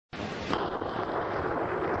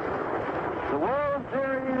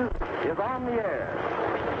is on the air.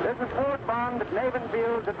 This is Ford Bond at Navin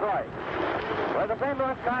Field, Detroit, where the St.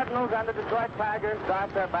 Louis Cardinals and the Detroit Tigers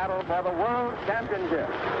start their battle for the World Championship.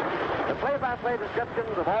 The play-by-play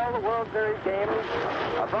descriptions of all the World Series games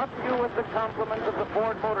are brought to you with the compliments of the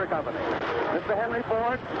Ford Motor Company, Mr. Henry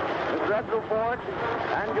Ford, Mr. Edsel Ford,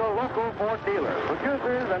 and your local Ford dealer,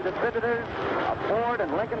 producers and distributors of Ford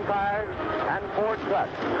and Lincoln cars and Ford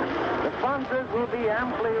trucks. The sponsors will be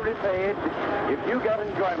amply repaid if you get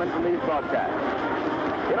enjoyment from these broadcasts.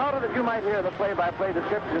 In order that you might hear the play-by-play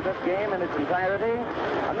description of this game in its entirety,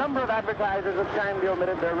 a number of advertisers have kindly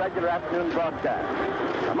omitted their regular afternoon broadcasts.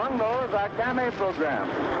 Among those are Camé programs,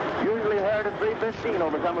 usually heard at 3:15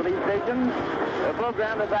 over some of these stations. The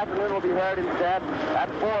program this afternoon will be heard instead at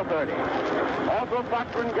 4:30. Also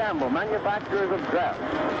Procter & Gamble, manufacturers of Dress,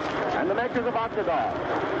 and the makers of Oxydol,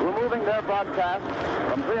 who are moving their broadcast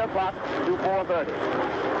from 3 o'clock to 4:30.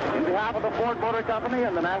 In behalf of the Ford Motor Company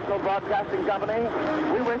and the National Broadcasting Company,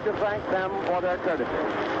 we wish to thank them for their courtesy.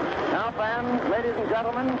 Now, fans, ladies and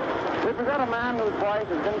gentlemen, we present a man whose voice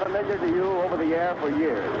has been familiar to you over the air for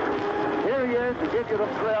years. Here he is to give you the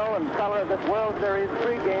thrill and color of this World Series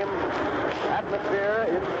pregame atmosphere.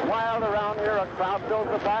 It's wild around here. A crowd fills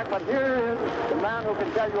the park, but here is the man who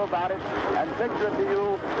can tell you about it and picture it to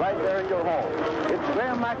you right there in your home. It's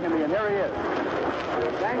Graham McNamee, and here he is.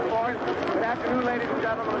 Thanks, Ford. Good afternoon, ladies and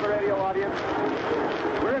gentlemen of the radio audience.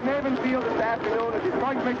 We're at Navin Field this afternoon in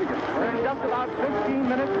Detroit, Michigan. We're in just about 15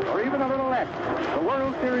 minutes, or even a little less. The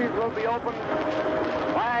World Series will be opened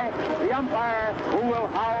by the umpire who will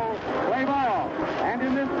howl, play ball. And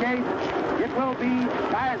in this case, it will be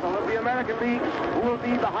Basil of the American League who will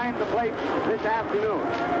be behind the plate this afternoon.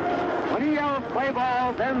 When he yells play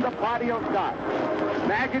ball, then the party will start.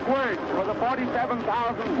 Magic words for the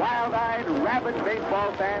 47,000 wild-eyed, rabid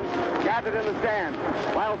baseball fans gathered in the stands,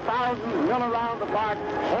 while thousands mill around the park,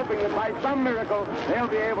 hoping that by some miracle they'll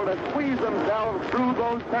be able to squeeze themselves through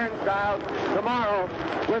those turnstiles tomorrow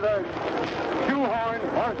with a shoehorn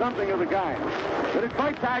or something of the kind. The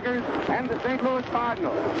Detroit Tigers and the St. Louis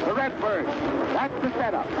Cardinals, the Redbirds, that's the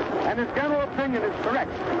setup. And his general opinion is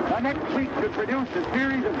correct. The next week should produce a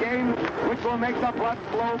series of games which will make the blood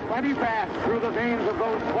flow plenty fast through the veins of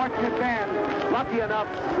those fortunate fans lucky enough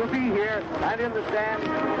to be here and in the stands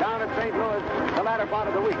down at St. Louis the latter part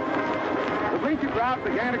of the week. The bleacher crowd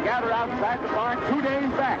began to gather outside the park 2 days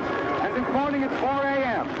back, and this morning at 4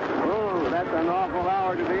 a.m. Oh, that's an awful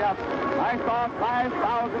hour to be up. I saw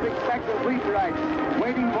 5,000 expectant bleacherites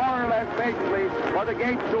waiting more or less patiently for the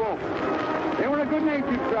gates to open. They were a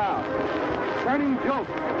good-natured crowd, turning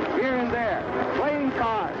jokes here and there, playing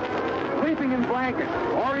cards, sleeping in blankets,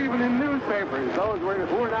 or even in newspapers, those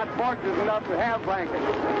who were not fortunate enough to have blankets.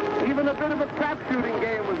 Even a bit of a trap shooting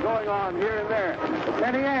game was going on here and there. The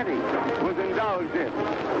penny ante was indulged in.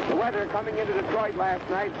 The weather coming into Detroit last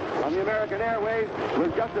night on the American Airways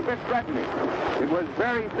was just a bit threatening. It was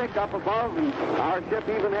very thick up above, and our ship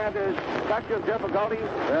even had a touch of difficulty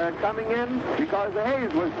coming in because the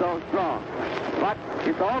haze was so strong. But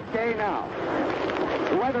it's okay now.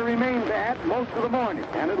 The weather remained bad most of the morning,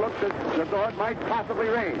 and it looked as though it might possibly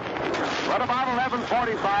rain. But about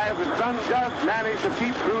 11:45, the sun just managed to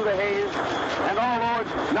peep through the haze, and although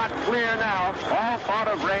it's not clear now, all thought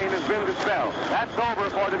of rain has been dispelled. That's over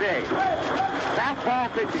for today.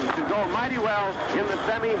 Fastball pitching should go mighty well in the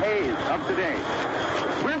semi-haze of today.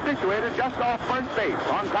 We're situated just off first base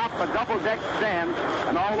on top of a double-deck stand,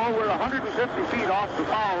 and although we're 150 feet off the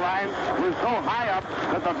foul line, we're so high up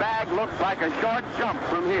that the bag looks like a short jump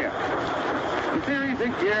from here. The series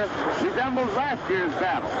this year resembles last year's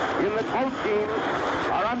battle, in that both teams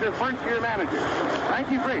are under first-year managers.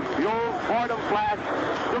 Frankie Frisch, the old Fordham Flash,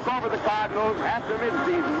 took over the Cardinals after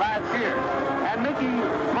midseason last year. And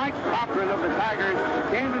Mike Cochran of the Tigers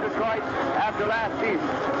came to Detroit after last season.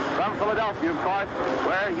 From Philadelphia, of course,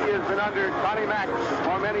 where he has been under Connie Mack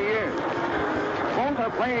for many years. Both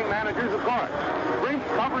are playing managers, of course. Frisch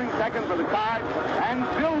covering second for the Cards and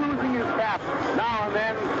still losing his cap now and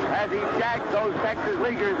then as he shags those Texas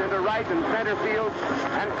Leaguers into right and center field.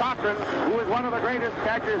 And Cochran, who is one of the greatest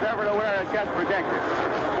catchers ever to wear a chest protector.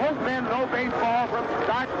 Both men know baseball from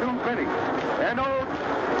start to finish. They're no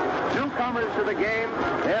newcomers to the game.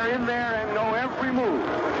 They're in there and know every move.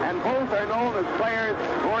 And both are known as players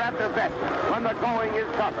who are at their best when the going is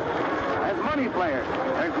toughest. As money players,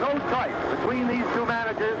 there's no choice between these two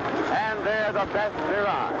managers, and they're the best there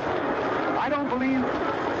are. I don't believe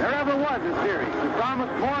there ever was a series that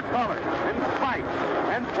promised more color and spike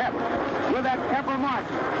and pep with that Pepper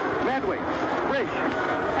Martin, Medwick, Frisch,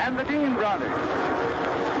 and the Dean brothers,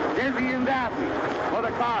 Dizzy and Daffy for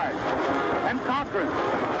the Cards, and Cochran,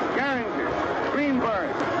 Gehringer, Greenberg,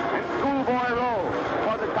 and Schoolboy Rowe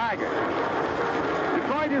for the Tigers.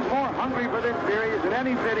 Detroit is more hungry for this series than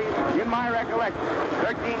any city in my recollection.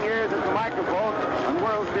 13 years at the microphone on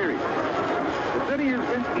World Series. The city has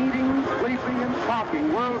been eating, sleeping, and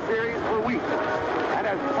talking World Series for weeks and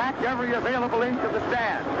has packed every available inch of the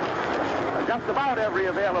stand. Just about every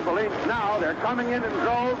available inch now. They're coming in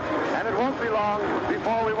droves, and it won't be long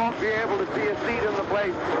before we won't be able to see a seat in the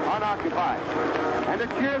place unoccupied. And to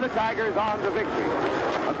cheer the Tigers on to victory.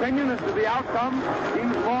 Opinion as to the outcome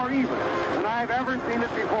seems more even than I've ever seen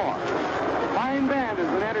it before. A fine band has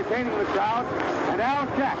been entertaining the crowd, and Al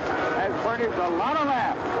Scheck has furnished a lot of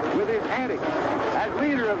laughs with his antics as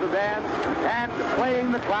leader of the band and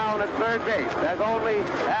playing the clown at third base, as only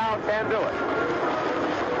Al can do it.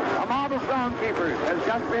 A mob of groundkeepers has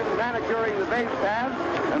just been manicuring the base paths,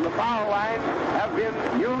 and the foul lines have been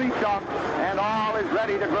newly chalked, and all is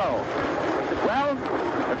ready to grow. Well,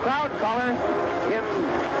 the crowd color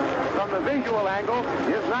from the visual angle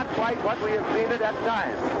is not quite what we have seen it at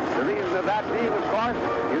times. The reason of that being, of course,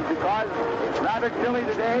 is because it's rather chilly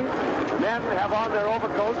today. Men have on their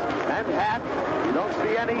overcoats and hats. You don't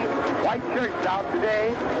see any white shirts out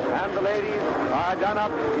today, and the ladies are done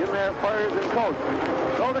up in their furs and coats.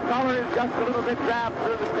 So the color is just a little bit drab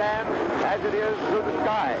through the stand as it is through the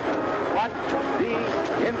sky. But the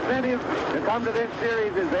incentive to come to this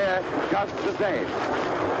series is there just the same.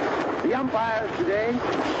 The umpires today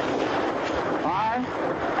are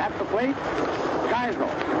at the plate, Geisel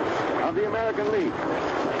of the American League.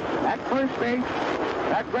 At first base,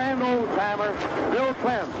 that grand old-timer, Bill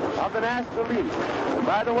Clem of the National League. And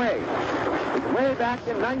by the way, it's way back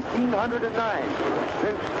in 1909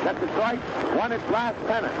 since that Detroit won its last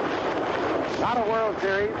pennant. Not a World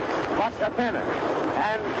Series, but a pennant.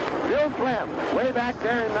 And Bill Clem, way back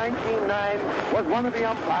there in 1909, was one of the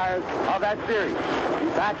umpires of that series.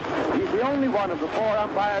 In fact, he's the only one of the four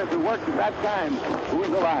umpires who worked at that time who is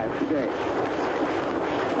alive today.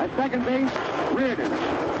 At second base, Reardon.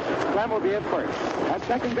 Clem will be at first. At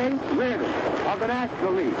second base, Reardon of the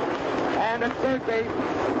National League. And at third base,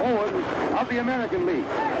 Owens of the American League.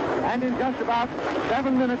 And in just about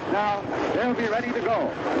 7 minutes now, they'll be ready to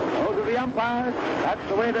go. Those are the umpires. That's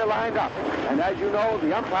the way they're lined up. And as you know,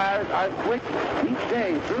 the umpires are switched each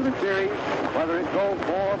day through the series, whether it go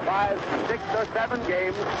 4, 5, 6, or 7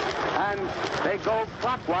 games, and they go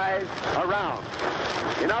clockwise around.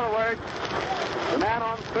 In other words, the man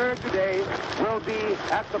on third today will be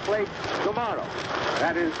at the plate tomorrow.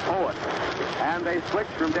 That is Owens. And they switch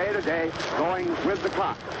from day to day, going with the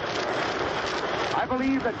clock. I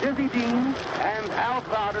believe that Dizzy Dean and Al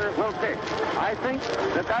Crowder will pitch. I think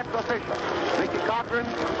that that's official. Mickey Cochran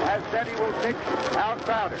has said he will pitch Al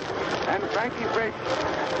Crowder. And Frankie Frisch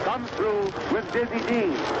comes through with Dizzy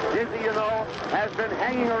Dean. Dizzy, you know, has been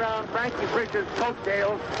hanging around Frankie Frisch's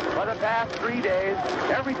coattails for the past 3 days.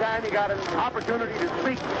 Every time he got an opportunity to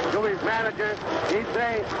speak to his manager, he'd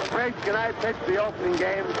say, Frisch, can I pitch the opening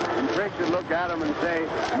game? And Frisch would look at him and say,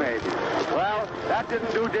 maybe. Well, that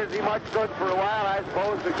didn't do Dizzy much good for a while, I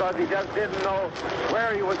suppose, because he just didn't know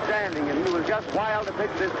where he was standing, and he was just wild to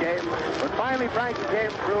pitch this game. But finally, Frankie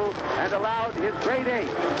came through and allowed his great ace,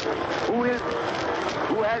 who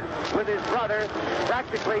has, with his brother,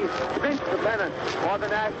 practically clinched the pennant for the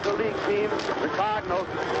National League team, the Cardinals,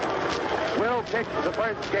 will pitch the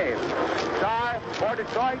first game. Star for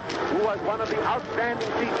Detroit, who was one of the outstanding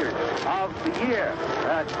features of the year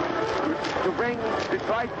to bring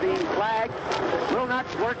Detroit the flag, will not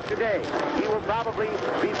work today. He will probably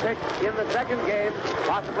be pitched in the second game,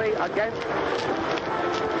 possibly against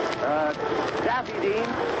Daffy Dean,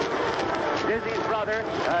 Dizzy's brother,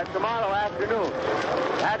 tomorrow afternoon.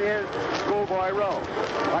 That is Schoolboy Rowe.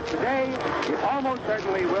 But today, it almost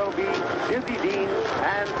certainly will be Dizzy Dean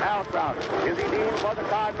and Al Crowder. Dizzy Dean for the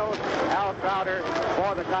Cardinals, Al Crowder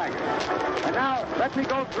for the Tigers. And now, let me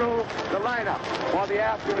go through the lineup for the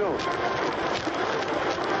afternoon.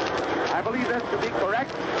 I believe this to be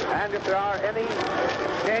correct, and if there are any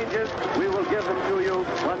changes, we will give them to you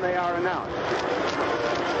when they are announced.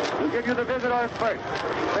 We'll give you the visitors first.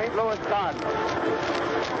 St. Louis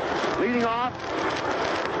Cardinals. Leading off,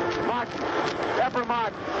 Martin, Pepper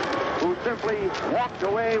Martin, who simply walked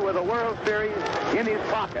away with a World Series in his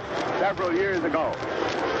pocket several years ago.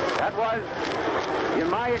 That was, in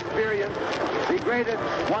my experience, the greatest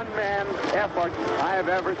one-man effort I have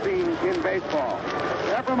ever seen in baseball.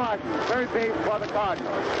 Pepper Martin, third base for the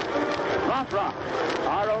Cardinals. Rothrock,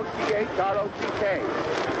 R-O-T-H-R-O-C-K,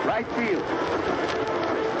 right field.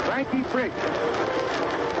 Frankie Frisch,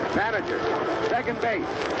 manager, second base.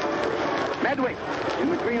 Medwick in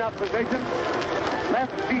the cleanup position,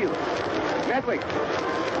 left field. Medwick.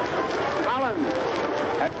 Collins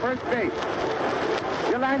at first base.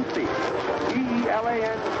 Delancey.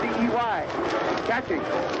 Delancey. Catching.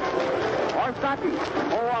 Orsatti.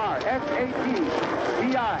 Orsatti.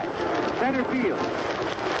 Center field.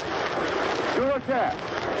 Durocher.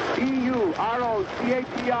 Durocher.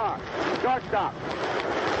 Shortstop.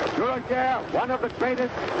 Durocher, one of the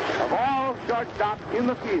greatest of all shortstops in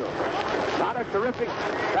the field. Not a terrific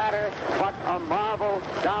batter, but a marvel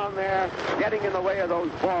down there, getting in the way of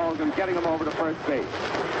those balls and getting them over to first base.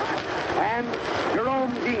 And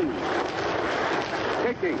Jerome Dean,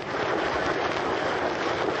 pitching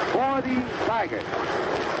for the Tigers.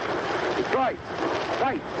 Detroit.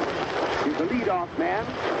 White is the leadoff man.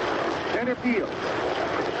 Center field.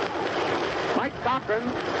 Mike Cochran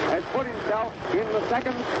has put himself in the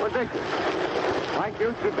second position. Mike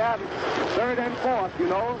used to bat third and fourth, you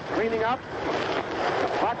know, cleaning up.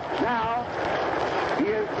 But now he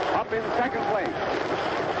is up in second place.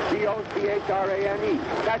 Dochrane,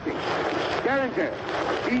 catching. Gehringer,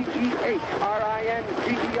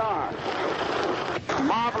 Gehringer.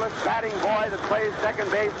 Marvelous batting boy that plays second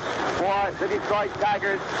base for the Detroit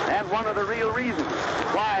Tigers, and one of the real reasons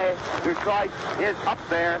why Detroit is up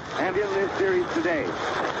there and in this series today.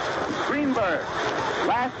 Greenberg,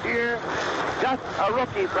 last year, just a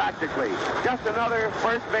rookie practically, just another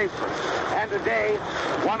first baseman, and today,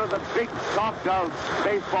 one of the big talked of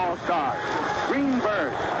baseball stars.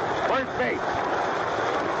 Greenberg, first base.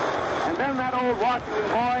 And then that old Washington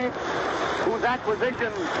boy, whose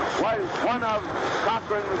acquisition was one of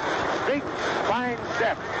Cochran's big, fine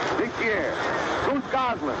steps this year. Goose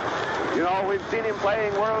Goslin. You know, we've seen him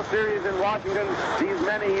playing World Series in Washington these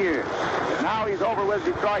many years. But now he's over with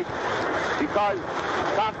Detroit because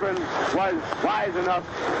Cochran was wise enough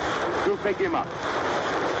to pick him up.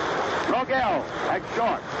 Rogel at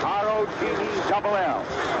short. R-O-G-E-double-L.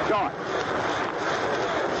 Short.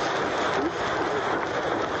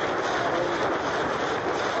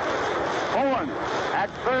 Owen at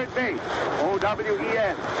third base,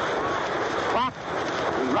 O-W-E-N. Fox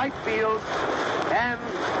in right field, and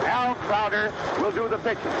Al Crowder will do the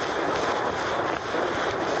pitching.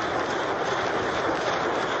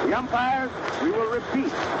 The umpires, we will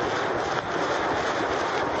repeat.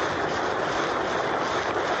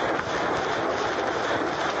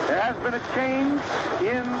 There has been a change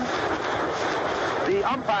in the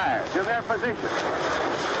umpires in their position.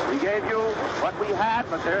 We gave you what we had,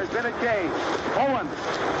 but there has been a change. Owen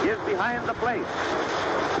is behind the plate.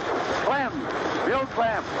 Clem, Bill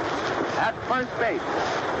Clem, at first base.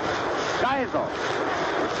 Geisel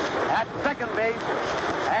at second base,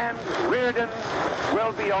 and Reardon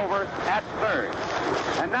will be over at third.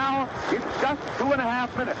 And now it's just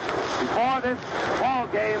 2.5 minutes before this ball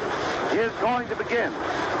game is going to begin.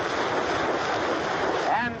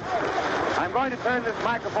 And I'm going to turn this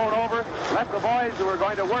microphone over, let the boys who are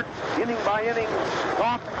going to work inning by inning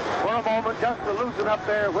talk for a moment just to loosen up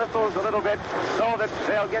their whistles a little bit so that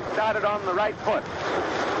they'll get started on the right foot.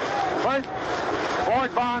 First,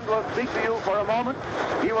 Ford Bond will speak to you for a moment.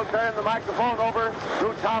 He will turn the microphone over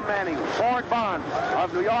to Tom Manning. Ford Bond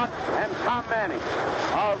of New York and Tom Manning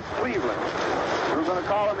of Cleveland. We're going to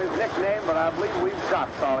call him his nickname, but I believe we've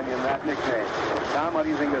stopped calling him that nickname. Tom, what do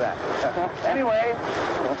you think of that? Anyway,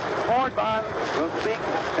 Ford Bond will speak,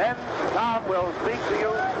 then Tom will speak to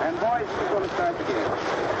you, and boys, who's going to start the game?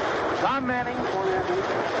 Tom Manning.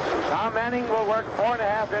 Tom Manning will work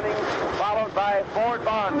 4.5 innings, followed by Ford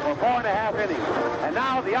Bond for 4.5 innings. And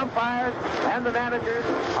now the umpires and the managers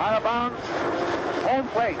are about home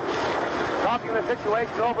plate. Talking the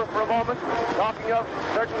situation over for a moment, talking of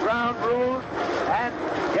certain ground rules, and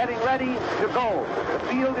getting ready to go. The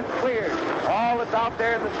field is cleared. All that's out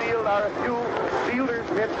there in the field are a few fielders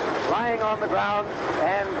lying on the ground.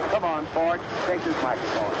 And come on, Ford, take this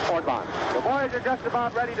microphone. Ford Bond. The boys are just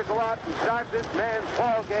about ready to go out and start this man's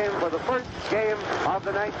ball game for the first game of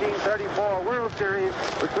the 1934 World Series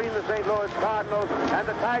between the St. Louis Cardinals and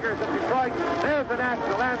the Tigers of Detroit. There's the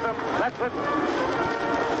national anthem. Let's listen.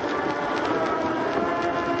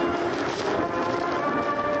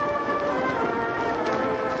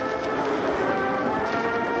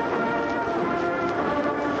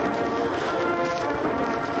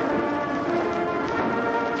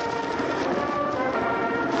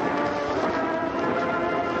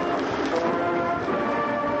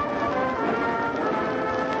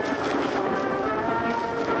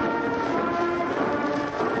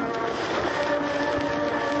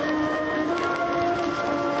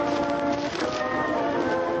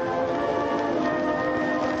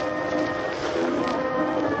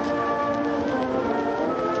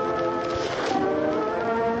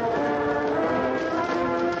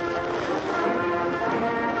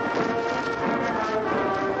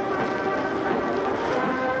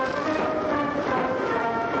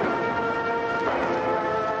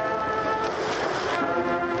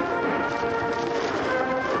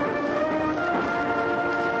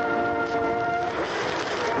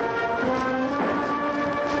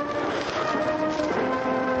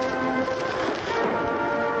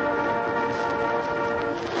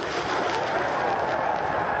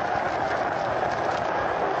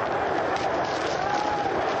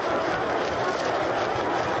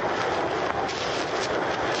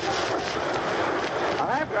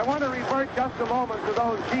 just a moment to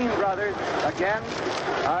those Gene brothers again.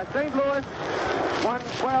 St. Louis won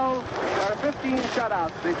 15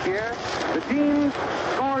 shutouts this year. The Genes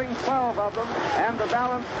scoring 12 of them, and the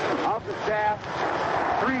balance of the staff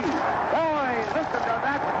 3. Boys, listen to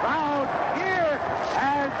that crowd here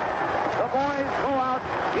as the boys go out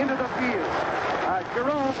into the field.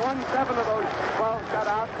 Jerome won 7 of those 12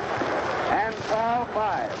 shutouts, and Paul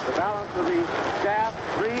 5. The balance of the staff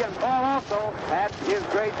 3, and Paul also had his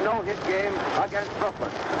great no-hit game against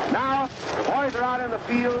Brooklyn. Now, the boys are out in the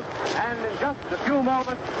field, and in just a few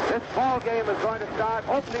moments, this ball game is going to start,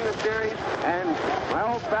 opening the series, and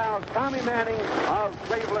my old pal Tommy Manning of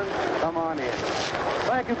Cleveland, come on in.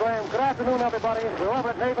 Thank you, Graham. Good afternoon, everybody. We're over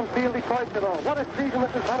at Navin Field, Detroit, you know. What a season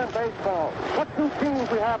this has been in baseball. What 2 teams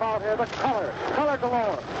we have out here. The color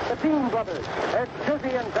galore. The Dean brothers. It's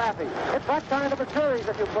Jizzy and Daffy. It's that kind of a series,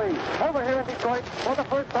 if you please. Over here in Detroit, for the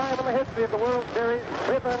first time in the history of the World Series,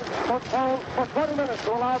 we've been postponed for 20 minutes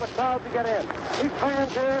to allow the crowd to get in. These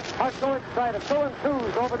fans here are so excited, so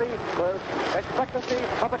enthused over the expectancy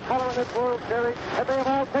of the color in this World Series that they have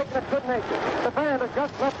all taken it good nature. The band has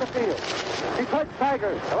just left the field. Detroit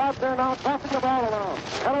Tigers are out there now tossing the ball around.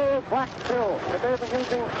 Hello, black fill that they've been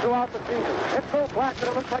using throughout the season. It's so black that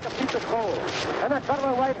it looks like a piece of coal. And that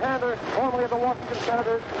veteran right-hander, formerly of the Washington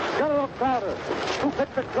Senators, General Crowder, who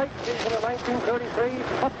pitched a great season in 1933,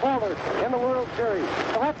 but faltered in the World Series,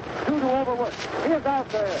 perhaps due to overwork. He is out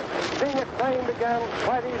there, being acclaimed again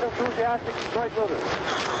by these enthusiastic Detroit Rooters.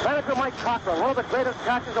 Manager Mike Cochran, one of the greatest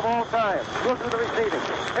catchers of all time, will do the receiving.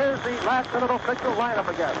 Here's the last-minute official lineup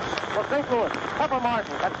again. For St. Louis, Pepper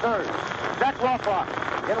Martin at third, Jack Rothrock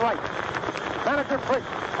in right, Manager Frisch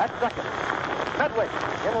at second, Medwick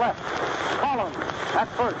in left, Collins at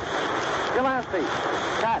first, Delancey,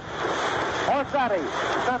 catch, Orsatti,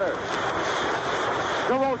 center,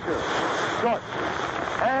 DeRocher, short,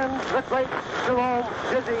 and the great Jerome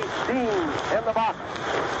Dizzy Dean in the box.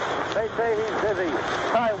 They say he's busy.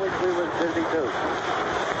 I wish we was busy too.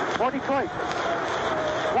 For Detroit,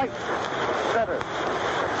 White, center,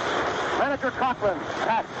 Manager Cochran,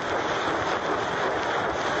 catch,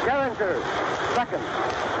 Gehringer, second,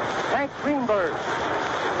 Hank Greenberg,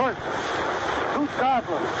 first, Bruce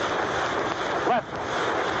Goslin, left,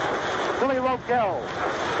 Billy Rogel,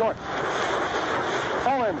 short,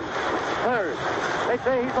 Owen, third. They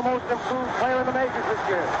say he's the most improved player in the majors this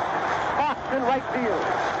year. Fox in right field.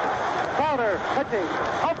 Crowder pitching.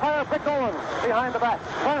 Umpire Vic Owen behind the bat.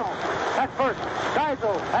 Clem at first.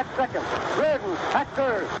 Geisel at second. Reardon at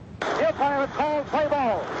third. The umpire has called play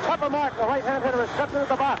ball. Pepper Martin, the right-hand hitter, is stepped into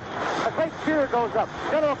the box. A great cheer goes up.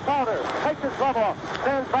 General Crowder takes his glove off,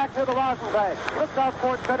 stands back near the rosin bag, looks out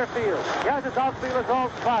towards center field. He has his outfielders all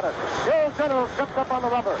spotted. The old general steps up on the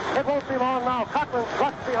rubber. It won't be long now. Cochran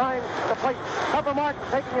ducks behind the plate. Pepper Martin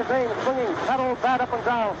taking his aim, swinging that old bat up and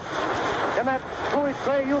down. In that bluish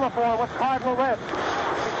gray uniform with cardinal red.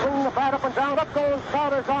 He's swinging the bat up and down. Up goes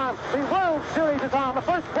Crowder's arm. The World Series is on. The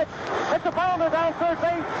first pitch. It's a bounder down third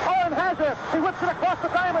base. Owen has it. He whips it across the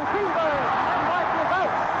diamond. Greenberg. And Martin is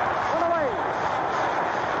out. One away.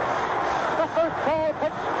 The first ball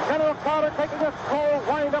pitch. General Crowder taking a slow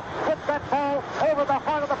wind-up. Puts that ball over the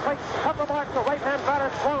heart of the plate. Pepper Martin, the right-hand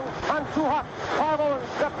batter, swung on 2 hot. Carvel and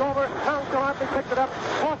stepped over. Nonchalantly picked it up.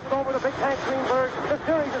 Tossed it over to big Hank Greenberg. The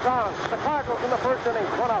series is on. The Cardinals in the first inning.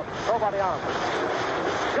 1 out. Nobody on.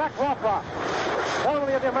 Jack Rothrock,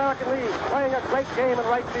 formerly of the American League, playing a great game in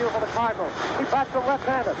right field for the Cardinals. He bats from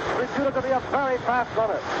left-handed, reputed to be a very fast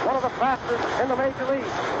runner, one of the fastest in the major league.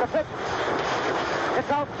 The pitch, it's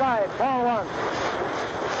outside, ball 1.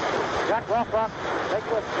 Jack Rothrock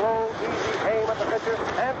taking a slow, easy aim at the pitcher,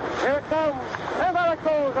 and here it comes. And there it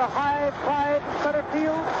goes, a high fly to center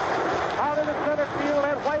field. Out in the center field,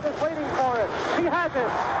 and White is waiting for it. He has it.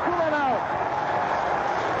 2 men out.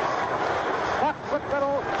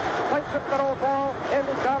 Plates that old ball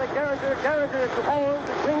into Johnny Gehringer. Gehringer to Owens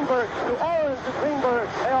to Greenberg. To Owens to Greenberg.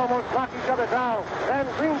 They almost knock each other down. Then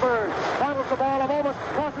Greenberg bottles the ball a moment,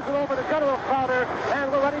 tosses it over to General Crowder,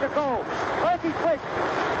 and we're ready to go. Frankie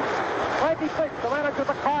Fish, the manager of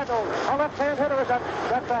the Cardinals. A left-hand hitter is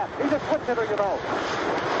at bat. He's a switch hitter, you know.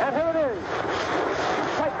 And here it is.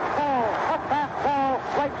 Strike ball, a fastball,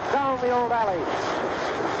 right down the old alley.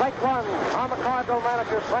 Strike 1 on the Cardinal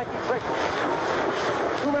manager, Frankie Fish.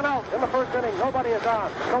 2 men out in the first inning. Nobody is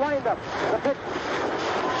on. The windup, the pitch.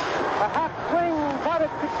 A half swing, but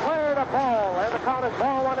it's declared a ball. And the count is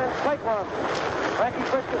ball 1 and strike 1. Frankie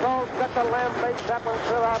Fish is all set to lamb-face that one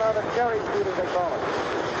clear out on the cherry shoot, as they call it.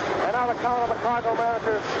 And now the count of the Cardinal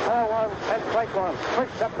manager, 4-1 and strike one. Frisch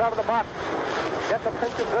steps out of the box. Gets a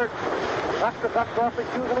pinch of dirt. Knocks the ducks off the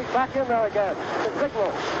shoes, and he's back in there again. The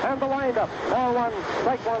signal and the windup. 4-1,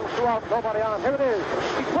 strike one, two out, nobody on. Here it is.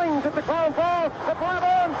 He swings at the ground ball. The ball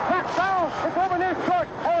on, backs down. It's over near short.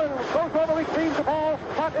 Owens goes over, retrieves the ball,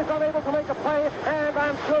 but is unable to make a play, and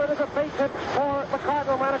I'm sure it is a base hit for the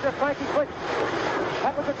Cardinal manager, Frankie Frisch.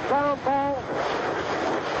 That was a ground ball.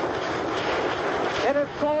 It is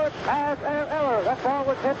scored as an error. That ball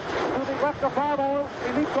was hit to the left of Bob Owens.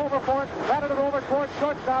 He leaped over for it, batted it over towards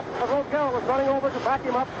shortstop. But Rogel was running over to back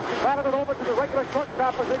him up. He batted it over to the regular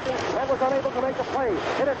shortstop position and was unable to make a play.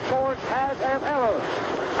 It is scored as an error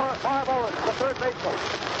for Bob Owens, the third baseman.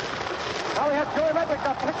 Now we have Joey Medwick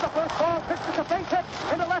up, hits the first ball, pitches a base hit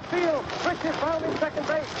into left field. Frisch is found in second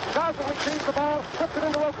base. Johnson retrieves the ball, puts it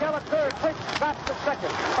into Rogel at third. Frisch bats to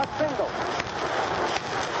second. A single.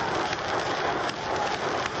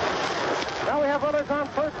 Now we have runners on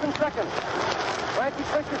first and second. Frankie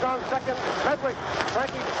Frisch is on second. Medwick.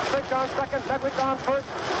 Frankie Frisch on second. Medwick on first.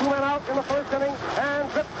 Two men out in the first inning.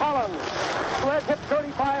 And Rip Collins, who has hit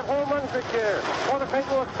 35 home runs this year. For the St.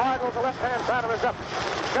 Louis Cardinals, the left-hand batter is up.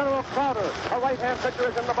 General Crowder, a right-hand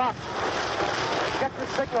pitcher, is in the box. Gets his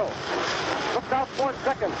signal. Looks out towards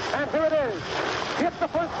second. And here it is. He hits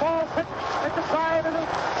the first ball. It's a drive into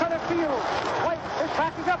center field. White is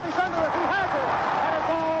backing up. He's under it. He has it. And a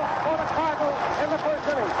ball for the Cardinals in the first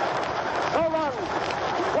inning. No runs,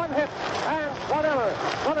 one hit, and one error.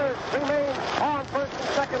 Runners remain on first and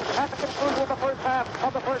second at the conclusion of the first half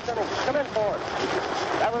of the first inning. Come in for it.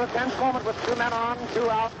 That was a tense moment with two men on, two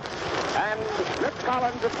out. And Rip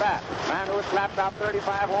Collins is back. Man who has slapped out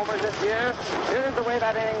 35 homers this year. Here's the way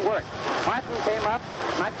that inning worked. Martin came up,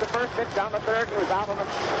 smacked the first pitch down the third, and was out on the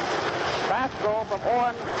fast throw from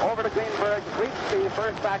Owen over to Greenberg. Reached the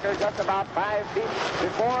first backer just about 5 feet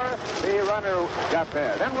before the runner got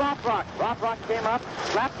there. Then Rothrock came up,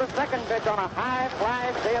 slapped the second pitch on a high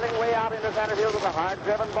fly, sailing way out into center field with a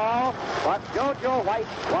hard-driven ball. But JoJo White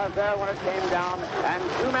was there when it came down, and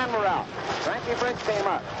two men were out. Frankie Frisch came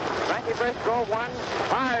up. Frankie Frisch drove one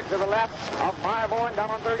hard to the left of Marv Owen. Down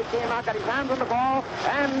on third, he came out, got his hands on the ball,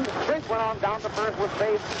 and Frisch went on down to first with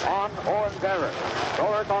safe on Owen's error.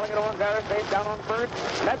 Thrower calling it Owen's error, safe down on first.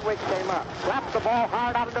 Medwick came up, slapped the ball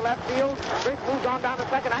hard out into left field. Frisch moved on down to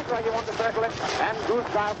second. Actually, he wanted to circle it, and Goose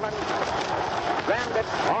Gossman rammed it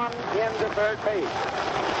on into third base.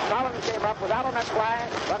 Collins came up without on that fly,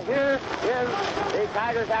 but here is the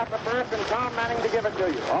Tigers after first, and Tom Manning to give it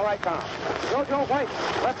to you. All right, Tom. JoJo White,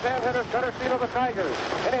 left-hand hitter, center field of the Tigers,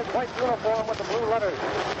 in his white uniform with the blue letters.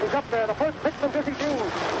 He's up there. The first pitch from Dizzy Dean.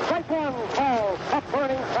 Strike one, call. Up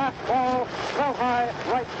burning fastball, well high,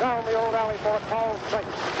 right down the old alley for a call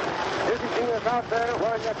strike. Dizzy Dean is out there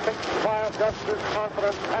wearing that big smile, just as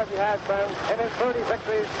confident as he has been in his 30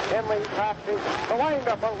 victories in the past season. The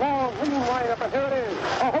windup, a long, lean windup, and here it is.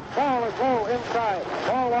 A hook ball is low inside.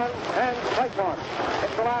 Ball one and strike one.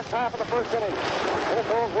 It's the last half of the first inning. In this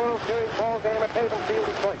old World Series ball game at Haven Field,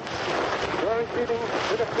 Detroit. You're receiving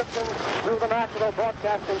the description through the National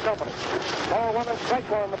Broadcasting Company. Ball one and strike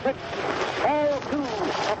one. The pitch. Ball two.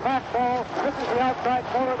 A fastball. This is the outside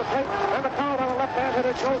corner of the plate. And the count on the left-hand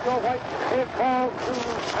hitter, JoJo White, is ball two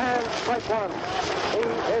and strike one. He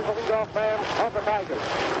is the leadoff man of the Tigers.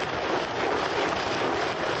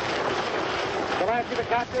 Delancey the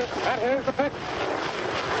catcher, and here's the pitch.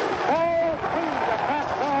 Ball three, a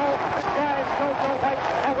fastball. It drives JoJo White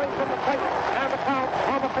away from the plate, and the count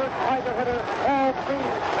on the first Tiger hitter. Ball three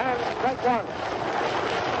and strike one.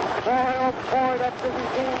 Boy, oh boy, that Dizzy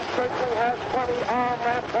Dean certainly has plenty on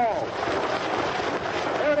that ball.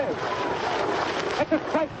 There it is. It's a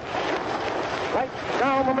strike. Right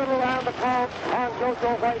down the middle, and the count on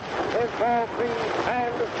JoJo White is ball three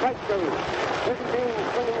and strike two. Dizzy Dean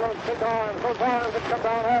swinging those big arms that come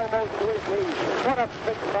down almost to his knees. What a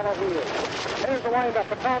big fellow he is. Here's the windup.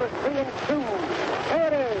 The count is 3-2. There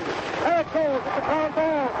it is. There it goes. It's a ground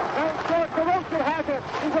ball. Down short. DeRosa has it.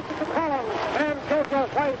 He hits it to Collins. And JoJo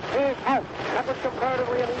White is out. That was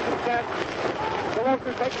comparatively an easy catch.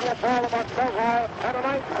 DeRosa taking that ball about so high. And a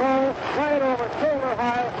nice throw right over, shoulder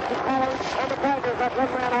high to Collins. And the Tigers have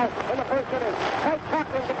one man out in the first inning. Mike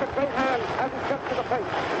Cochran gets a great hand as he steps to the plate.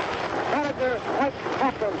 Manager Mike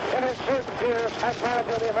Cochran in his first year as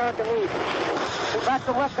manager of the American League. He's back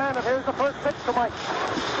to left-handed. Here's the first pitch to Mike.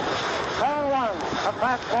 Ball one. A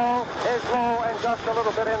fastball is low and just a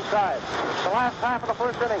little bit inside. The last half of the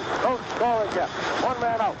first inning. No scoring yet. One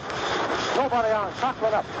man out. Nobody on.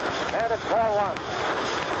 Cochran up. And it's ball one.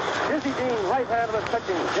 Dizzy Dean, right-handed is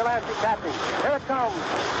pitching. Delancey catching. Here it comes.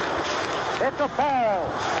 It's a ball.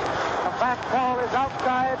 A fastball is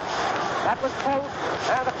outside. That was close,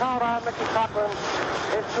 and the count on Mickey Cochran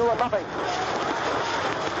is 2-0.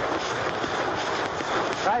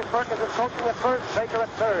 Guy Perkins is coaching at first, Baker at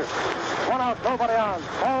third. One out, nobody on.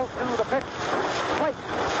 Ball to the pitch. Plate,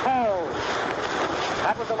 ball.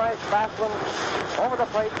 That was a nice fast one. Over the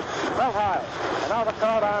plate, well high. And now the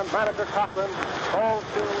count on manager Cochran. Ball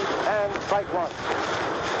 2 and strike 1.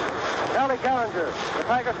 Charlie Gehringer, the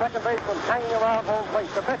Tiger second baseman, hanging around home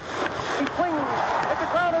plate. The pitch. He swings. It's a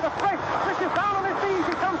ground to the first. Fish is down on his knees.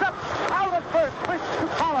 He comes up. Out at first. Fish to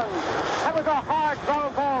Collins. That was a hard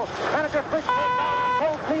ground ball. Manager Fish goes down on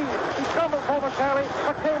both knees. He stumbled momentarily,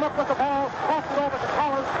 but came up with the ball, tossed it over to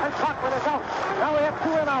Collins, and Cochran is out. Now we have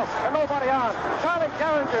 2 in out, and nobody on. Charlie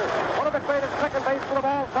Gehringer, one of the greatest second basemen of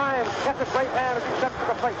all time, gets a great hand as he steps to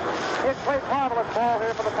the plate. He has played marvelous ball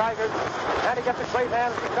here for the Tigers, and he gets a great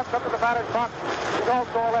hand as he steps up to the batter's box. He's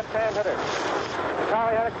also a left-hand hitter.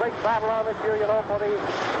 Charlie had a great battle on this year, for the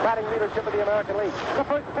batting leadership of the American League. The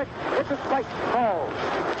first pitch, it's a strike ball.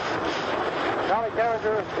 Charlie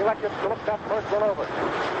Gehringer elected to look that first one over.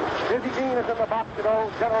 Dizzy Dean is in the box,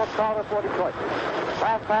 General Carter for Detroit.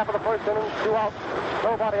 Last half of the first inning, 2 out,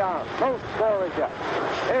 nobody on. No score as yet.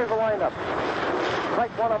 Here's the windup.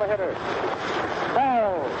 Strike 1 on the hitter.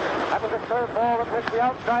 Ball. That was a third ball that missed the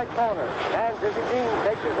outside corner. And Dizzy Dean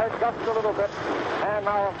takes his head just a little bit. And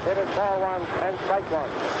now it is ball 1 and strike 1.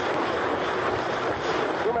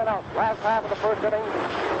 2 men out. Last half of the first inning.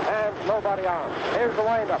 And nobody on. Here's the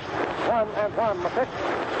windup. 1-1. The pitch.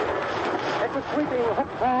 It's a sweeping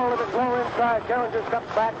hook ball that is low inside. Gehringer steps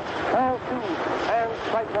back. Ball 2 and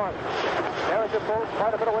strike 1. Gehringer pulls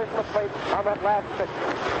quite a bit away from the plate on that last pitch.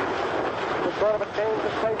 It's sort of a change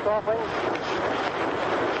of place offering.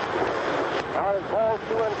 Now it's ball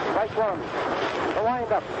 2 and strike 1. The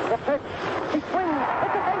windup. The pitch. He swings.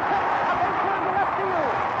 It's a base hit. A base hit in the left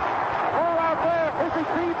field. The ball out there is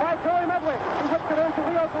received by Joey Medley. He whips it into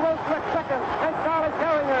Leo Durocher at second. And Charlie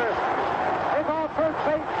Gehringer is on first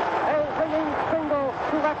base. A ringing single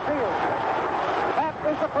to left field. That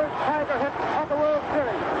is the first Tiger hit of the World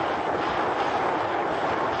Series.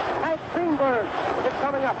 Hank Greenberg is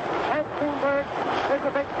coming up. Hank Greenberg is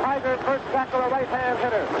a big Tiger first back or a right-hand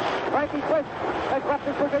hitter. Frankie Twist has left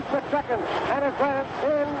his position at second and has ran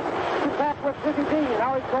in to back with Dizzy Dean.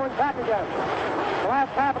 Now he's going back again. The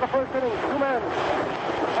last half of the first inning, 2 men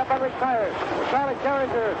have been retired. Charlie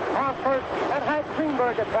Gehringer on first, and Hank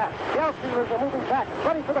Greenberg at bat. The outfielders are moving back,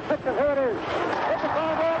 ready for the pitch, and here it is. It's a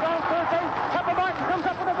ball ball down third base. Pepper Martin comes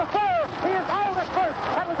up with a third. He is out at first.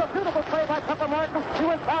 That was a beautiful play by Pepper Martin. He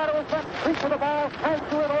went far to his left, reached for the ball, and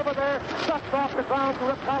threw it over there, just off the ground to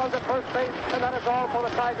Rip Collins at first base, and that is all for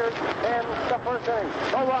the Tigers in the first inning.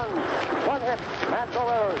 No runs, 1 hit. Matt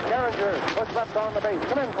Doller, Gehringer was left on the base.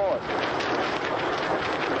 Come in for it.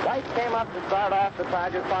 White came up to start off the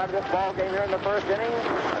Tigers part of this ball game here in the first inning.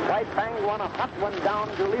 White banged a hot one down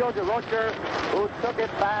to Leo Durocher, who took it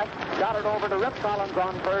fast, got it over to Rip Collins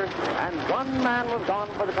on first, and 1 man was gone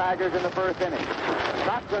for the Tigers in the first inning.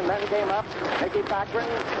 Cochran then came up, Mickey Cochran.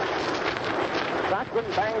 Cochran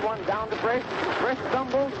banged one down to Frisch. Frisch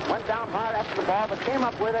stumbled, went down hard after the ball, but came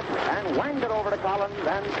up with it and wanged it over to Collins,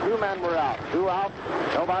 and 2 men were out. 2 out,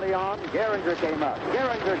 nobody on. Gehringer came up.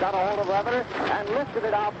 Gehringer got a hold of Lever and lifted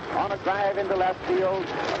it out on a drive into left field.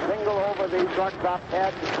 A single over the shortstop's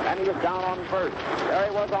head, and he was down on first. There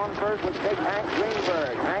he was on first with big Hank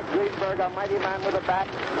Greenberg. Hank Greenberg, a mighty man with a bat,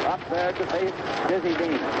 up there to face Dizzy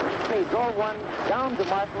Dean. He drove one down to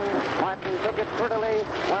Martin. Martin took it prettily,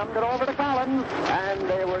 slammed it over to Collins, and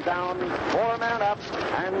they were down 4 men up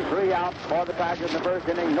and 3 out for the Tigers in the first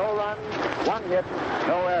inning. No runs, 1 hit,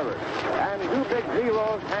 no errors. And 2 big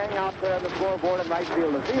zeros hang out there on the scoreboard in right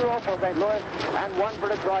field. A 0 for St. Louis and 1 for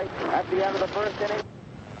Detroit at the end of the first inning.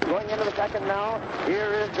 Going into the second now,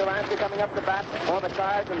 here is Delancey coming up to bat for the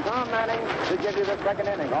Cards, and Tom Manning to give you the second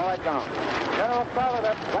inning. All right, Tom. General Carter,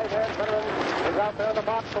 that right-hand veteran, is out there in the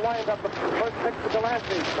box to wind up the first pitch to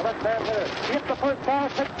Delancey, the left-hand hitter. He hits the first ball,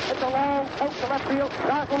 it's a long poke to left field.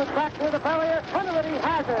 Darwin is back near the barrier. Under it, he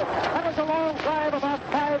has it. That was a long drive about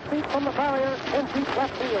 5 feet from the barrier in deep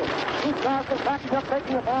left field. Bruce Darwin backing up,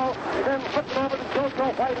 taking the ball. He then flips it over to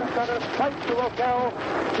JoJo White in center. White to Rockel,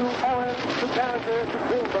 to Owen, to Gehringer, to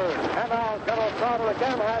Greenberg. And now General Carter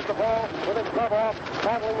again has the ball with his glove off,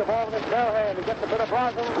 handling the ball with his bare hand. He gets a bit of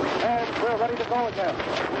rosin, and we're ready to go again.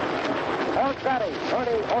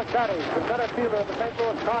 Ernie Orsatti, the center fielder of the St.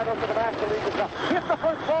 Louis Cardinals of the National League, is up. He hits the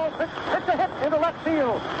first ball, it's a hit into left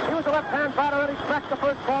field. He was a left-hand batter, and he cracked the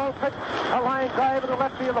first ball, pitch, a line drive into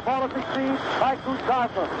left field. The ball is received by Coach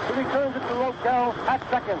Gosler. He returns it to Rockel at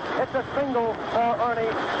second. It's a single for Ernie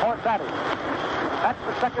Orsatti. That's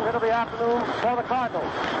the second hit of the afternoon for the Cardinals.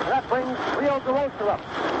 And that brings Leo DeRosa up.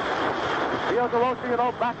 Leo DeRosa, you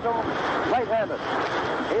know, backs him right-handed.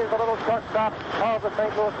 Here's the little shortstop of the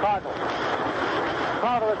St. Louis Cardinals.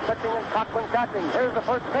 Carter is pitching and Cochran catching. Here's the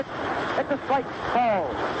first pitch. It's a strike. Ball.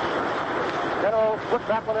 General put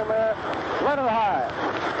that one in there. Letter high.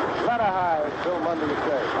 Letter high, as Bill Mundy would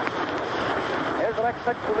say. Here's the next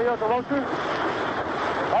pitch to Leo DeRosa.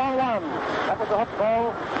 Ball one. That was a hook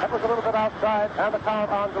ball. That was a little bit outside. And the count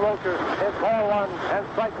on DeRosa is ball one and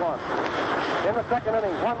strike one. In the second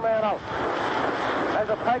inning, one man out. There's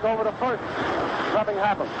a peg over to first. Nothing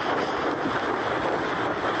happens.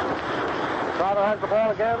 Carter has the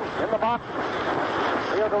ball again in the box.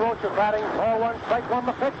 Leo DeRosa batting. Ball one, strike one,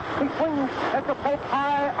 the pitch. He swings. It's a poke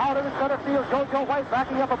high out in the center field. JoJo White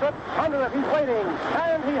backing up a bit. Under it, he's waiting.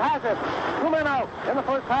 And he has it. 2 men out in the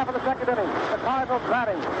first half of the second inning. The Cardinals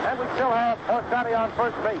batting. And we still have Orsatti on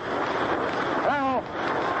first base. Now,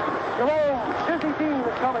 Jerome Dizzy Dean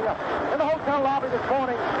is coming up. In the hotel lobby this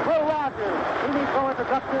morning, Will Rogers. He needs no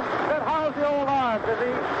introduction. Said, how's the old arm,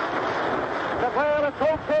 Dizzy? Said, well, it's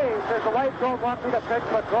okay. Says, the wife don't want me to pitch,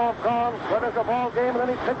 but Grove's gone. When there's a ball game and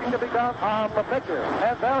any pitching to be done, I'm the pitcher.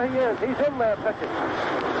 And there he is. He's in there pitching.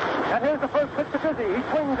 And here's the first pitch to Dizzy. He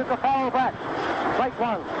swings at the foul back. Strike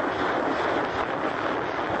one.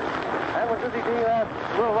 And when Dizzy Dean asked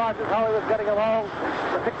Will Rogers how he was getting along,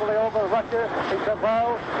 particularly over Russia, he said,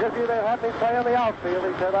 well, Dizzy, they had me play in the outfield.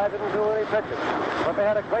 He said, I didn't do any pitching. But they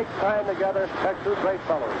had a great time together. They're two great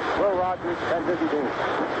fellows, Will Rogers and Dizzy Dean.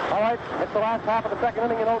 All right, it's the last half of the second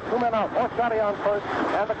inning. You know, 2 men out. Orsatti on first,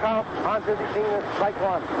 and the count on Dizzy Dean is strike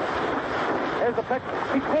one. Here's the pitch.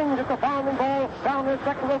 He swings at the bounding ball. Down there,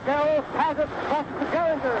 second row. Garrell has it. Crosses to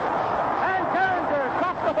Gehringer. And Gehringer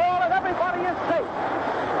drops the ball, and everybody is safe.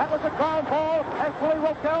 That was a ground ball, and Willie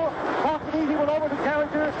Roquel crossed it easy, went over to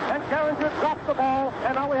Gehringer, and Gehringer dropped the ball,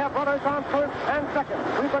 and now we have runners on first and second.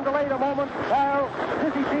 We've been delayed a moment while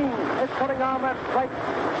Dizzy Dean is putting on that strike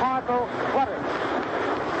Cardinal sweater.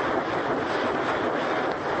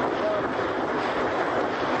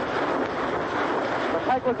 The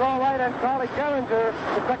strike was all right, and Charlie Gehringer,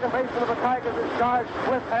 the second baseman of the Tigers, is charged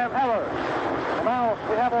with an error. Now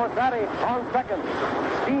we have Orsatti on second.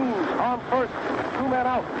 Dean on first. 2 men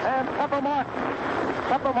out. And Pepper Martin.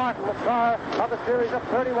 Pepper Martin, the star of the series of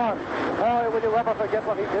 31. Boy, will you ever forget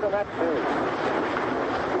what he did in that series.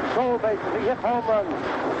 He stole bases. He hit home runs.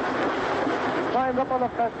 He climbed up on the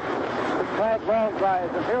fence. He flagged ground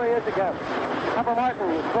drives. And here he is again. Pepper Martin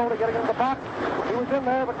was slowly getting into the box. He was in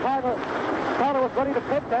there, but Carter was ready to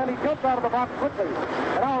pitch, and he jumped out of the box quickly.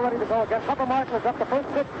 And all ready to go again. Pepper Martin is up the first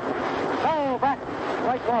pitch. Foul back.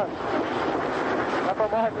 Strike one. Pepper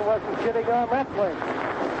Martin wasn't kidding on that swing.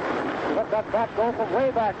 Let that bat go from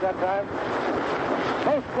way back that time.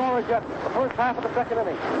 No scorers yet. The first half of the second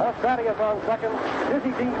inning. Orsatti is on second.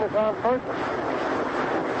 Dizzy Dean is on first.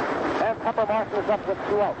 And Pepper Martin is up with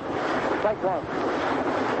 2 outs. Strike one.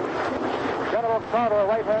 General Carter,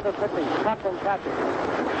 right-handed pitching. Cochran catching.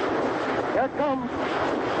 Here it comes.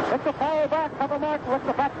 It's a foul back. Pepper Martin lets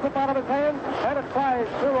the bat slip out of his hand, and it flies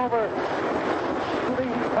through over to the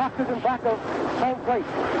boxes in back of home plate.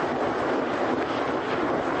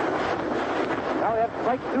 Now we have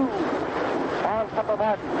strike 2 on Pepper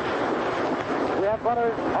Martin. We have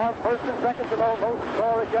runners on first and second to no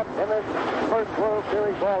scorers yet in this first World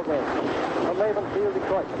Series ball game from Latham Field,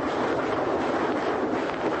 Detroit.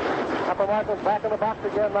 Pepper Martin's back in the box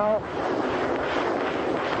again now.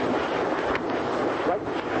 Right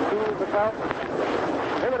to the count.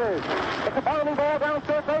 Here it is. It's a bounding ball down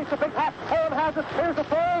third base. The big hop. Horn has it. Here's the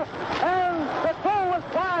throw. And the throw is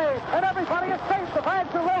wide. And everybody is safe. The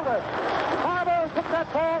bags are loaded. Harbour took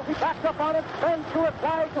that ball. He backed up on it. Then threw it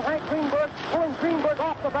wide to Hank Greenberg. Pulling Greenberg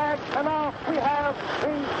off the bag. And now we have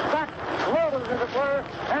the back loaded, as it were.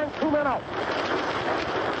 And 2 men out.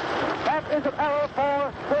 That is an error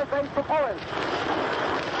for third base from Orange.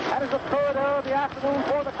 That is the third error of the afternoon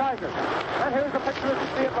for the Tigers. And here's the picture as you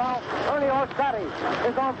see it now. Ernie Orsatti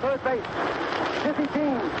is on third base. Dizzy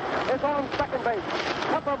Dean is on second base.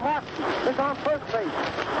 Pepper Martin is on first base.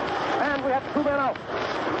 And we have 2 men out.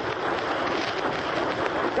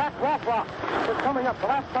 Jack Rothrock is coming up. The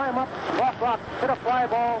last time up, Rothrock hit a fly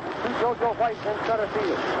ball to JoJo White in center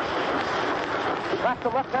field. He backed the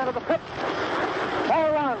left hand of the pitch.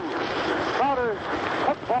 Ball run. Crowder's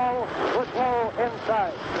hook ball was low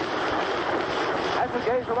inside. As we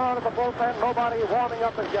gaze around at the bullpen, nobody warming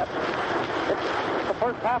up as yet. It's the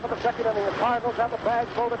first half of the second inning. The Cardinals have the bag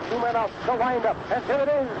loaded, 2 men out. The windup, and here it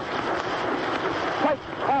is. Strike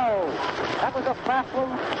call. That was a fast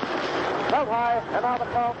one. Held high, and now the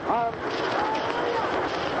count on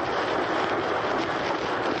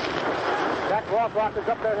Jack Rothrock is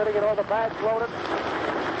up there hitting it over. The bag's loaded.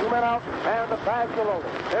 2 men out, and the bags are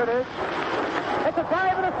loaded. There it is. It's a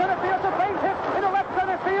drive in the center field. It's a base hit in the left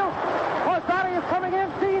center field. Orsatti is coming in.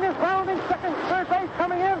 Dean is rounding second. Third base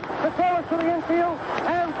coming in. The throw is to the infield.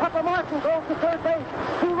 And Papa Martin goes to third base.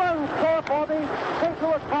 2 runs score for the St.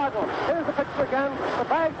 Louis Cardinals. Here's the picture again. The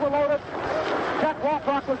bags were loaded. Jack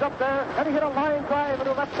Rothrock was up there, and he hit a line drive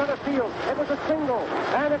into left center field. It was a single,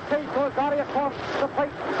 and it chased Orsatti across the plate.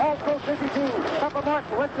 Also, Dizzy Dean. Papa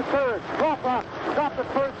Martin went to third. Rothrock stopped at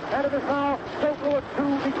first, and it is now St. Louis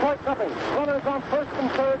 2, Detroit nothing. Runners on first and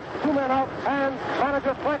third, 2 men out, and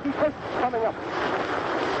manager Frankie Fish coming up.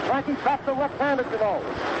 Frankie bats a left-handed, you know,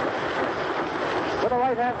 with a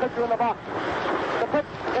right-hand pitcher in the box. The pitch,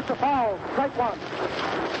 it's a foul, strike 1.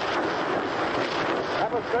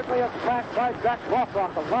 That was certainly a smack by Jack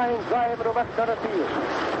Rothrock, a line drive into left center field.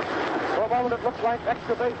 For a moment it looked like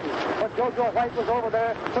extra bases, but JoJo White was over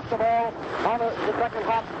there, took the ball on the second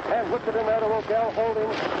hop, and whipped it in there to Rogel, holding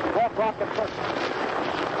Rothrock at first.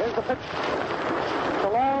 Here's the pitch. It's a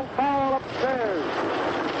long foul upstairs.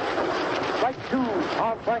 Strike 2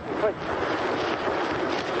 on Frankie Fish.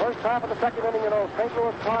 First half of the second inning, you know, St.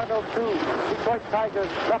 Louis Cardinals 2, Detroit Tigers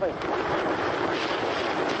nothing.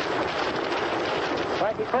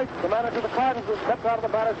 Frankie Fish, the manager of the Cardinals, who stepped out of the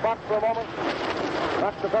batter's box for a moment,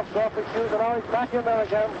 knocked the dust off his shoes, and now he's back in there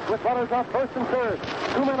again with runners on first and third.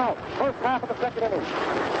 2 men out. First half of the second inning.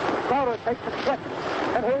 Crowder takes it second,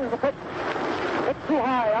 and here's the pitch. It's too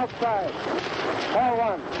high outside. Ball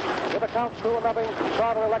 1. With a count 2-0,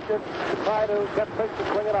 Crowder elected to try to get Fish to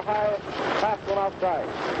swing at a high, fast one outside.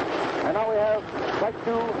 And now we have strike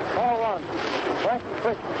 2, ball 1. Frankie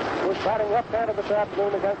Fish was batting left-handed this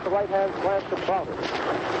afternoon against the right-hand slant of Crowder.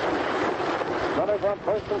 Runners on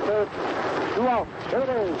first and third. 2 out. Here it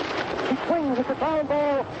is. He swings at the ground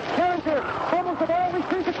ball. Geringer fumbles the ball,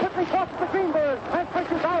 retrieves it quickly, crosses the Greenberg, and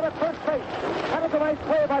Fish is out at first base. That is a nice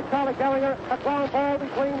play by Charlie Geringer. A ground ball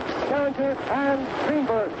between Geringer and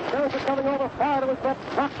Greenberg. Geringer coming over far to his left,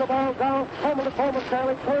 knocked the ball down, fumbled it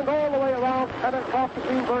momentarily, turned all the way around, and then crossed to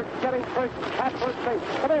Greenberg, getting first at first base.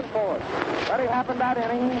 Come in for it. What happened that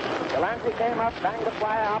inning? Delancey came up, banged the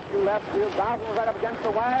fly out to left field. Dawson was right up against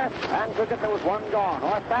the wire, and cricket, there was 1 gone.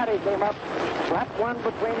 Orsatti came up, slapped one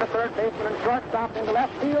between the third baseman and shortstop into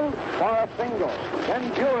left field for a single.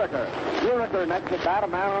 Then Bureker next at bat, a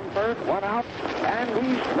man on first, 1 out, and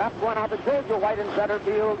he slapped one out to JoJo White in center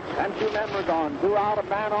field, and 2 men were gone. 2 out, a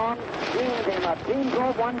man on. Dean came up. Dean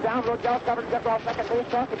drove 1 down. Rogel covered, kept off second base,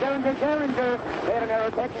 crossed to Geringer. Geringer made an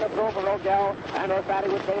error, taking a throw for Rogel, and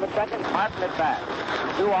Orsatti would save it second. Martin it back.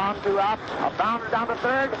 2 on, 2 out. A bounder down to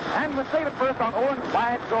third, and would save it first on Owen's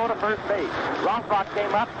quiet throw to first base. Rothrock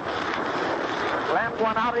came up, slammed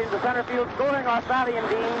 1 out into center field, scoring Orsatti and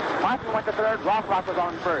Dean. Martin went to third. Rothrock was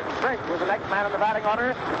on first. Fish was the next man in the batting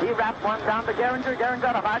order. He wrapped 1 down to Geringer. Geringer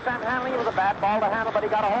had a hard time handling it. It was a bad ball to handle, but he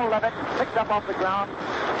got a hold of it, picked up off the ground,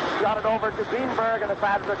 got it over to Greenberg, and the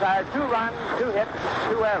side retired. 2 runs, 2 hits,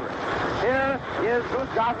 2 errors. Here is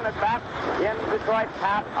Bruce Goslin at bat in Detroit's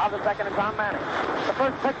half of the second, and Tom Manning. The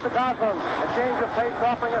first pitch to Goslin. A change of pace,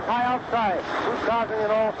 offering it high outside. Bruce Goslin, you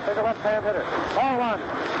know, is a left-hand hitter. Ball 1.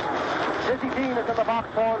 Dizzy Dean is in the box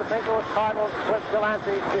for the St. Louis Cardinals with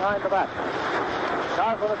Delancey behind the bat.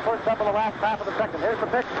 Goslin is first up in the last half of the second. Here's the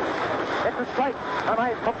pitch. It's a strike. A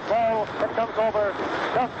nice hook ball that comes over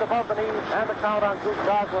just above the knees, and the count on Bruce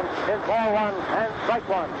Goslin is ball 1 and strike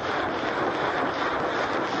 1.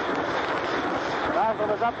 Goslin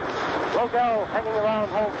is up. Rogel hanging around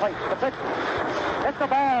home plate. The pitch. It's the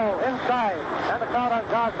ball inside, and the count on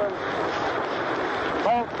Goslin.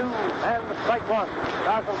 Ball 2 and strike 1.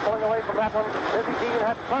 Goslin pulling away from that one. Dizzy Dean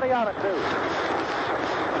had plenty on it, too.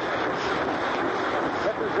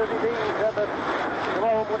 Mrs. Dizzy Dean said that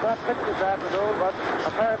Jerome would not pitch this afternoon, but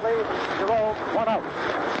apparently Jerome won out.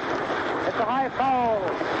 It's a high foul.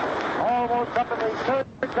 Almost up in the third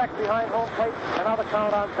deck behind home plate, and now the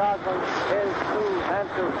count on Goslin is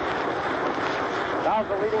 2-2.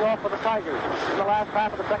 Goslin leading off for the Tigers in the last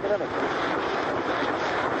half of the second inning.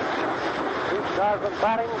 Goslin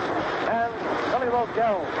batting, and Billy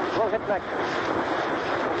Rogel will hit next.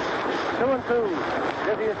 2-2.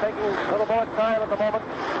 Dizzy is taking a little more time at the moment.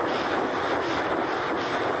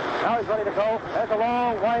 Now he's ready to go. There's a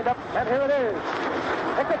long wind-up, and here it is.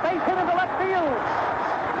 It's a base hit into left field.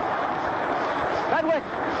 Sedgwick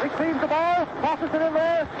receives the ball, tosses it in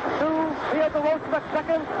there to Theodore Rosen at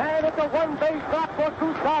second, and it's a 1-base drop for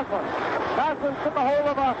Bruce Goslin. Goslin took a hold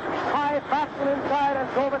of a high fastball inside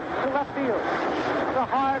and drove it to left field. It's a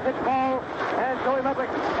hard hit ball, and Joey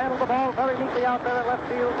Medwick handled the ball very neatly out there in left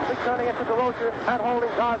field, returning it to DeRocher and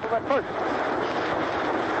holding Goslin at first.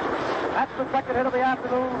 That's the second hit of the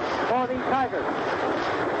afternoon for the Tigers.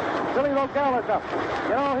 Billy Rogel is up.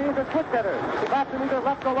 You know, he's a switch hitter. He bats him either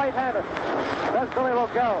left or right-handed. That's Billy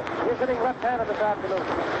Rogel. He's hitting left-handed this afternoon.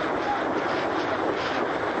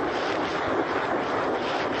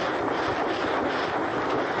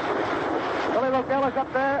 Billy Rogel is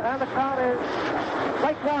up there, and the count is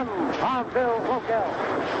strike one on Bill Rogel.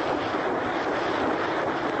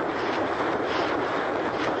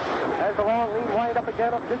 There's the long lean wind up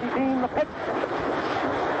again of Dizzy Dean. The pitch.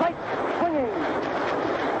 Strike, swinging.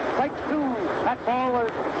 Strike two. That ball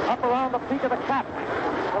was up around the peak of the cap.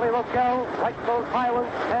 Billy Rogel right those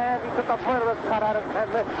Highlands, and he took a murderous cut at it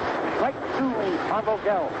and missed. Strike two on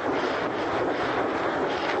Rogel.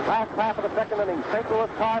 Last half of the second inning. St. Louis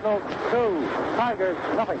Cardinals 2, Tigers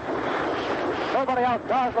nothing. Nobody out.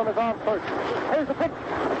 Goslin is on first. Here's the pitch.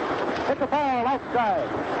 Hit the ball outside.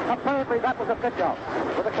 Apparently that was a pitch-out.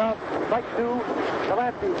 With the count, strike two.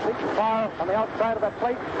 Delancey sneaks far on the outside of that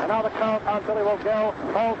plate. And now the count on Billy Rogel.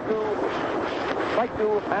 Ball two, strike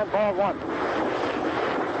two, and ball one.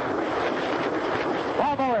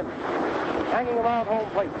 Bob Owen hanging around home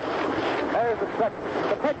plate. There's the stretch.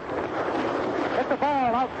 The pitch. Hit the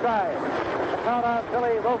ball outside. The count on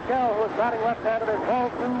Billy Rogel, who is batting left-handed, is ball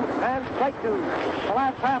two and strike two. The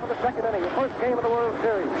last half of the second inning, the first game of the World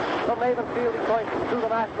Series. From Maven Field, Detroit, to the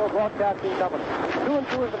National Broadcasting Company.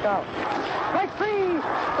 2-2 is the count. Strike three.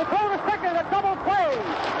 The throw to second, a double play.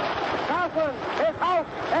 Goslin is out,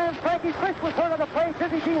 and Frankie Fish was hurt on the play.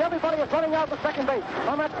 Dizzy Dean, everybody is running out to second base.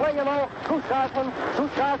 On that play, you know, Goose Goslin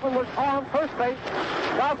was on first base.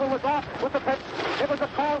 Goslin was off with the pitch. It was a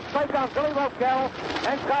called strike on Billy Rogel,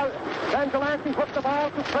 and then Delancey hooked the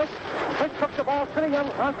ball to Fish. Fish took the ball sitting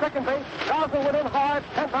on second base. Goslin went in hard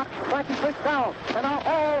and knocked Frankie Fish down. And now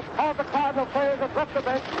all of the Cardinal players have left the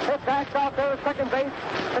bench. They're backed out there at second base.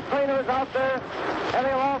 The trainer is out there, and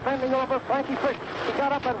they're all bending over Frankie Fish. He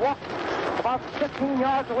got up and walked about 15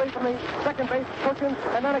 yards away from the second base cushion,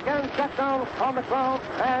 and then again sat down on the ground,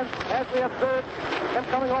 and as we observed him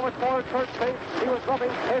coming over toward first base, he was rubbing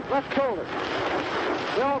his left shoulder.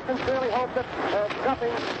 We all sincerely hope that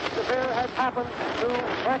nothing severe has happened to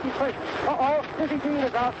Frankie Fish. Uh-oh, Dizzy Dean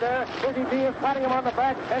is out there. Dizzy Dean is patting him on the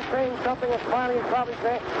back and saying something, and Smiley is probably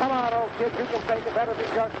saying, "Come on, old kid, you can take it better than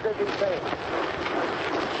just Dizzy saying."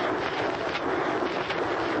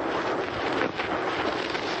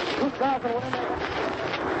 Goose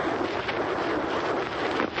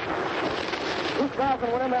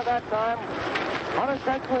Goslin went in there that time.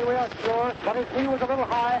 Unintentionally, we are sure, but his knee was a little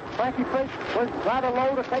high. Frankie Fish was rather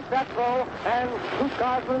low to take that throw, and Goose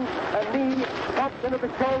Goslin's knee bumped into the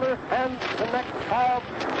shoulder and the neck of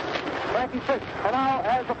Frankie Fish. And now,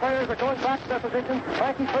 as the players are going back to their positions,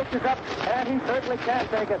 Frankie Fish is up, and he certainly can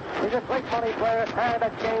take it. He's a great money player, and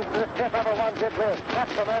that game's if ever one did live.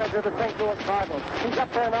 That's the manager of the St. Louis Cardinals. He's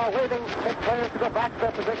up there now waving his players to go back to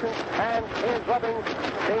their positions, and he is rubbing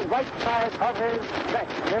the right side of his neck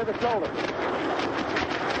near the shoulder.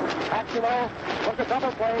 Aximo was a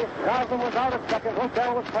double play. Goslin was out at second.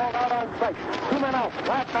 Rogel was called out on strike. 2 men out.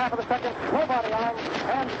 Last half of the second. Nobody on.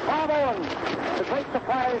 And Bob Owen, the great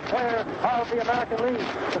surprise player of the American League,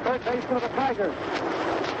 the third baseman of the Tigers.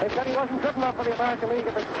 They said he wasn't good enough for the American League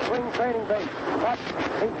at the spring training base, but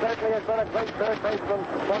he certainly has been a great third baseman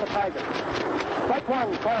for the Tigers. Strike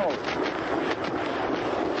one, called.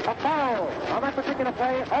 A foul on that particular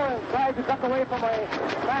play. Owen tries to duck away from a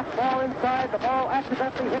fastball inside. The ball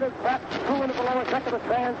accidentally hit his bat, flew into the lower deck of the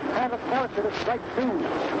stands, and of course it is strike two.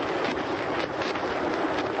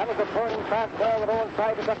 That was a burning fastball that Owen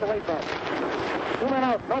tried to duck away from. 2 men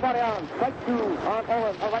out, nobody on. Strike two on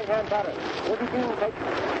Owen, a right-hand batter. Dizzy Dean takes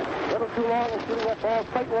a little too long in shooting that ball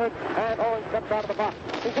straightward, and Owen steps out of the box.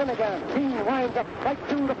 He's in again. Dean winds up. Strike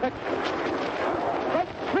two to pitch.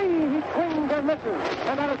 Strike three, he swings and misses.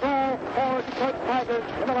 And that is all for Detroit Tigers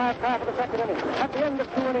in the last half of the second inning. At the end of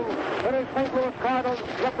 2 innings, it is St. Louis Cardinals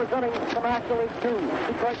representing the National League 2.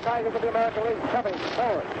 Detroit Tigers of the American League 7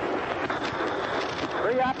 forward.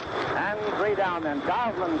 3 up and 3 down then.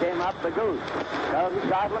 Goslin came up, the Goose.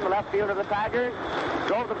 Goslin, the left fielder of the Tigers,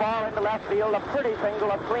 drove the ball into left field, a pretty single,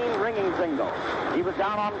 a clean, ringing single. He was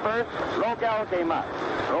down on first. Rogel came up.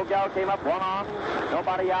 Rogel came up, 1 on,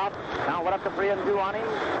 nobody out. Now went up to 3-2 on him.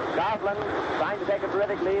 Goslin trying to take a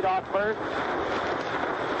terrific lead off first.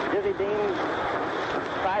 Dizzy Dean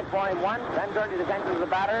tried for him once, then turned his attention to the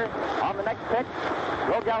batter. On the next pitch,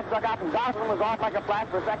 Rogel struck out, and Dawson was off like a flash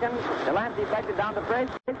for a second. Delancey pegged it down to Frisch.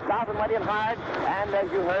 Dawson went in hard, and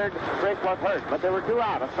as you heard, Frisch was hurt. But there were two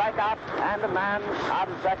out, a strikeout and a man out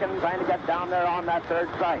of second trying to get down there on that third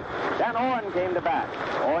strike. Then Owen came to bat.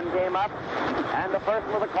 Owen came up, and the first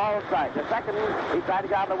was a call strike. The second, he tried to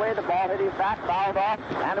get out of the way. The ball hit his bat, fouled off,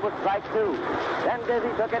 and it was strike two. Then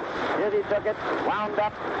Dizzy took it, wound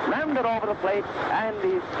up, rammed it over the plate, and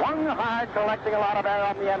he swung hard, collecting a lot of air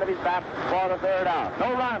on the end of his bat for the third out.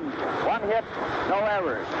 No runs, one hit, no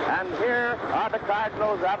errors. And here are the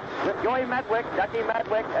Cardinals up with Joey Medwick, Ducky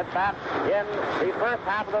Medwick at bat in the first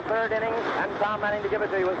half of the third inning, and Tom Manning to give it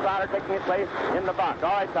to you with Stoddard taking his place in the box.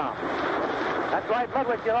 All right, Tom. That's right,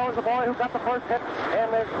 Medwick, you know, is the boy who got the first hit in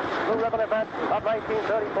this Blue Ribbon event of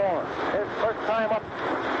 1934. His first time up,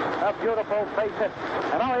 a beautiful base hit.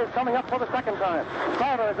 And now he's coming up for the second time.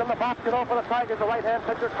 Carter is in the box, you know, for the Tigers, the right-hand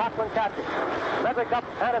pitcher, Cochran catching. Medwick up,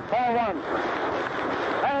 and it's ball one.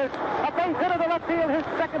 There's a base hit of the left field, his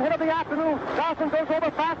second hit of the afternoon. Dawson goes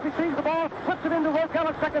over fast, receives the ball, puts it into Rogel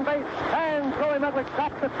at second base, and Joey Medwick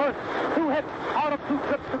stops at first. 2 hits out of 2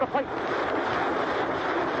 trips to the plate.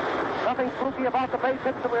 Nothing spooky about the base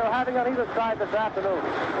hits that we are having on either side this afternoon.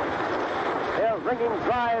 They're ringing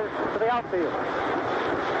drives to the outfield.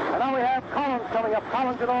 And now we have Collins coming up.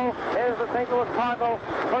 Collins, you know, is the St. Louis Cardinal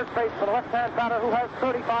first baseman, a left-hand batter who has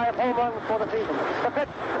 35 home runs for the season. The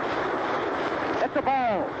pitch. It's a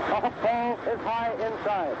ball. The hook ball is high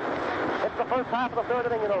inside. It's the first half of the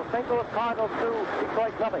third inning, you know. St. Louis Cardinals 2,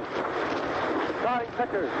 Detroit nothing. The starting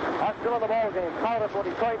pitchers are still in the ball game. Crowder for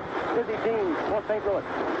Detroit, Dizzy Dean for St. Louis.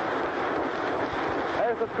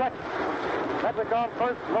 There's the stretch. Medwick on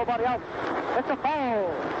first, nobody out. It's a foul.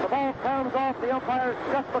 The ball comes off the umpire's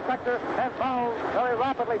chest protector and fouls very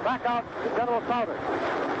rapidly back out to General Crowder.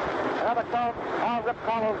 Another count on Rip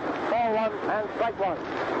Collins, ball one and strike one.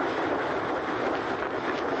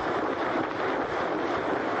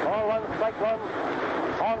 Ball one, strike one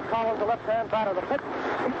on Collins, the left-hand batter. The pitch,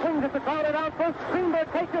 he swings it to Crowder down first.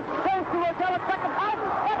 Greenberg takes it, goes to Rogel at second. Out,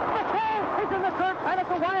 that's the throw. He's in the dirt, and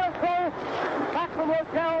it's a wild throw. Back from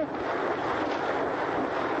Rogel.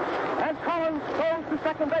 And Collins goes to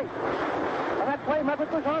second base. And that play,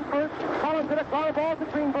 Medwick was on first. Collins hit a ground ball to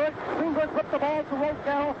Greenberg. Greenberg flipped the ball to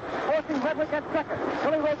Rogel, forcing Medwick at second.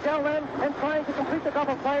 Billy Rogel then, and trying to complete the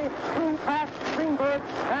double play, threw past Greenberg,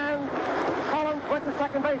 and Collins went to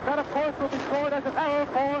second base. That, of course, will be scored as an error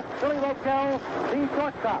for Billy Rogel, the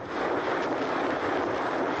shortstop.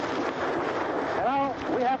 And now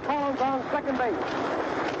we have Collins on second base.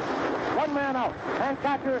 One man out, and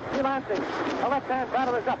catcher Delancey. The left-hand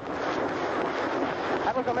batter is up.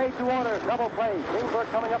 That was a made-to-order double play. Greenberg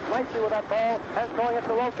coming up nicely with that ball and throwing it to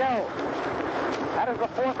Rogel. That is the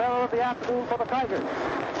fourth error of the afternoon for the Tigers.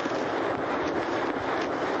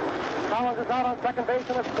 Collins is out on second base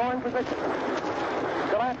in a scoring position.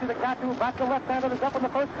 Delancey, the catcher, who bats the left-hander, is up in the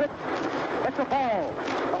first pitch. It's a ball.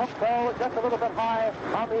 The hook ball is just a little bit high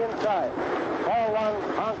on the inside. Ball one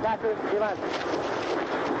on catcher Delancey.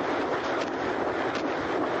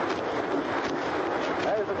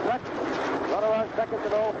 There's the stretch. Runner on second to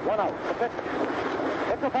no, one out. The pitch.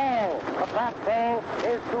 It's a ball. The fastball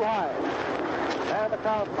is too high. And the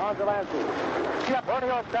count on Delancey. Yep,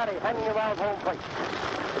 Ernie O'Statty hanging around home plate.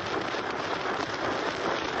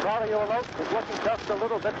 Crowder, you'll note, is looking just a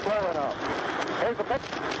little bit slower now. Here's the pitch.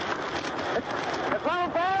 The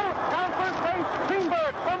ground ball, down first base.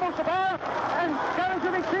 Greenberg fumbles the ball, and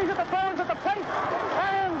Gerringer receives it. The ball is at the plate,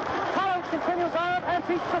 and Collins continues on and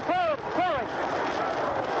beats the third, scoring.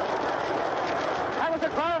 That was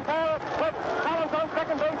a ground ball, but Collins on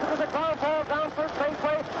second base. It was a ground ball down first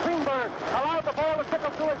baseway. Greenberg allowed the ball to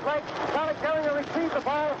trickle to his leg. Charlie Gerringer retrieved the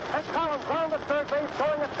ball, and Collins round the third base,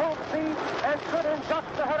 going at full speed, and stood in just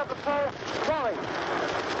ahead of the throw, scoring.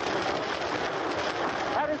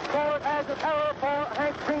 That is scored as an error for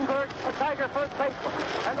Hank Greenberg, the Tiger first baseman.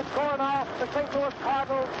 And the score now, the St. Louis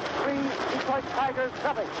Cardinals 3, Detroit Tigers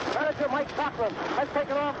 7. Manager Mike Cochran has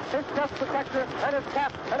taken off his chest protector and his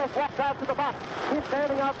cap and has walked out to the box. He's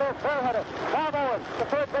standing out there bareheaded. Bob Owen, the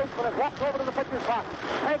third baseman, has walked over to the pitcher's box.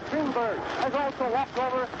 Hank Greenberg has also walked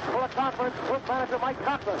over for a conference with manager Mike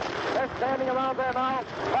Cochran. They're standing around there now,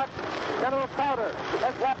 but General Crowder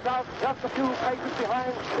has walked out just a few paces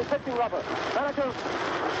behind the pitching rubber. Manager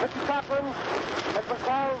Richie Cochran has been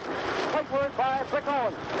called plateward by Brick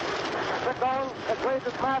Owen. Brick Owen has raised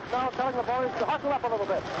his mask now, telling the boys to hustle up a little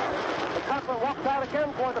bit. And Cochran walks out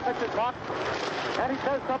again toward the pitcher's box, and he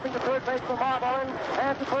says something to third baseman Bob Owen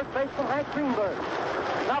and to first baseman Hank Greenberg.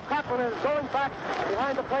 Now Cochran is going back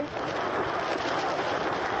behind the plate.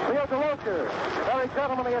 Leo DeRocher, very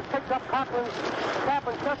gentlemanly, has picked up Cochran's cap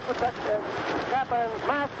and chest protection, cap and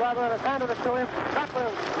mask rather, and has handed it to him.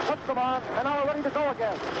 Cochran puts them on, and now ready to go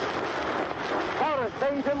again. Crowder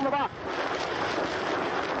stays in the box.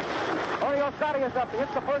 Oreo Scotty is up. He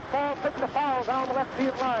hits the first ball, picks the foul down the left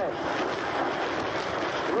field line.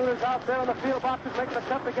 Ruder's out there in the field boxes making an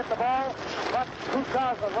attempt to get the ball, but Bruce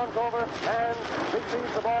Goslin runs over and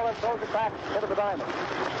retrieves the ball and throws it back into the diamond.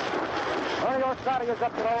 Oreo Scotty is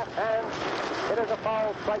up, and it is a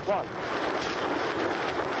foul, strike one.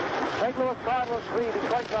 St. Louis Cardinals 3,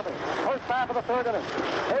 Detroit nothing. First half of the third inning.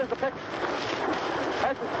 Here's the pitch.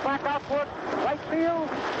 Here's the back out for it. Right field.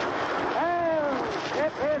 And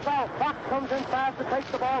it is out. Fox comes in fast to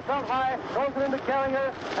take the ball from high, throws it into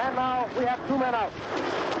Carrier, and now we have two men out.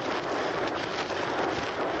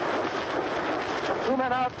 Two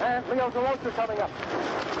men out, and Leo DeRocher coming up.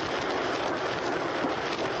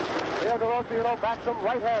 Leo DeRocher, backs him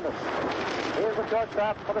right-handed. Here's the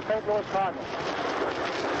shortstop for the St. Louis Cardinals.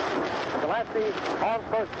 Delancey on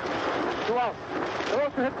first. Two out.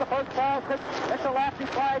 DeRocher hits the first ball. It's a lefty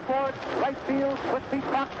slide for it. Right field with Pete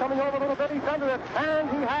Fox coming over a little bit. He's under it, and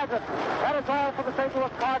he has it. That is all for the St.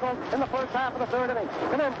 Louis Cardinals in the first half of the third inning.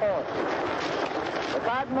 Come in for it. The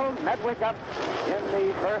Cardinals, Medwick up in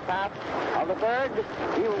the first half of the third.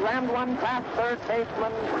 He rammed one past third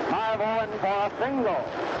baseman Marv Owen for a single.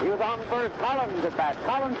 He was on first. Collins at bat.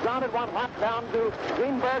 Collins grounded one hot down to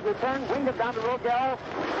Greenberg. Returned, winged it down to Rogel.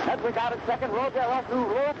 Medwick out at second. Rogel threw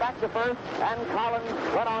low back to first, and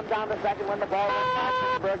Collins went on down to second when the ball went back to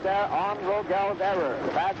Greenberg there on Rogel's error.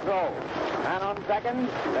 The bad throw. And on second,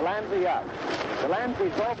 Delancey up. Delancey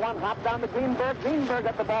drove one hop down to Greenberg. Greenberg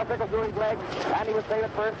got the ball tickled through his legs, and he was safe at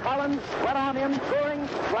first. Collins went on in, scoring,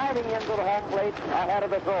 driving into the home plate ahead of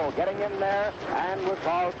the throw, getting in there, and was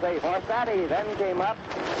called safe. Orsatti then came up,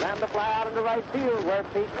 slammed the fly out into right field, where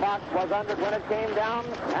Pete Fox was under when it came down,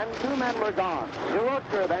 and two men were gone.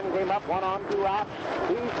 DeRocher then came up, 1 on, 2 out.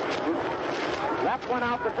 He left one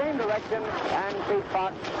out the same direction, and Pete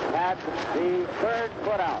Fox had the third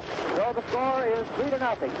foot out. So the score is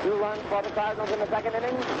 3-0. 2 runs for the Cardinals in the second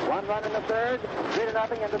inning, 1 run in the third,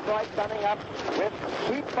 3-0, and Detroit coming up with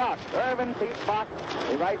Pete Fox, Irvin Pete Fox,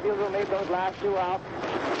 the right fielder who made those last 2 out.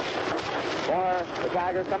 For the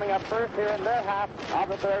Tigers coming up first here in their half of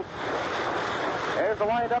the third. Here's the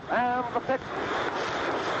windup and the pitch.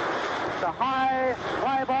 It's a high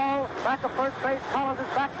fly ball, back of first base. Collins is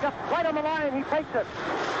back just right on the line. He takes it.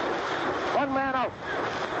 1 man out.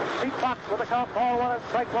 Pete Fox with a count, ball 1 and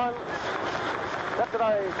strike 1. Lifted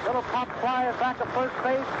a little pop fly is back to first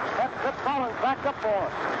base. That's Rip Collins backed up for.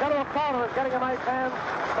 General Crowder is getting a nice hand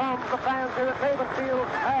from the fans here at Maven Field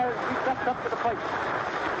as he steps up to the plate.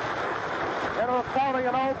 General Crowder,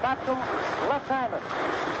 bats him left-handed.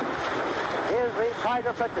 Here's the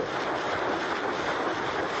Tiger pitcher.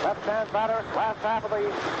 Left-hand batter, last half of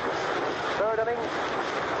the third inning.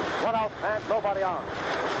 1 out and nobody on.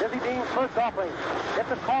 Dizzy Dean's first offering.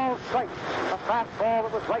 Gets a call strike. A fastball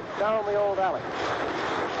that was right down the old alley.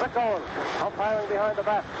 Rick Owens, umpiring behind the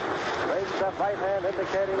bat. Raises that right hand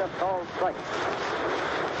indicating a called strike.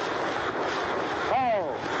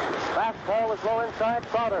 Ball. Fastball is low inside.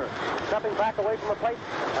 Crowder stepping back away from the plate.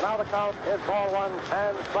 And now the count is ball 1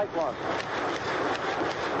 and strike 1.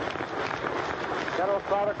 General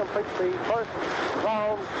Crowder completes the first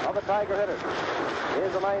round of the Tiger hitters.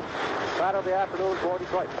 Here's the ninth batter of the afternoon for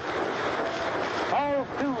Detroit. Ball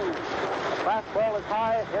 2. The fastball is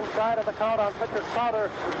high inside of the count on pitcher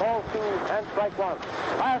Crowder. Ball 2 and strike 1.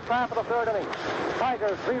 Last half of the third inning.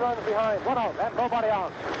 Tigers 3 runs behind. 1 out and nobody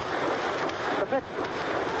on. The pitch.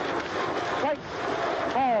 Strike.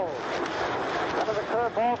 Ball. That is a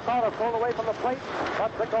curve ball. Crowder pulled away from the plate,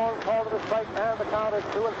 but Rick Owens called it a strike, and the count is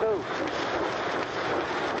 2-2.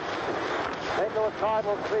 St. Louis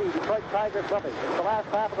Cardinals 3, Detroit Tigers nothing. It's the last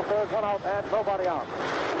half of the third, 1 out and nobody on.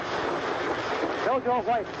 JoJo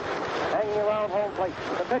White hanging around home plate.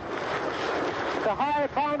 The pitch. It's a high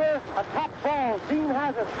pounder, a top ball. Dean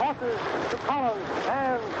has it, tosses to Collins,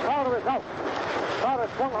 and Crowder is out. Crowder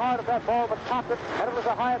swung hard at that ball, but topped it, and it was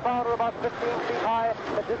a high bounder about 15 feet high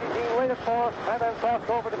that Dizzy Dean waited for, and then tossed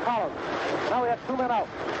over to Collins. Now we have 2 men out.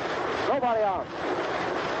 Nobody on.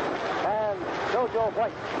 And JoJo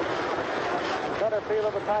White, center field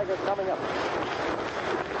of the Tigers, coming up.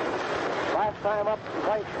 Last time up,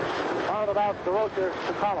 White pounded out DeRocher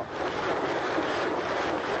to Collins.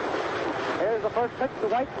 Here's the first pitch to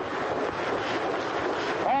White.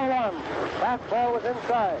 Ball 1. Fastball was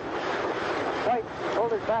inside. White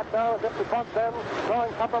pulled his bat down as if to bunt them,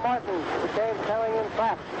 throwing Papa Martin, who came carrying in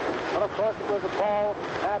fast. But of course it was a ball,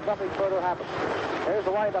 and nothing further happened. Here's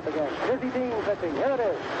the windup again. Dizzy Dean pitching. Here it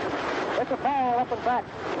is. It's a foul up and back.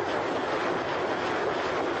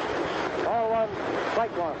 Ball one,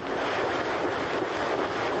 strike one.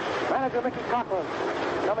 Manager Mickey Cochran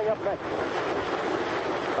coming up next.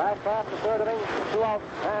 Last half, the third inning, 2 out,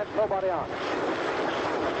 and nobody on.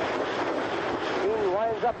 Dean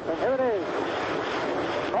winds up, and here it is.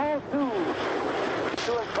 Ball 2.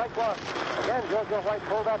 2 and strike one. Again, JoJo White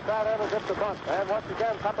pulled that bat in as if to bunt. And once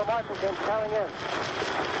again, Papa Martin came carrying in.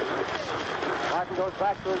 Martin goes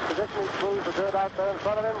back to his position. He smooths the dirt out there in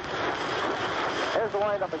front of him. Here's the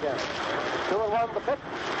windup again. 2-1 the pitch.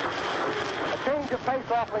 A change of pace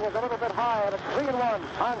offering is a little bit high, and it's 3-1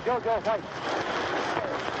 on JoJo White.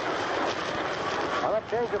 On that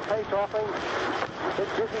change of pace offering, this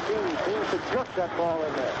Dizzy Dean seems to jerk that ball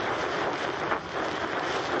in there.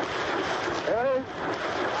 There it is.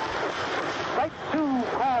 Strike 2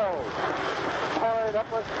 called. Powered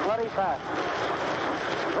up was plenty fast.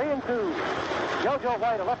 3-2. JoJo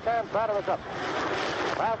White, a left-hand batter, is up.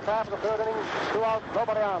 Last half of the third inning, 2 outs,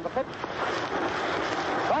 nobody on. The pitch.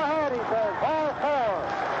 Go ahead, he says. Ball 4.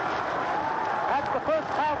 That's the first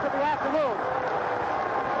pass of the afternoon.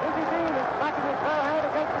 Dizzy Dean is smacking his bare hand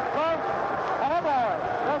against his glove. Oh, boy.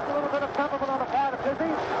 Just a little bit of temperament on the part of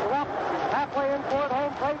Dizzy. He walked halfway in toward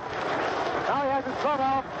home plate. Now he has his glove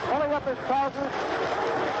off, pulling up his trousers.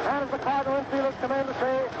 And as the Cardinal infielders come in to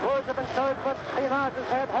say words of encouragement, he nods his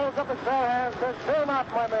head, holds up his bare hand, says, "Fear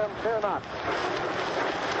not, my men, fear not."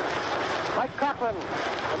 Mike Cochran,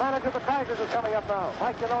 the manager of the Tigers, is coming up now.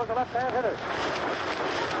 Mike, you know, is a left-hand hitter.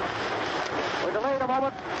 We're delayed a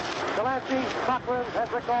moment. Delancey, Cochran,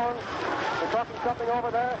 Hendrick Owens. They're talking something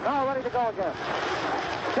over there. Now ready to go again.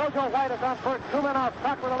 JoJo White is on first. 2 men out.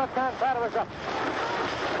 Cochran, the left-hand batter, is up.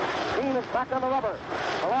 Dean is back on the rubber.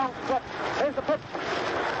 A long stretch. Here's the pitch.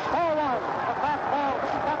 Ball 1. A fast ball.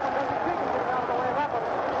 Cochran doesn't see him getting out of the way of that one.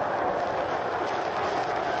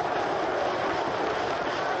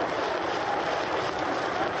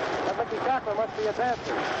 Mickey Cochran must be a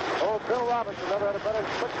dancer. Old Bill Robinson never had a better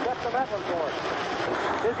quick step than that one for him.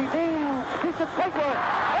 Dizzy Dean, piece of paper.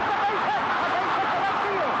 It's a base hit. A base hit to left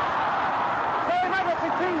field. Terry Levitt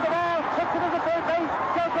retrieves the ball, puts it to the third base.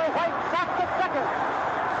 JoJo White stops at second.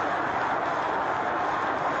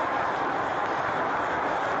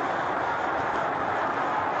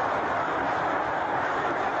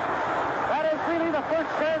 That is really the first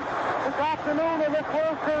chance this afternoon in this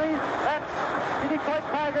World Series that the Detroit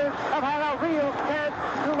Tigers have had a real chance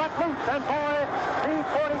to let loose. And boy, these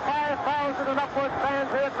 45,000 and upwards fans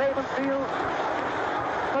here at Ravens Field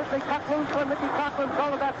certainly cut loose when Mickey Cochran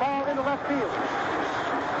thrown that ball into left field.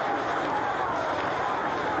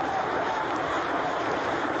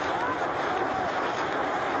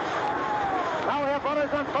 Now we have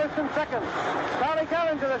runners on first and second. Charlie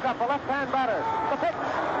Gehringer is up, a left-hand batter. The pitch.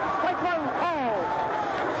 Strike 1 called.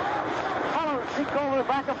 Seeks over the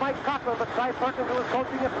back of Mike Cochran, but Cy Perkins, who was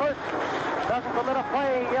coaching at first, doesn't permit a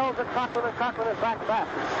play. He yells at Cochran, and Cochran is back fast.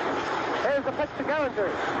 Here's the pitch to Gehringer.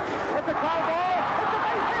 It's a foul ball. It's a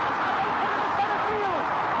base hit. It's a base hit in center field.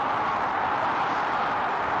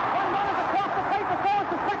 One runner across the plate, the ball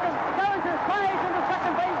to second. Gehringer slides into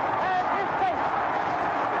second base and is safe.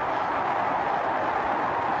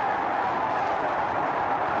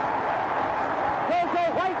 JoJo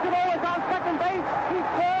White, you know, is on second base. He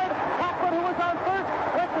scored. Who was on first,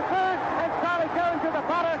 went to third, and Charlie Gehringer, the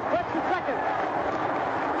batter, went to second.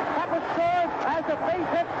 That was scored as a base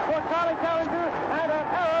hit for Charlie Gehringer and an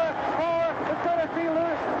error for the center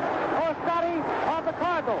fielder, or Scotty, of the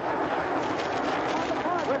Cardinals.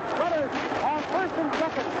 With runners on first and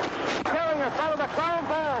second, Gehringer followed a ground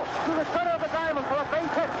ball to the center of the diamond for a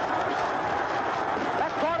base hit.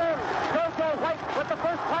 That brought in JoJo White with the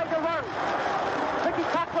first Tiger run. Mickey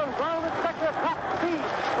Cochran grounded second at top speed,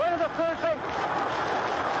 way to the third base.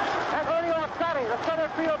 And Ernie Orsatti, the center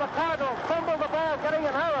field of the Cardinals, fumbled the ball, getting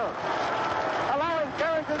an error, allowing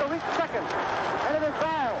Gehringer to reach second. And it is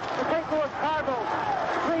now the St. Louis Cardinals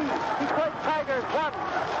 3, Detroit Tigers 1.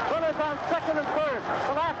 Runners on second and third.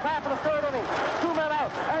 The last half of the third inning. 2 men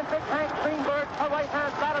out, and Big Hank Greenberg, a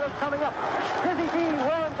right-hand batter, is coming up. Dizzy Dean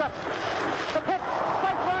warms up. The pitch,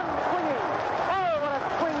 strike 1, swinging. Oh, what a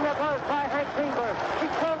swing that was by Hank Greenberg. He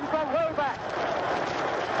comes from way back.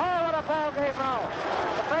 Oh, what a ball game now.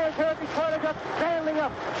 The fans here at Detroit are just standing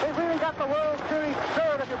up. They really got the World Series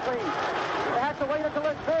third, if you please. They had to wait until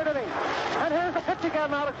the third inning. And here's the pitch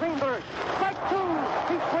again now to Greenberg. Strike 2.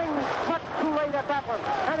 He swings much too late at that one.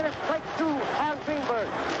 And it is strike 2 on Greenberg.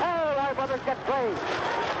 Oh, I brothers get played.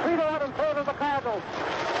 3-1 in favor of the Cardinals.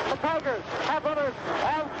 The Tigers have runners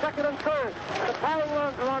on second and third. The tying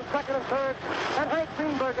runs are on second and third. And Hank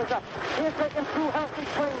Greenberg is up. He has taken 2 healthy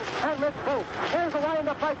swings and missed both. Here's the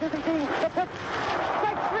windup by Dizzy Dean. The pitch.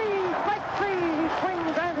 Strike three! Strike three! He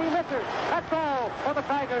swings and he misses. That's all for the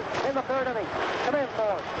Tigers in the third inning. Come in,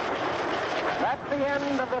 Ford. That's the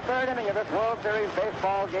end of the third inning of this World Series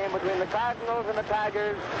baseball game between the Cardinals and the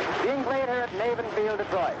Tigers, being played here at Navin Field,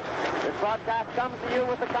 Detroit. This broadcast comes to you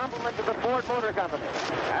with the compliments of the Ford Motor Company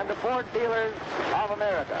and the Ford dealers of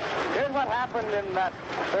America. Here's what happened in that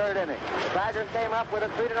third inning. The Tigers came up with a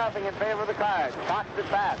 3-0 in favor of the Cards. Boxed at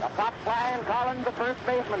bat. A pop fly, and Collins, the first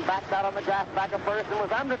baseman, backed out on the grass back of first and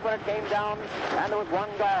was under it when it came down, and there was one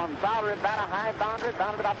gone. Fowler at bat, a high boundary,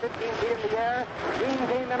 bounded about 15 feet in the air. Dean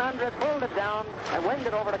came in under it, pulled it down, and winged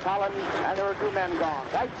it over to Collins, and there were 2 men gone.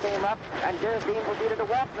 White came up, and Jerry Dean proceeded to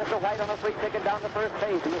walk Mr. White on a free ticket down to first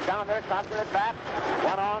base. He was down there, Thompson at bat,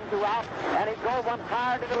 1 on, 2 out, and he drove one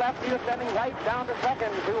hard to the left field, sending White down to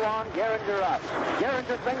second, 2 on, Gehringer up.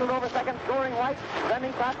 Gehringer singled over second, scoring White,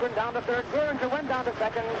 sending Cochran down to third. Gehringer went down to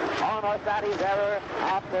second on Orsatti's error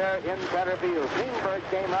out there in center field. Greenberg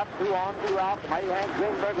came up, 2 on, 2 out. Mighty Hank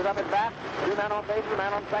Greenberg was up at bat, 2 men on base, 1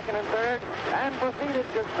 man on second and third, and proceeded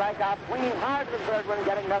to strike out, swinging hard to the third one,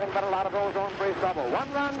 getting nothing but a lot of those on base trouble.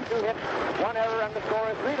 1 run, 2 hits, 1 error, and the score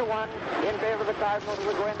is 3-1 in favor of the Cardinals as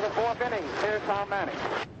we go into the 4th inning. Here's Tom Manning.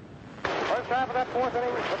 First half of that 4th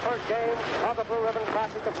inning, the first game of the Blue Ribbon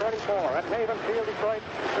Classic of 34 at Navin Field, Detroit,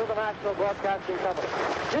 through the National Broadcasting Company.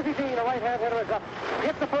 Dizzy Dean, a right-hand hitter, is up.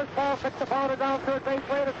 Hits the first ball, picks the ball down third base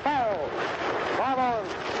lane, it's foul. Marlon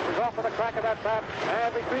is off with a crack of that bat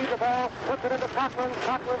and retrieves the ball, puts it into Cochran.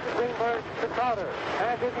 Cochran to Greenberg to Crowder.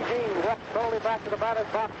 And Dizzy Dean walks slowly back to the batter's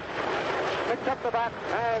box. Picks up the bat,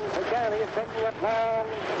 and again he is taking that long,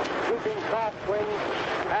 sweeping, soft swing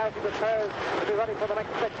as he prepares to be ready for the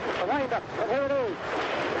next pitch. The windup, and here it is.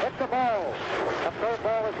 Hits the ball. The third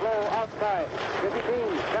ball is low outside. Dizzy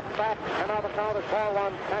Dean steps back, and now the count is ball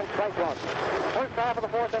 1 and strike 1. First half of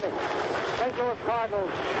the 4th inning. St. Louis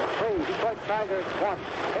Cardinals 3, Detroit Tigers 1.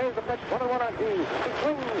 Here's the pitch, 1-1 on D. He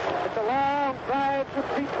swings. It's a long drive to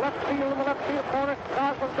deep left field in the left field corner.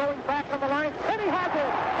 Gosling going back on the line, and he has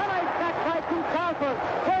it. A nice catch by Keith Gosling.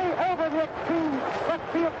 Way over the extreme left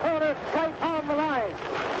field corner, right on the line.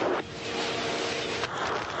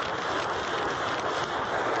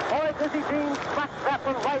 Boy, Dizzy Dean smacked that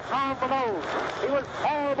one right on the nose. He was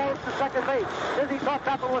almost to second base. Dizzy thought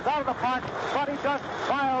that one was out of the park, but he just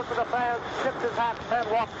smiled to the fans, tipped his hat,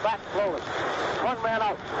 and walked back slowly. 1 man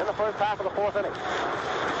out in the first half of the 4th inning.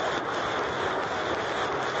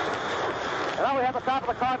 And now we have the top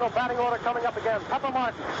of the Cardinal batting order coming up again. Pepper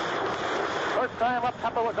Martin. First time up,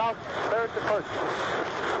 Pepper was out, third to first.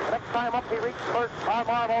 The next time up, he reached first by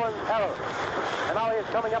Marvel and error. And now he is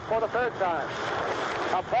coming up for the 3rd time.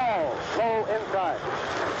 A ball, low inside.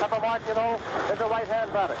 Pepper Martin, you know, is a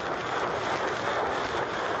right-hand batter.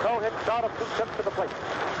 So hit shot of 2 trips to the plate.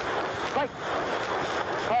 Strike.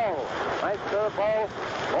 Call. Nice curve ball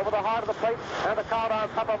over the heart of the plate, and the count on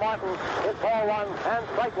Pepper Martin is ball 1 and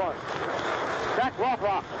strike 1. Jack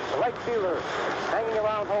Rothrock, the right fielder, hanging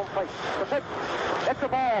around home plate. The pitch. It's a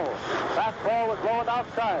ball. Fastball was blowing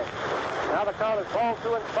outside. Now the count is ball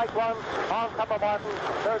 2 and strike 1 on Pepper Martin,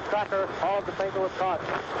 3rd tracker of the St. Louis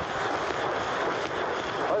Cardinals.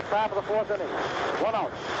 First half of the 4th inning. 1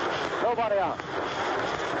 out. Nobody out.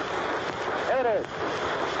 Here it is.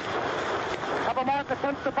 Pepper Martin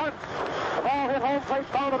attempts to bunt. The ball hit home plate,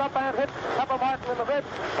 bounded up and hit Pepper Martin in the ribs,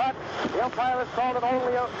 but the umpire has called it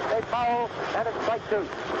only a foul, and it's strike 2.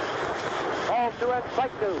 Ball 2 and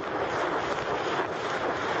strike 2.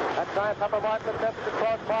 That time Pepper Martin attempted to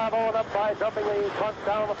cross Marvel and up by dumping the bunt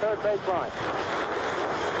down the 3rd baseline.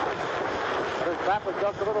 But his bat was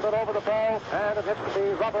just a little bit over the ball, and it hit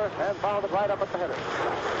the rubber and bounded right up at the hitter.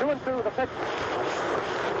 2-2, the pitch.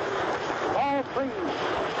 Ball 3.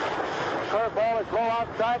 Curveball is low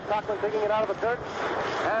outside. Cochran digging it out of the dirt.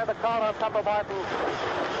 And the count on Pepper Martin.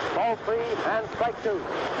 Ball 3 and strike 2.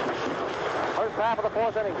 First half of the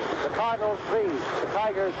 4th inning. The Cardinals 3, the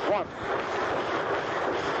Tigers 1.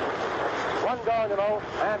 1 gone, you know,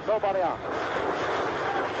 and nobody out.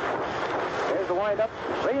 Here's the windup.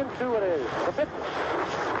 3-2 it is. The pitch.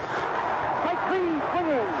 Strike 3,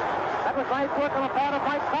 swinging. That was nice work on the part of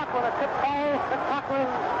Mike Cochran. A tip ball that Cochran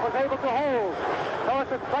was able to hold. So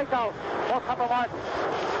it's a strikeout for Pepper Martin.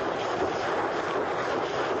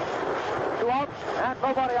 2 out and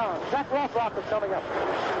nobody on. Jack Rothrock is coming up.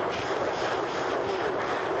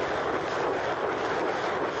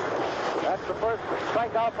 That's the first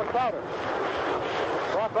strikeout for Crowder.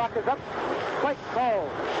 Rothrock is up. Strike call.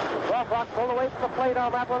 Rothrock pulled away from the plate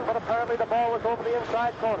on that one, but apparently the ball was over the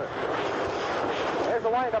inside corner. There's the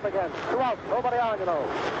windup again. 2 out. Nobody on, you know.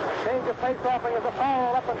 Change of face offering is a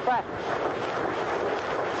foul up and back.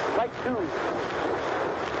 Strike 2.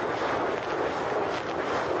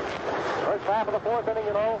 First half of the fourth inning,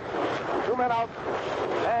 you know. 2 men out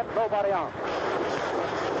and nobody on.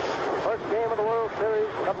 First game of the World Series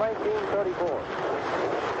of 1934.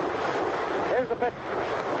 Here's the pitch.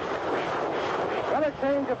 Another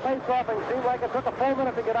change of face offering. Seemed like it took a full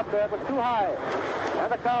minute to get up there. It was too high.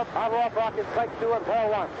 And the count on Rothrock is strike 2 and ball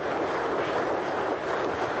 1.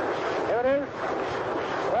 Here it is.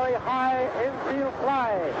 Very high infield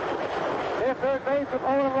fly. Near third base with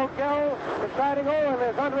Owen Rogel. Deciding Owen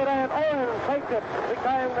is under it, and Owen takes it,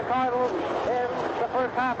 behind the Cardinals in the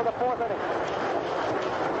first half of the fourth inning.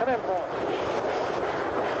 Come in for it.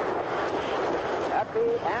 At the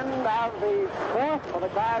end of the fourth, for the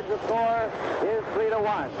Cards, the score is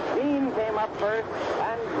 3-1. Dean came up first,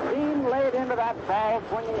 and Dean laid into that ball,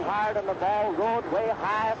 swinging hard, and the ball rode way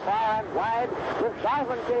high, far, and wide. With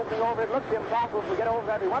Goslin chasing over, it looked impossible to get over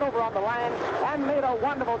that. He went over on the line and made a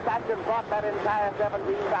wonderful catch and brought that entire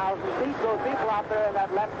 17,000 feet. Those people out there in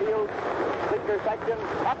that left field picture section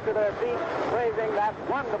up to their feet, praising that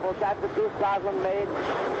wonderful catch that Goose Goslin made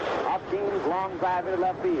off Dean's long drive into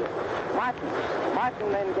left field.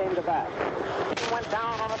 Martin then came to bat. He went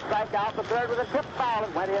down on a strikeout. The third was a tip foul.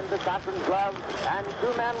 It went into Cotton's glove, and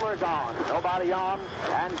 2 men were gone. Nobody on,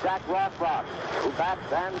 and Jack Rothrock, who bats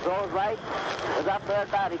and throws right, was up there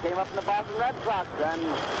at bat. He came up in the Boston Red Sox and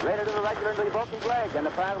rated as a regular until he broke his leg, and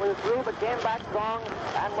apparently was through, but came back strong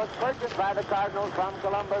and was purchased by the Cardinals from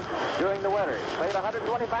Columbus during the winter. He played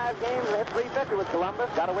 125 games and hit 350 with Columbus.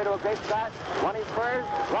 Got away to a great start. Won his spurs.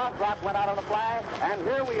 Rothrock went out on a fly, and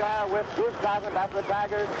here we are with Goose Goslin after the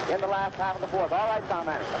Tigers in the last half of the fourth. All right, Tom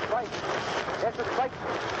Manning. Strike. It's a strike.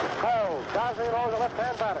 Oh, Goslin is a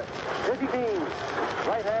left-hand batter. Dizzy Dean,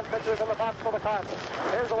 right-hand pitcher in the box for the Cardinals.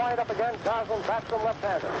 Here's the wind-up again. Goslin bats from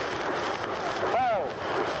left-hander. Oh,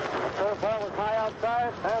 the curveball was high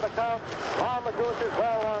outside, and the count on the Goose is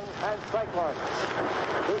well run and strike 1.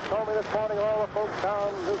 Goose told me this morning all the folks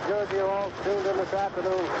down New Jersey are all tuned in this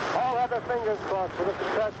afternoon. All have their fingers crossed for the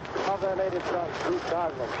success of their native son, Goose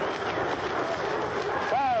Goslin.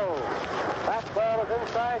 Fastball is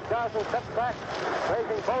inside. Goslin steps back,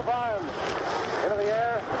 raising both arms into the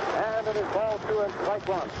air, and it is ball 2 and strike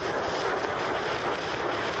 1.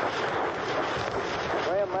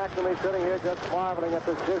 Graham McNamee sitting here just marveling at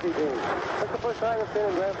this dizzy Dean. It's the first time you've seen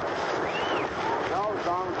him, Graham? No, it's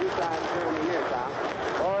long a few times during the year, Tom.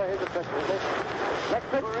 Oh, here's a pitch, isn't it? Next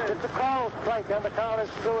pitch, it's a call strike, and the count is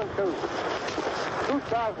 2-2. Goose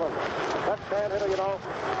Goslin, left-hand hitter, you know.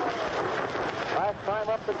 Last time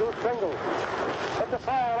up, the Goose single. It's a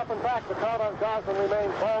foul up and back. The count on Goslin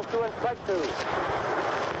remains ball 2 and strike 2.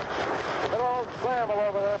 Little old scramble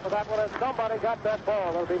over there for that one, and somebody got that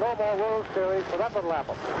ball. There'll be no more World Series for that little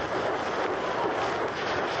apple.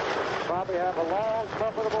 Probably have a long,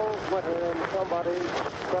 comfortable winter, and somebody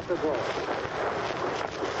struck a goal.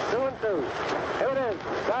 2-2. Here it is.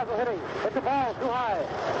 Goslin hitting. It's a ball too high.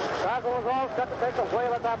 Goslin was all set to take a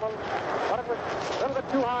whale at that one, but it was a little bit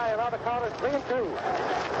too high, and now the count is 3-2.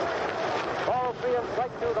 Ball 3 and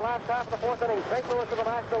strike 2, the last half of the fourth inning. St. Louis of the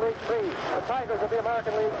National League 3. The Tigers of the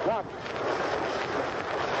American League 1.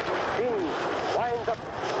 Dean winds up.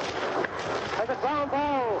 There's a ground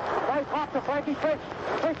ball. Right hop to Frankie Fish.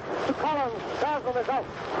 Fish to Collins. Goslin is out.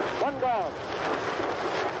 1 gone.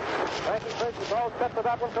 Frankie Fish is all set for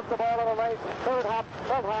that one. Took the ball on a nice third hop,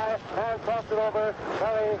 up high, and tossed it over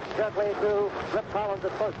very gently to Rip Collins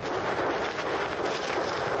at first.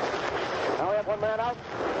 Now we have 1 man out.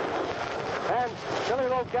 And Billy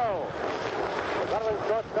Rogel, veteran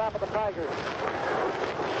shortstop of the Tigers.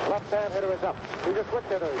 Left-hand hitter is up. He's a switch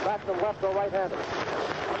hitter. He's back from left or right-handed.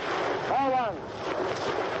 Ball 1.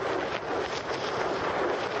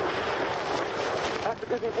 After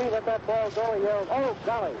Dizzy Dean let that ball go, he yelled, "Oh,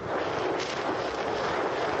 golly."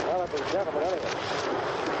 Well, it was gentlemen anyway.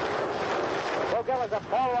 Rogel is up.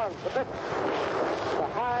 Ball 1. The pitch. The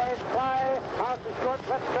high fly out to short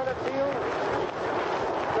left center field.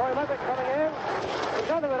 Joey Ledrick coming in. He's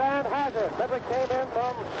under it and has it. Ledrick came in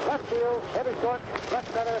from left field, heavy short,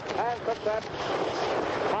 left center, and took that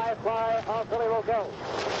high fly on Billy Rogel.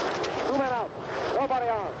 2 men out. Nobody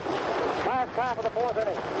on. Last half of the fourth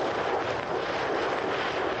inning.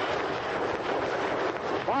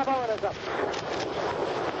 Bob Owen is up.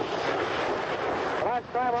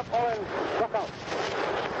 Last time up, Owen struck out.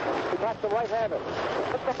 He got the right-hander.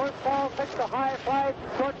 Took the first ball, pitched a high fly,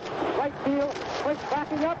 short, right field. Quick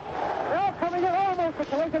backing up. They're all coming in almost to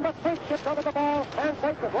anything but Frisch gets under the ball and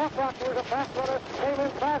takes it. Rothrock, who was a fast runner, came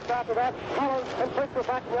in fast after that. Collins and Frisch were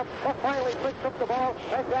backing up, but finally Frisch took the ball,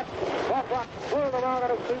 and Jack Rothrock whirled around on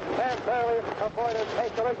his feet and barely avoided a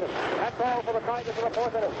collision. That's all for the Tigers in the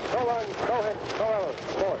fourth inning. No runs, no hits, no errors.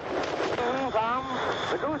 Fourth.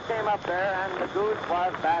 The Goose came up there, and the Goose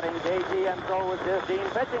was batting cagey, and so was Dean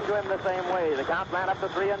pitching to him the same way. The count ran up to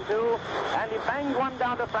 3-2, and he banged one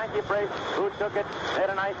down to Frankie Frisch, who took it, made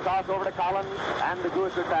a nice toss over to Collins, and the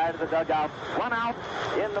Goose retired to the dugout. One out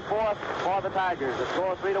in the fourth for the Tigers. The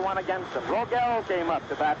score 3-1 against them. Rogel came up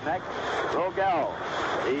to bat next. Rogel,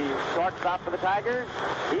 the shortstop for the Tigers.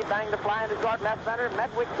 He banged a fly into short left center.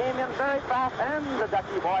 Medwick came in very fast, and the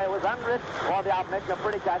Ducky boy was under it for the out, making a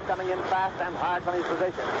pretty catch, coming in fast and hard from his position.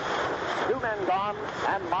 Two men gone,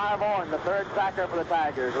 and Marv Owen, the third sacker for the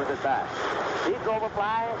Tigers, was at bat. He drove a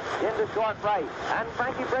fly into short right, and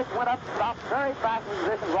Frankie Frisch went up, stopped very fast in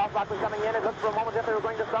position. Rothrock was coming in. It looked for a moment as if they were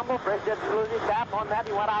going to stumble. Frisch did lose his cap on that.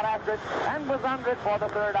 He went out after it and was under it for the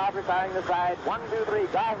third out, retiring the side. 1, 2, 3,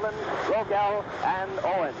 Goslin, Rogel, and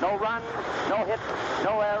Owen. No runs, no hits,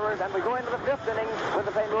 no errors, and we go into the fifth inning with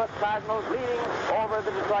the St. Louis Cardinals leading over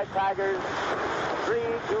the Detroit Tigers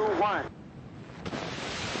 3-1.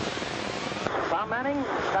 Tom Manning,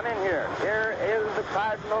 come in here. Here is the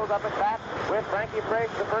Cardinals up at bat with Frankie Frisch,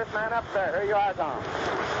 the first man up there. Here you are, Tom.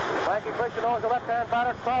 Frankie Frisch knows the left-hand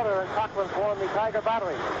batter, Crowder, and Cochran form the Tiger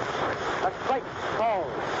battery. A strike call.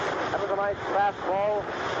 That was a nice fastball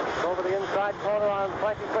over the inside corner on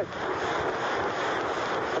Frankie Frisch.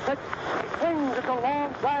 The pitch, he swings. It's a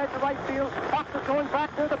long drive to right field. Fox is going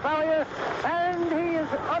back to the barrier, and he is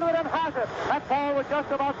under it and has it. That ball was just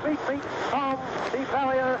about 3 feet from the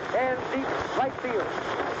barrier in deep right field.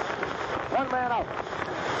 One man out.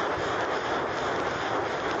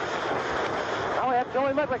 Now we have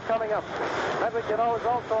Joey Medwick coming up. Medwick, you know, is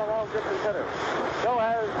also a long-distance hitter. Joe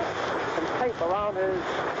has some tape around his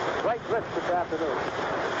right wrist this afternoon.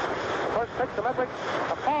 First pitch to Medwick,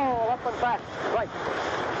 a foul up and back, right.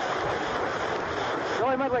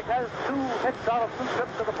 Joey Medwick has 2 hits out of 2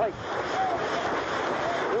 trips to the plate.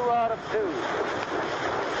 2 out of 2.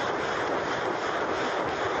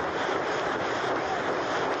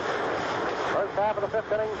 First half of the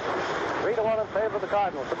fifth inning, 3-1 in favor of the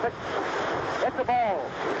Cardinals. The pitch, it's a ball.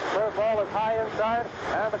 Third ball is high inside,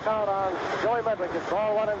 and the count on Joey Medwick is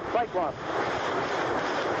ball 1 and strike 1.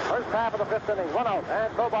 First half of the fifth inning, 1 out,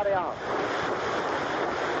 and nobody out.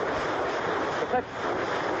 The pitch,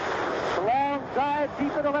 the long drive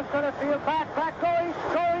deep into left center field, back, going,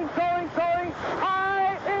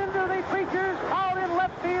 high into the bleachers, out in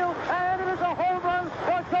left field, and it is a home run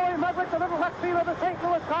for Joey Medwick, the little left fielder of the St.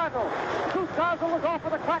 Louis Cardinals. Goose Goslin was off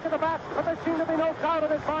with a crack of the bat, but there seemed to be no doubt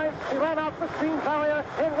in his mind. He ran out the screen barrier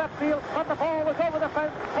in left field, but the ball was over the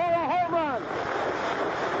fence for a home run.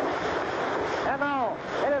 And now,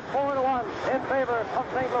 it is 4-1 in favor of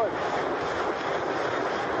St. Louis.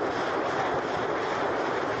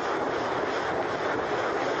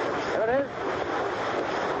 Here it is.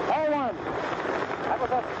 0-1. That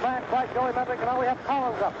was a smash by Joey Medwick, and now we have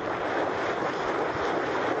Collins up.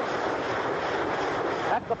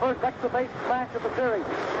 That's the first extra base smash of the series.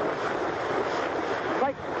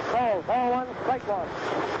 Strike call. Ball 1, strike 1.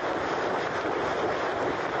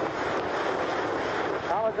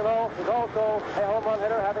 Collins, you know, is also a home run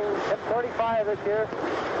hitter, having hit 35 this year.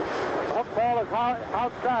 The hook ball is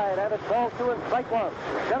outside, and it's ball 2 and strike 1.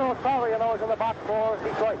 General Sauer, you know, is in the box for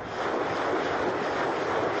Detroit.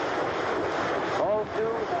 Ball 2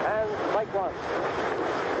 and strike 1.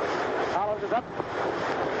 Collins is up.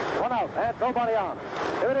 1 out, and nobody on.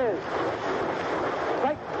 Here it is.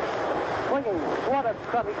 Strike. Swinging. What a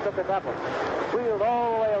cut he took at that one. Wheeled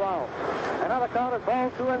all the way around. And now the count is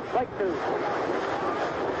ball 2 and strike 2.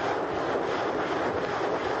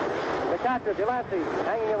 The catcher, Delancey,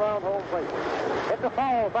 hanging around home plate. It's a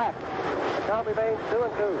foul back. The count remains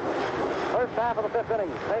 2-2. First half of the fifth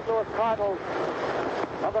inning. St. Louis Cardinals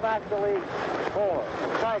of the National League 4.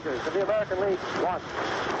 Tigers of the American League 1.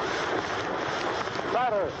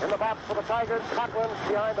 Starter in the box for the Tigers. Cochran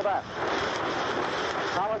behind the bat.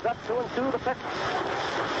 Collins up 2-2. The pitch.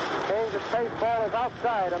 Change of pace. Ball is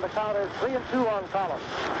outside, and the count is 3-2 on Collins.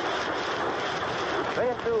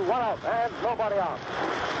 3-2. 1 out, and nobody out.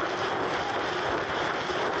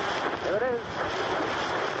 Here it is.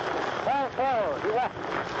 Ball 4. He left.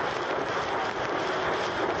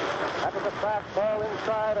 That was a fast ball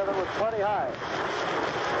inside, and it was plenty high.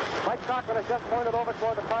 Mike Cochran has just pointed over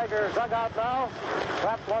toward the Tiger dugout now.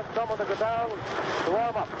 Perhaps wants someone to go down to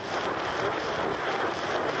warm up.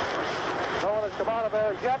 No one has come out of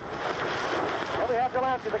there yet. Well, we have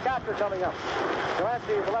Delancey, the catcher, coming up.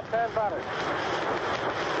 Delancey is the left-hand batter.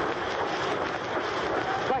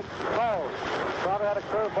 Strike, ball. Crowder had a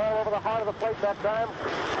curve ball over the heart of the plate that time.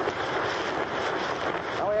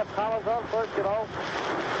 Now we have Collins on first, you know.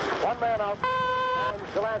 One man out. And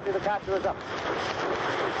Delancey, the catcher, is up.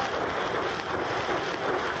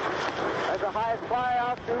 There's a high fly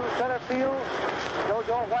out to center field.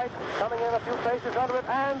 JoJo White coming in a few paces under it,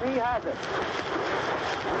 and he has it.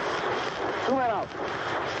 Two men out.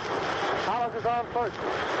 Collins is on first.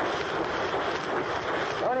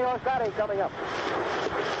 Ernie Orsatti coming up.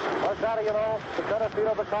 Orsatti, you know, the center field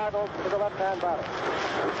of the Cardinals to the left-hand batter.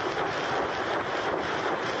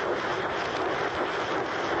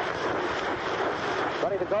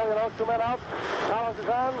 Ready to go, you know, two men out. Collins is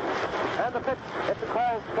on, and the pitch. It's a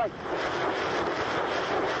called strike.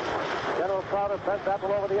 General Crowder bent that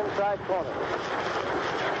one over the inside corner.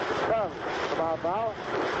 Done about now.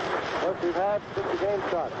 First we've had since the game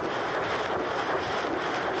started.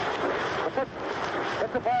 The pitch.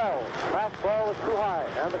 It's a ball. Last ball was too high,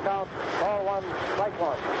 and the count, ball one, strike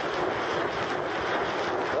one.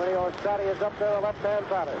 Ernie Orsatti is up there, a left-hand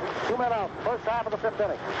batter. Two men out, first half of the fifth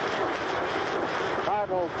inning.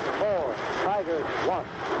 Cardinals 4, Tigers 1.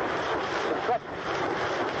 The stretch.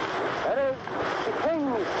 It is. He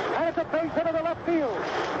swings, and it's a base hit to the left field.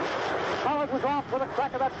 Collins was off with a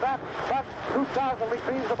crack of that bat, but Ducharme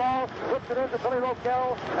retrieves the ball, whips it into Billy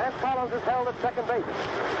Roquel, and Collins is held at second base.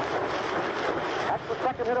 That's the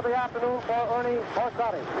second hit of the afternoon for Ernie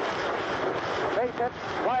Orsatti. Base hit,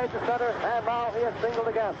 wide to center, and now he has singled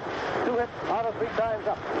again. 2 hits out of 3 times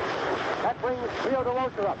up. That brings Rio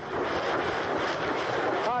DeLosa up.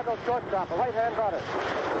 Cardinals shortstop, a right-hand batter.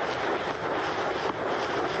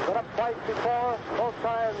 Put up twice before, both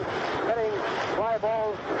times hitting fly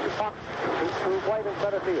balls to Fox to White in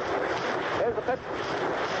center field. Here's the pitch.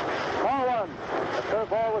 Ball one. The third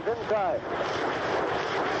ball was inside.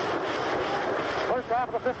 First half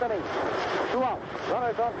of the fifth inning. 2 out.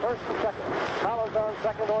 Runners on first and second. Collins on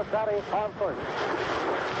second, Orsatti on first.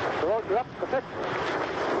 DeLosa up the pitch.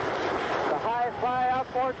 The high fly out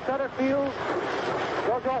towards center field.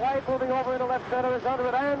 JoJo White moving over into left center is under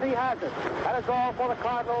it, and he has it. That is all for the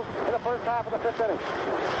Cardinals in the first half of the fifth inning.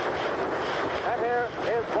 And here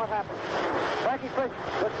is what happened. Frankie Fish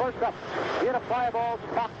was first up. He hit a fly ball to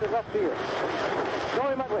Fox in left field.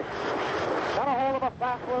 Joey Medwick got a hold of a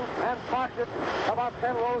fast one and parked it about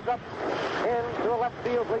 10 rows up into the left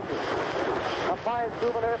field bleachers. A fine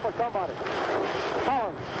souvenir for somebody.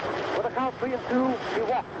 Collins, with a count 3-2, he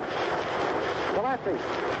walked. Delancey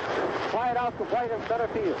fly it out to White in center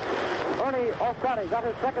field. Ernie Orsatti got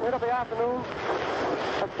his second hit of the afternoon.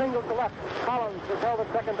 A single to left. Collins is held at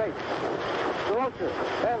second base. DeLosa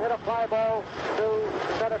then hit a fly ball to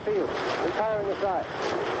center field, retiring the side.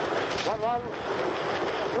 1 run,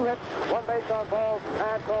 2 hits, 1 base on balls,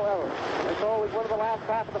 and no errors. And so we've won the last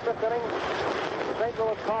half of the fifth inning. The St.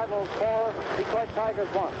 Louis Cardinals 4, Detroit Tigers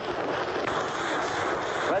 1.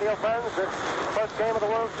 Radio friends, this first game of the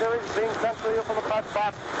World Series is being sent to you from the press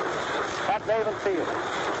box at Navin Field.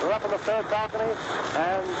 We're up in the third balcony,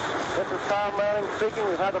 and this is Tom Manning speaking.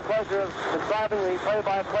 We've had the pleasure of describing the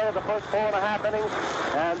play-by-play of the first 4.5 innings,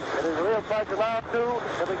 and it is a real pleasure now, too,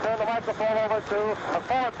 that we turn the microphone over to a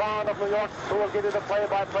Ford Bond of New York, who will give you the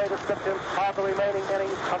play-by-play description of the remaining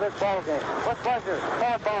innings of this ball game. With pleasure,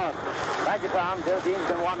 Ford Bond. Thank you, Tom. Bill Dean's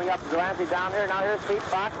been warming up Delancey down here. Now here's Pete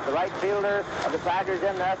Fox, the right fielder of the Tigers,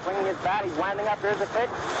 in there swinging his bat. He's winding up. Here's the pitch.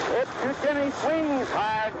 It shoots in. He swings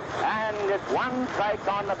hard, and it's 1 strike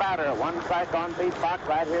on the batter. 1 strike on Pete Fox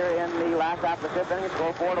right here in the last half of the fifth inning. It's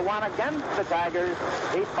 4-1 against the Tigers.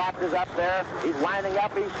 Pete Fox is up there. He's winding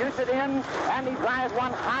up. He shoots it in, and he drives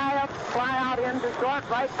one high up, fly out into short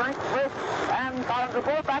right. Frank Frisch and Collins will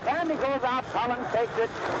pull back, and he goes out. Collins takes it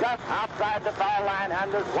just outside the foul line,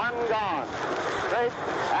 and there's 1 gone. Frisch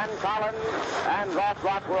and Collins and Ross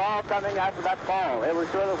Rock were all coming after that ball. They were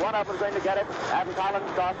sure that one of them was going to get it, and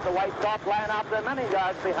Collins tossed the white soft line out there many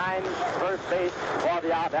yards behind first base for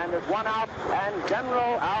the out. And there's 1 out, and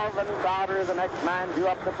General Alvin Crowder, the next man due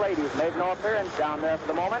up the plate. He's made no appearance down there for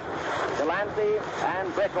the moment. Delancey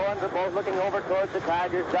and Brick Owens are both looking over towards the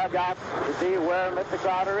Tigers' dugout to see where Mr.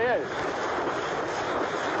 Crowder is.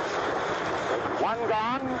 1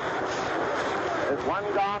 gone. There's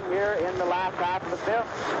 1 gone here in the last half of the fifth.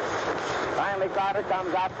 Finally, Crowder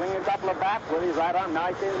comes out swinging a couple of bats with his right arm. Now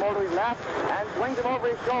he sees him over his left and swings him over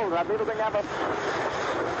his shoulder. I believe we're going to have a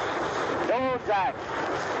Joe Jack.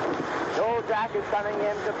 Joe Jack is coming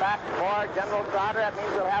in to bat for General Crowder. That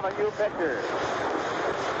means we'll have a new pitcher.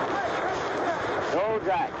 Joe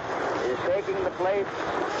Jack. is taking the place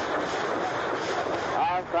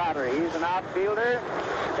of Crowder. He's an outfielder.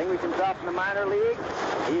 Distinguished himself in the minor league.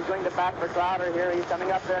 He's going to bat for Crowder here. He's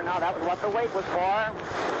coming up there now. That was what the wait was for.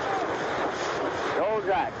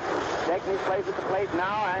 Dolzak taking his place at the plate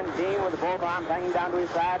now, and Dean with the both arms hanging down to his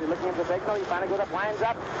side. He's looking at the signal. He finally goes up, winds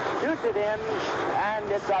up, shoots it in,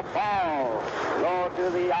 and it's a ball. Low to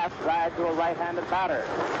the outside to a right-handed batter.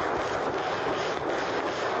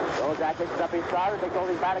 Dolzak picks up his Crowder, takes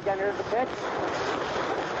over his bat again. Here's the pitch.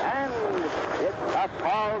 And it's a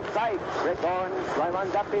called strike. Rick Owens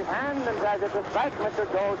runs up his hand and says it's a strike, Mr.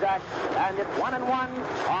 Dolzak. And it's 1-1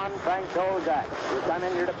 on Frank Dolzak, who's come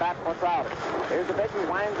in here to bat for Crowder. Here's the pitch. He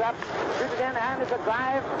winds up, shoots it in, and it's a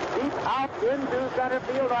drive deep out into center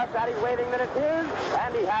field. Orsatti's waving that it's his,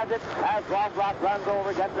 and he has it as Ross Rock runs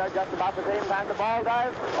over, gets there just about the same time the ball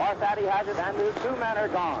does. Orsatti has it, and his two men are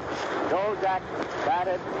gone. Dolzak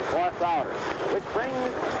batted for Crowder, which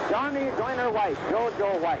brings Johnny Joyner White,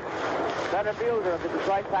 Jojo White, center fielder of the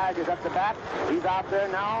Detroit Tigers, up to bat. He's out there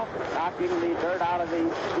now, knocking the dirt out of the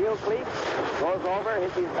field cleat. Goes over,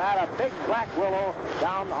 hits his bat, a big black willow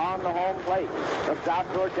down on the home plate. Looks out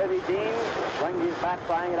toward Dizzy Dean, swings his bat,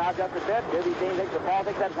 flying it out just a bit. Dizzy Dean takes the ball,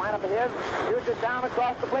 takes that wind up of his, shoots it down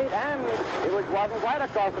across the plate, and it wasn't quite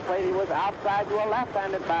across the plate. He was outside to a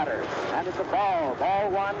left-handed batter. And it's a ball.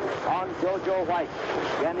 Ball one on Jojo White.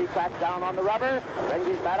 Again, he cracks down on the rubber, brings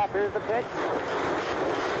his bat up. Here's the pitch.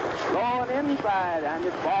 Going inside, and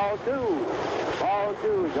it's ball two. Ball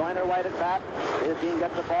two. Joyner White at bat. His team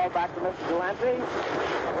gets the ball back to Mr. Delancey.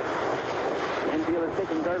 Infield is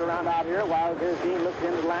kicking dirt around out here while his team looks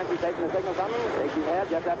into Delancey, taking the signal from him. Takes his head.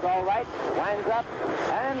 Yes, that's all right. Winds up,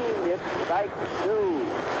 and it's strike two.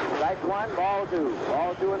 Strike one, ball two.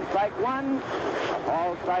 Ball two and strike one.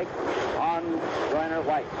 All strike on Joyner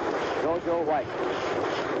White. Jojo White.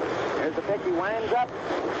 Here's the pitch. He winds up.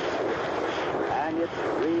 And it's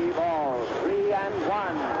 3 balls, 3-1.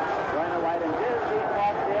 Joyner White and his team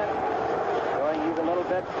walked in, showing he's a little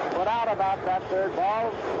bit put out about that third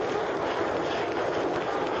ball.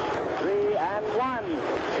 3-1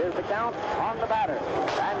 is the count on the batter.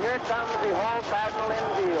 And here comes the whole Cardinal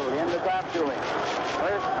infield in the top doing.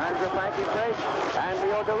 First, Andrew Frankie Trace and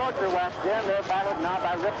Leo DeRocher walked in. They're followed now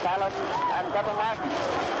by Rip Fallon and Kevin Martin.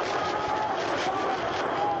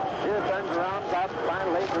 Here turns around, stops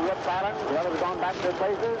finally to Rip Fallon. The others gone back to their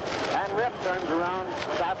places. And Rip turns around,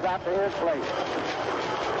 stops out to his place.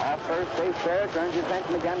 Off first base there, turns his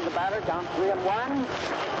attention again to the batter. Counts 3-1.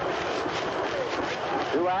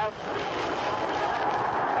 2 out.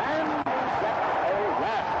 And he gets a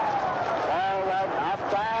left. Ball right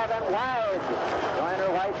outside and wide.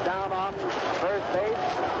 Joyner White down on first base.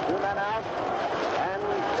 2 men out. And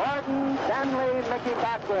Gordon Stanley Mickey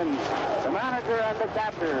Cochran, the manager and the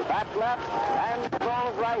catcher, bats left and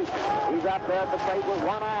throws right. He's up there at the plate with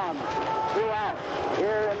 1 on. 2 out.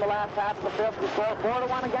 Here in the last half of the fifth, he scores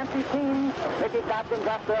 4-1 against his team. Mickey Cochran's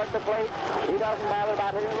up there at the plate. He doesn't bother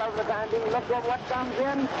about hitting love the time being. He looks over what comes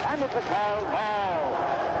in, and it's a called ball.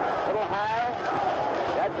 A little high.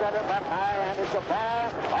 Dead center, but high, and it's a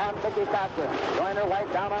ball on Mickey Cochran. Joyner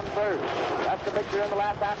White down on first. That's the picture in the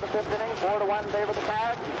last half of the fifth inning. 4-1 favor the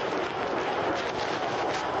Cards.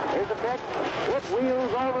 Here's the pitch. It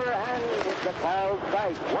wheels over, and it's a called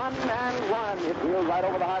strike. 1-1. It wheels right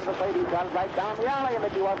over the heart of the plate. He got it right down the alley, and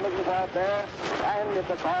Mickey wasn't looking for it there. And it's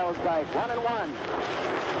a called strike. 1-1.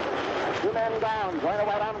 2 men down. Joyner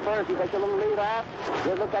White on first. He takes a little lead off.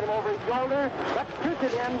 Just look at him over his shoulder. But shoots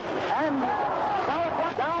it in. And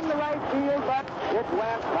down the right field, but it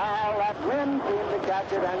went foul. That wind seemed to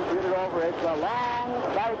catch it and shoot it over. It's a long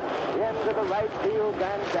strike into the right field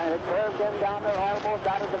bench, and it curved in down there almost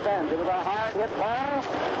out of the bench. It was a hard hit ball,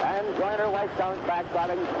 and Joyner White comes back,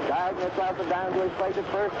 driving across the down to his place at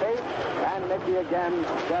first base, and Mickey again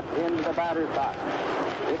stepped into the batter's box.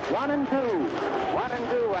 It's 1-2.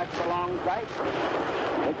 1-2. That's the long strike.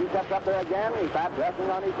 Mickey steps up there again. He's back resting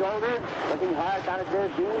on his shoulder, looking hard down at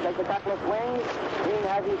his Dean. Takes a couple of swings. Dean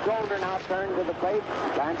has his shoulder now turned to the plate.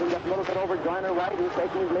 Glancing just a little bit over Joyner White. He's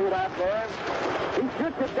taking his lead off there. He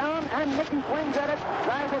shoots it down, and Mickey swings at it.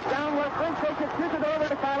 Drives it down where Frank takes it, shoots it over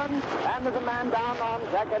to Fallon. And there's a man down on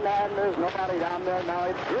second, and there's nobody down there now.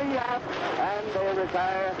 It's 3 out, and they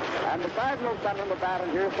retire. And the Cardinals come in the bat,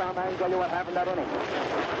 and here's Tom Hanks tell you what happened that inning.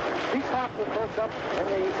 Pete Cox was first up in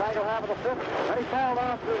the final half of the fifth, and he fouled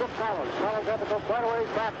off to Rip Collins. Collins had to go quite a ways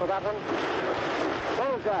back for that one.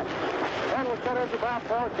 Dolzak. Then was centered to bat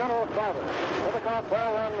for General Crowder. With the count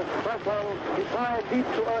 12-1, first one, he tried deep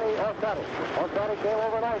to Ernie Orsatti. Orsatti came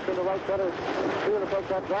over nice in the right center. Two in the first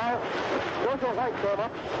that drive. Jojo White came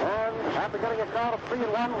up, and After getting a count of 3-1,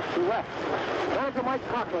 he left. Manager Mike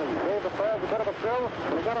Cochran gave the fans a bit of a thrill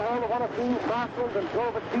when he got a hold of one of Dean's crosswinds and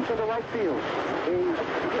drove it deep into right field. The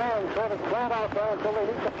fans sort of spread out there until they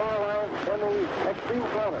reached the far line in the extreme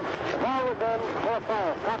corner. The ball was in for a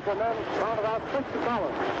foul. Cochran then rounded out 6 to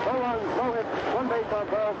Collins. No runs, no hits, 1 base on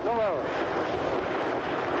balls, no errors.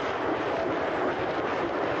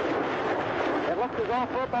 It looks as though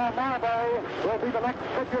football Marbury will be the next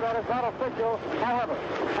pitcher that is not official. However,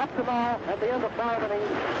 up to now, at the end of 5 innings,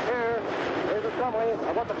 here is a summary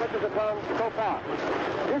of what the pitchers have done so far.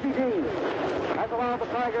 Dizzy Dean has allowed the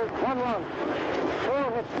Tigers 1 run,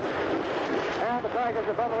 4 hits, and the Tigers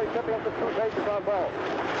have been the recipients of 2 bases on balls.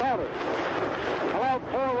 Salters allowed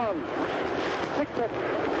 4 runs, 6 hits,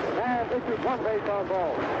 and issued 1 base on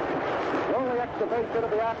balls. The only extra base hit of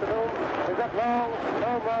the afternoon is that long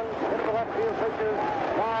home run into the left field pitches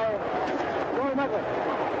by Joey Medley.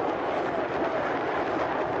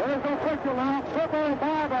 There is no question now. Football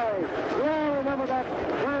Marbury. You all remember that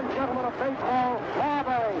grand gentleman of baseball,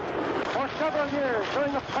 Marbury. For several years,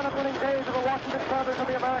 during the pennant-winning days of the Washington Senators of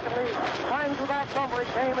the American League, times without number, he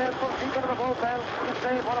came in from deep into the bullpen to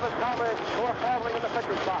save one of his comrades who were falling in the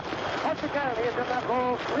pitcher's box. Once again, he is in that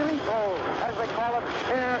role, relief role, as they call it,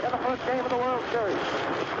 here in the first game of the World Series.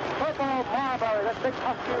 Football Marbury, that big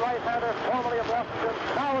husky right-hander, formerly of Washington,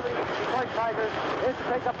 now with the Detroit Tigers, is to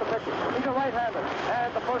take up the pitching. He's a right-hander,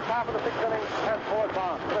 and the first half of the 6th inning has 4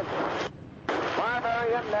 bonds.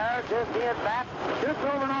 Marbury in there, Disney at bat, shoots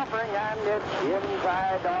over an offering, and it's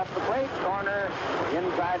inside off the plate corner,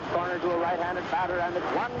 inside corner to a right-handed batter, and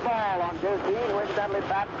it's 1 ball on Disney, who incidentally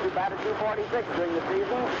batted 246 during the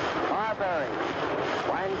season. Marbury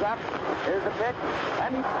winds up, here's the pitch,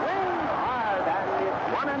 and he swings hard, and it's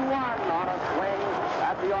 1-1 on a swing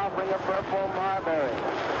at the offering of Purple Marbury.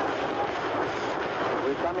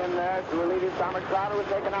 We come in there to relieve his Thomas Crowder, was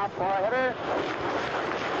taken out for a hitter.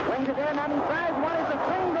 Swings it in, and he tries one. It's a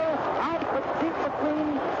single out deep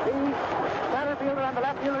between the center fielder and the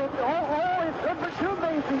left fielder. It's good for 2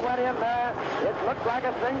 bases. He went in there. It looked like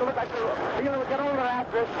a single. Looked like the fielder would get over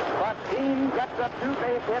after it. But Dean gets a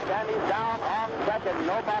 2-base hit, and he's down on second.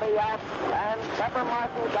 Nobody out. And Pepper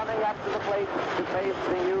Martin coming up to the plate to face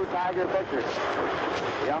the new Tiger pitcher.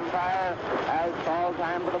 The umpire has called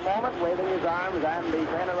time for the moment, waving his arms, and the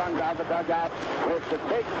trainer runs out the dugout with the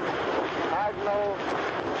big Cardinal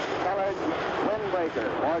colored windbreaker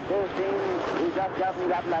for this team who just hasn't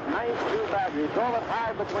gotten that nice 2-bagger. He drove it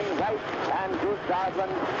hard between White and Goose Goslin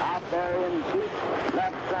out there in deep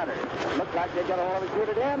left center. Looks like they get a hold of it, shoot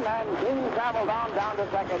it in, and King traveled on down to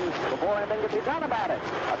second before anything could be done about it.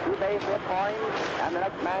 A 2-base hit for him, and the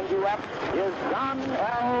next man due up is John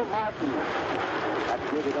L. Martin. That's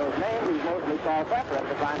Judy-Go's name. He's mostly called Pepper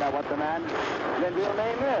to find out what the man's real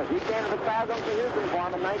name is. He came to the Stars to Houston for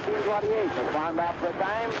him in 1928. Was farmed out for a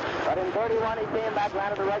time, but in 31 he came back,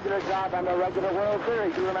 landed a regular job on the regular World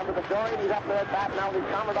Series. You remember the story? He's up there at bat now. He's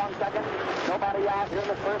covered on second. Nobody out here in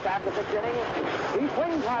the first half of the 6th inning. He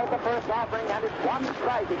swings hard the first offering, and it's 1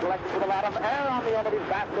 strike. He collected with a lot of air on the end of his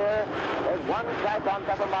bat there. There's 1 strike on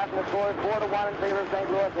Pepper Martin. The score is 4-1 in favor of St.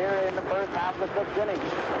 Louis here in the first half of the 6th inning.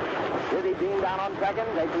 Dizzy Dean down on second,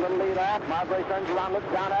 takes a little lead off. Marbury turns around,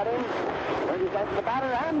 looks down at him. Turns his head to the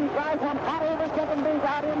batter, and he drives one hot over second base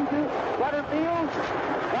out into center field.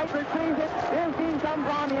 White retrieves it. Here's Dean comes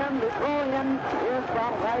on in. The throw in is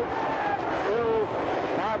from White to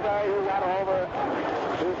Marbury, who got over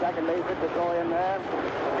to second base at the throw in there.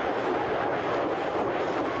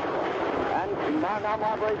 And now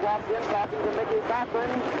Marbury's walked in, talking to Mickey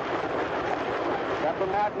Cochran. Pepper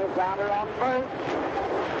Martin is down there on first.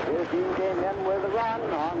 His team came in with a run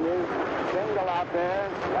on his single out there.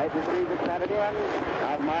 Right retrieved it, sent it in.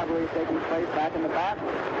 Now Marbury's taking his place back in the bat.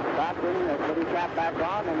 Cochran has put his cap back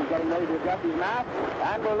on and getting ready to adjust his mouth.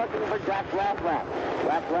 And we're looking for Jack Rothrock.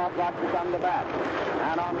 Jack Rothrock to come to bat.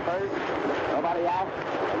 And on first, nobody out.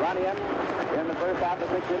 Run in the first half of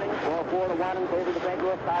the 6th inning for 4-1 in favor of the St.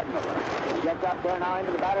 Louis Cardinals. He gets up there now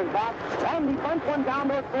into the batter's box, and he bunts one down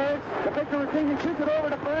to third. The pitcher retrieves, shoots it over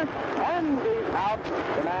to first, and he's out.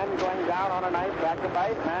 The man going down on a nice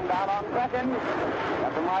sacrifice. Man down on second.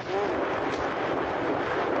 Pepper Martin.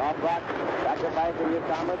 Rothrock sacrificing his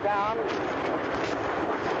Thomas down.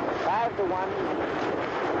 5-1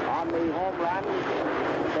 on the home run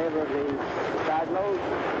in favor of the Cardinals.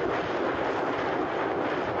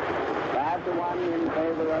 5-1 in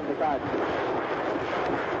favor of the Cardinals.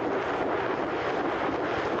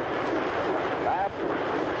 That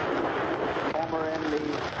homer in the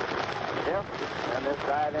 5th, and this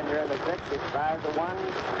side in here in the 6th. It's 5-1,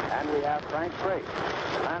 and we have Frank Frake,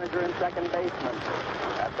 manager and second baseman,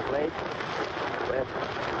 at the plate with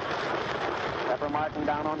Pepper Martin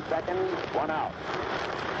down on second, 1 out.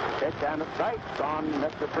 Pitch and a strike on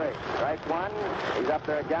Mr. Briggs. Strike one. He's up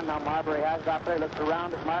there again. Now Marbury has it up there. Looks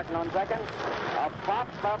around at Martin on second. A pop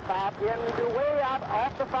up out into way out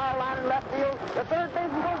off the foul line in left field. The third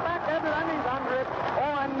baseman goes back there and he's under it.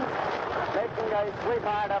 Owen making a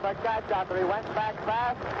sweetheart of a catch out there. He went back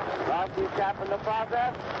fast. Lost his cap in the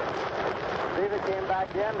process. Seaver came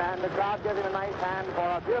back in, and the crowd gives him a nice hand for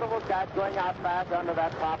a beautiful catch going out fast under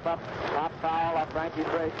that pop foul of Frankie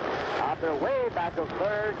Briggs. Out there way back of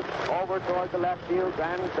third, over towards the left field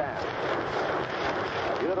grandstand.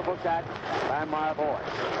 A beautiful catch by Marboy.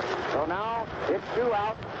 So now it's 2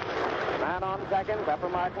 out. Man on second, Pepper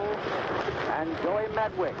Martin, and Joey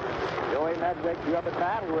Medwick. Joey Medwick, you up at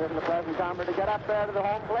bat, who isn't a pleasant comer to get up there to the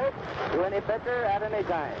home plate to any pitcher at any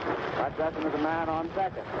time. But Dustin is a man on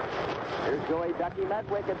second. Here's Joey Ducky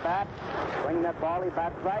Medwick at bat. Swinging that ball, he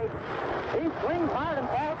bats right. He swings hard and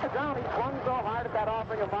falls to the ground. He swung so hard at that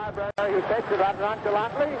offering of Marbury. He takes it out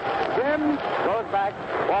nonchalantly. Jim goes back,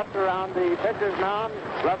 walks around the pitcher's mound,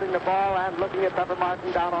 rubbing the ball and looking at Pepper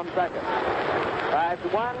Martin down on second.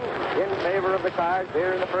 5-1 in favor of the Cards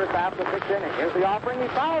here in the first half of the 6th inning. Here's the offering. He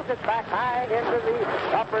fouls it back high into the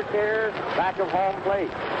upper tier back of home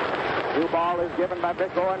plate. New ball is given by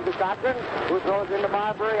Vic Owen to Cochran, who throws into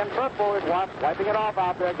Marbury, and Purple is wiping it off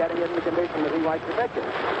out there, getting it in the condition that he likes to pitch it.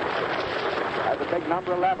 Has a big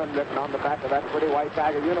number 11 written on the back of that pretty white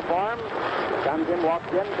Tiger uniform. Comes in,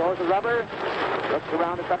 walks in, throws the rubber, looks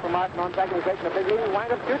around at Pepper Martin on second. He's taking a big lead.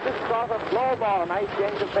 Wind up, shoots it across a slow ball. A nice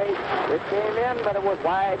change of pace. It came in, but it was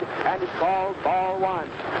wide, and it's called ball 1.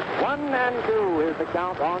 1-2 is the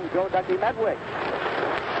count on Joe Ducky Medwick.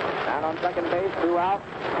 And on second base, 2 out.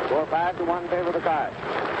 Score 5-1 favor of the Cards.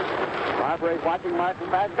 Marbury's watching Martin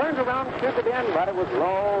bat, turns around, shoots it in, but it was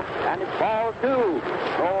low, and it's ball 2.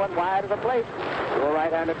 Low and wide of the plate to a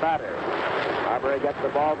right-handed batter. Marbury gets the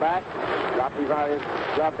ball back, drops his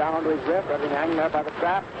glove down onto his wrist, everything hanging there by the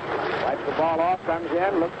strap, wipes the ball off, comes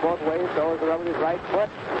in, looks both ways, throws the rub with his right foot,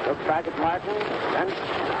 looks back at Martin, and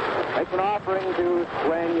makes an offering to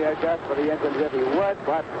swing just for the instance if he would,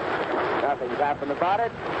 but nothing's happened about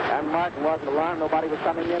it. And Martin wasn't alarmed. Nobody was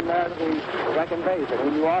coming in there to the second base. And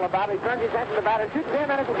he knew all about it. He turns his head to the batter, shoots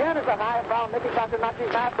in, and it's again it's a high foul. Mickey Cochran knocks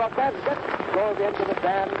his knife off. Goes into the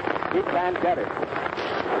stand. He can't get it.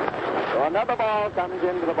 So another ball comes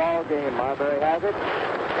into the ball game. Marbury has it.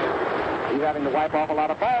 He's having to wipe off a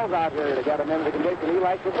lot of balls out here to get him into the condition he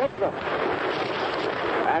likes to pitch them.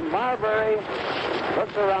 And Marbury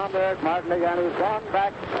looks around there at Martin again, who's gone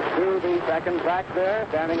back to the second track there,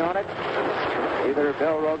 standing on it. Neither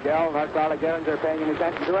Bill Rogel nor Charlie Gerrans are paying any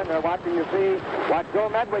attention to it. They're watching to see what Joe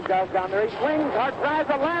Medwick does down there. He swings hard, drives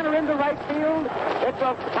a liner into right field. It's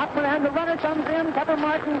a Hoffman, and the runner comes in. Pepper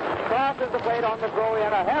Martin crosses the plate on the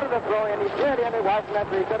throw-in, ahead of the throw-in. He slid in. It wasn't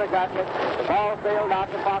after he could have gotten it. The ball sailed out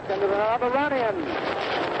the box into another run-in.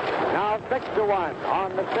 Now 6-1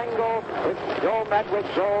 on the single. It's Joe Medwick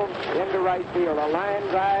drove into right field. A line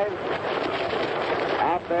drive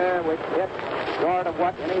out there which hit short of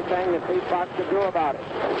what anything that Pete Fox could do about it.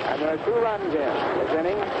 And there are 2 runs in this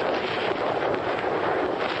inning.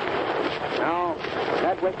 Now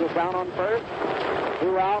Medwick is down on first.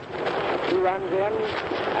 2 out, 2 runs in,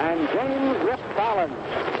 and James Rip Collins.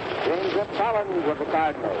 James Rip Collins of the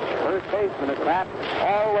Cardinals. First baseman at bat,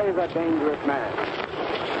 always a dangerous man.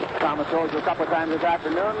 Thomas told you a couple of times this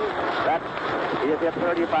afternoon that he has hit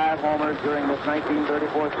 35 homers during this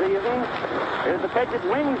 1934 season. Here's the pitch, it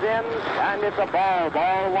wings in, and it's a ball 1.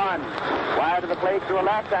 Wide of the plate to a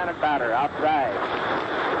left-handed batter, outside.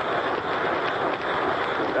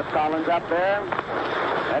 Rip Collins up there.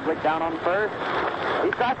 Medwick down on first.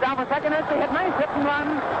 He starts down for second, and they hit nice hit and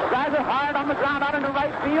run. Drives it hard on the ground out into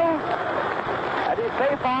right field. And he's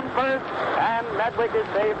safe on first, and Medwick is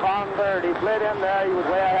safe on third. He slid in there. He was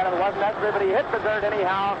way ahead of it. It wasn't necessary, but he hit the dirt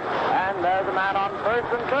anyhow. And there's a man on first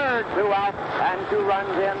and third. 2 out and 2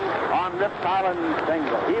 runs in on Rip Collins'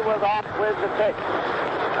 single. He was off with the pitch.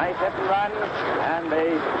 Nice hit and run, and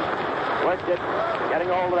they worked it,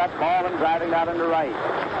 getting hold of that ball and driving out into right.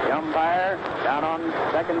 The umpire down on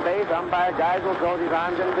second base. Umpire Geisel throws his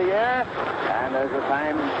arms into the air, and there's a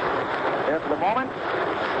time here for the moment.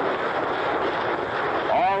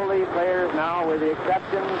 All the players now, with the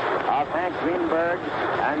exception of Hank Greenberg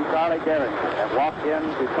and Charlie Gerrans, have walked in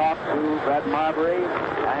to talk to Fred Marbury,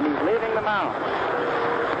 and he's leaving the mound.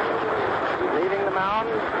 He's leaving the mound,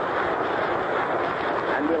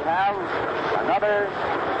 and we'll have another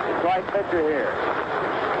Detroit pitcher here.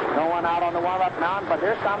 No one out on the warm-up mound, but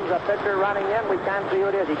here comes a pitcher running in. We can't see who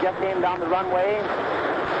it is. He just came down the runway.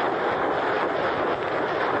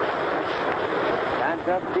 Can't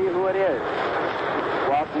just see who it is.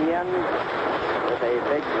 Walking in with a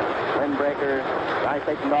big windbreaker. Guy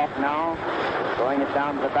taking off now. Throwing it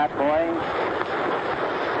down to the bat boy.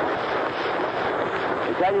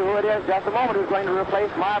 I'll tell you who it is just a moment who's going to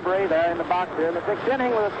replace Marbury there in the box here in the 6th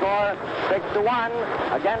inning with a score 6-1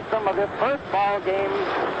 against them of his first ball game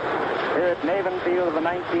here at Navin Field of the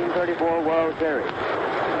 1934 World Series.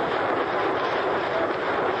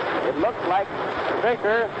 It looks like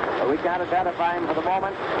Fisher, but we can't identify him for the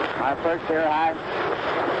moment. Our first here high.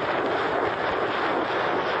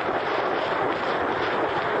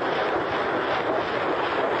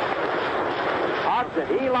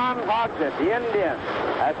 Elon Hogsett, the Indian,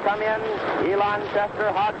 has come in. Elon Chester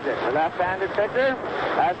Hogsett, the left-handed pitcher,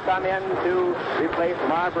 has come in to replace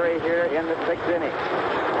Marbury here in the 6th inning.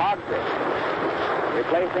 Hogsett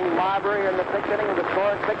replacing Marbury in the 6th inning with a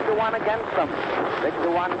score 6-1 against them.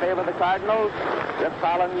 6-1 in favor of the Cardinals. Rip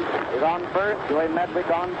Collins is on first. Joey Medwick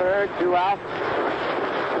on third. 2 out.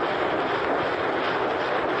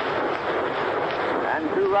 And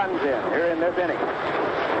 2 runs in here in this inning.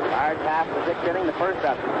 Hard half of the 6th inning, the first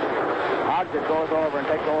up. Hogsett goes over and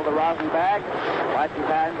takes hold of the rosin bag, wipes his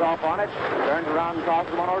hands off on it, turns around and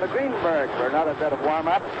tosses one over to Greenberg for another set of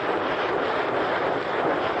warm-up.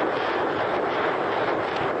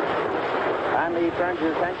 And he turns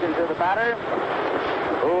his attention to the batter,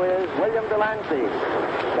 who is William Delancey,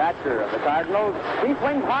 catcher of the Cardinals. He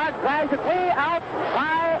swings hard, drives it way out,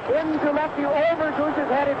 high into left field, over Goose's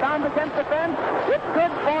head. It bounds against the fence. It's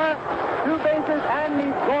good for 2 bases, and he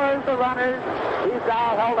scores the runners. He's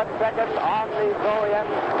now held at second on the throw-in,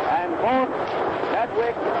 and both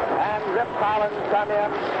Medwick and Rip Collins come in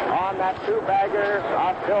on that 2-bagger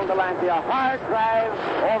of Phil Delancey. A hard drive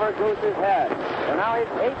over Goose's head. So now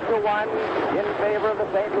it's 8-1 in favor of the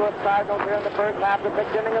St. Louis Cardinals here in the first half, the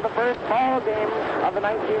 6th inning of the first ball game of the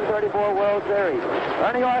 1934 World Series.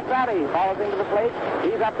 Ernie Orsatti follows into the plate.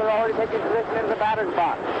 He's up there already taking position in the batter's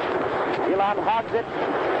box. Elon Hogsett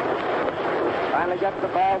finally gets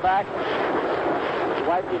the ball back. He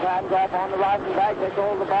wipes his hands off on the rosin bag, takes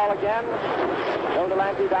hold of the ball again. Phil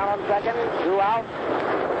Delancey down on second, 2 out,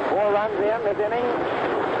 4 runs in this inning.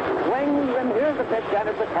 Swings, and here's the pitch, and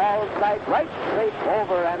it's a call strike right straight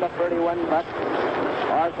over, and a pretty one, but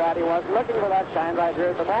Orsatti wasn't looking for that sign right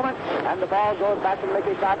here at the moment, and the ball goes back to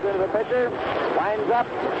Mickey Cochran, the pitcher, winds up,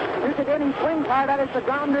 shoots it in, he swings hard at it, the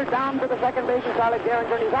grounder down to the second baseman, Charlie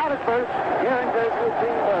Gehringer, and he's out at first. Gehringer to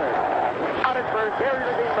Greenberg. Out at first, Gehringer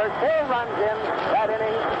to Greenberg, 4 runs in that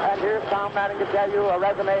inning, and here's Tom Manning to tell you a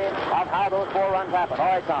resume of how those 4 runs happened.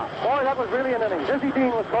 All right, Tom. Boy, that was really an inning. Dizzy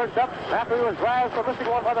Dean was first up. After he was razzed for missing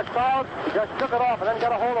one by the crowd, he just shook it off and then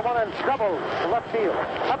got a hold of one and doubled to left field.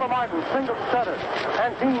 Pepper Martin singled to center,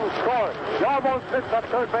 and Dean scored. He almost missed that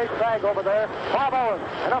third base bag over there. Bob Owens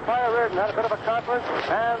and umpire Reardon had a bit of a conference,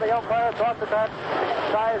 and the umpire thought that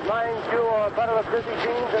size 9Q or better of Dizzy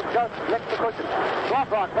Dean is just next to cushion.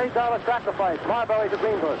 Rothrock laid down a sacrifice. Marbury to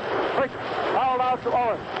Greenberg. Quick, fouled out to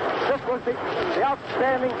Owens. This was the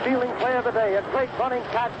outstanding fielding play of the day. A great running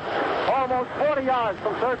catch, almost 40 yards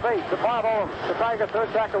from third base to Bob Owens. The Tiger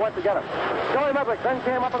third backer went to get him. Joey Medwick then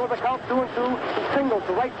came up and with a count 2-2, he singled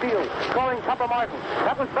to right field, scoring Pepper Martin.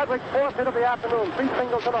 That was Medwick's 4th hit of the afternoon. 3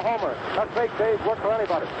 singles and a homer. That great day's work for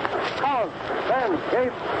anybody. Collins then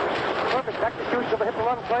gave perfect execution of the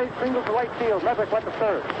hit-and-run play, single to right field. Medwick went to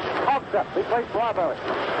third. Hogsett replaced Marbury,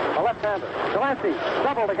 a left-hander. Delancey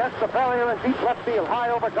doubled against the barrier in deep left field, high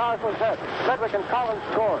over Gosling's head. Medwick and Collins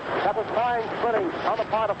scored. That was fine splitting on the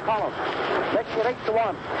part of Collins, making it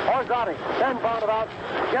 8-1. Orsatti then bounded out.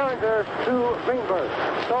 Gehringer to Greenberg.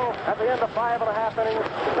 So at the end of 5.5 innings,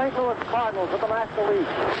 the St. Louis Cardinals of the National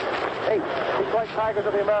League 8, Detroit Tigers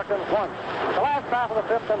of the American 1. The last half of the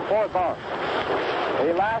 5th and 4th ball.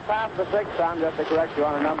 The last half of the 6th, Tom, just to correct you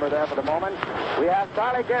on a number there for the moment. We have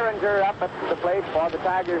Charlie Gehringer up at the plate for the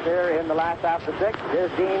Tigers here in the last half of the 6th. Here's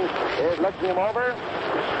Dean is looking him over.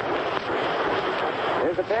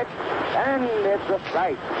 Here's the pitch, and it's a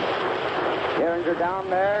strike. Gehringer down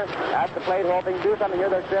there at the plate hoping to do something here.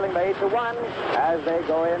 They're trailing by 8-1 as they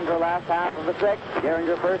go into the last half of the 6th.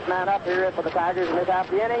 Gehringer first man up here for the Tigers in this half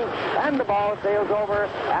of the inning, and the ball sails over,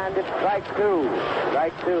 and it's strike 2.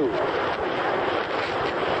 Strike 2.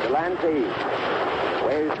 Delancey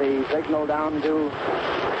waves the signal down to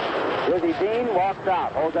Dizzy Dean, walks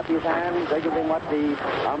out, holds up his hand, signals him what the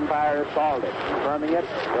umpire has called it, confirming it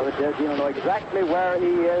so that Dizzy will know exactly where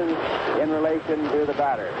he is in relation to the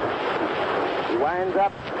batter. He winds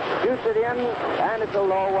up, shoots it in, and it's a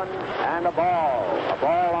low one, and a ball. A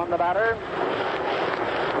ball on the batter.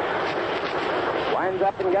 Winds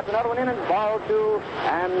up and gets another one in, and ball 2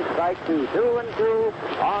 and strike 2.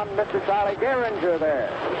 2-2 on Mr. Charlie Gehringer there.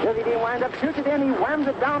 Dizzy Dean winds up, shoots it in. He whams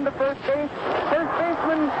it down to first base. First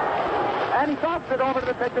baseman, and he tosses it over to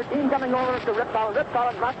the pitcher. Dean coming over to Rip Collins. Rip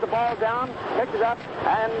Collins knocks the ball down, picks it up,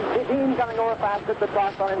 and Dean coming over fast at the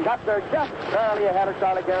toss on him. Got there just barely ahead of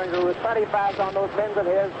Charlie Gehringer, who was pretty fast on those pins of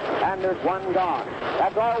his, and there's one gone.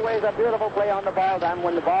 That's always a beautiful play on the ball, and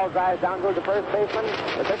when the ball drives down, goes to first baseman.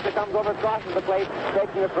 The pitcher comes over, crosses the plate,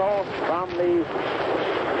 taking a throw from the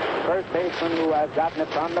first baseman who has gotten it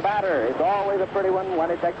from the batter. It's always a pretty one when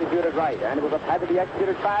it's executed right. And it had to be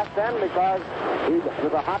executed fast then because it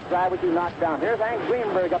was a hot drive which he knocked down. Here's Hank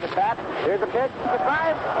Greenberg up at bat. Here's a pitch. The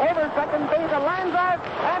drive over second base. A line drive.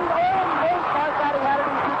 And Nate Marsati had it.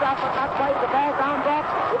 He shoots out but not quite. The ball bounds off.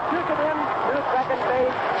 It shoots it in to second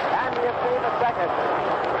base. And he saved a second.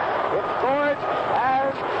 It scored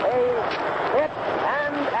as a hit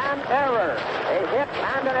and an error. A hit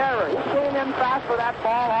and an error. He came in fast for that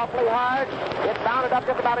ball awfully hard. It bounded up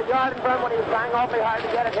just about a yard in front when he was trying awfully hard to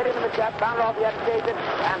get it. Hit him in the chest, bounded off the edge, chased it.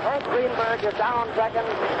 And Hank Greenberg is down on second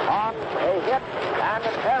on a hit and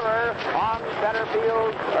an error on center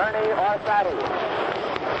field, Ernie Orsatti.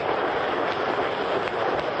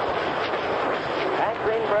 Hank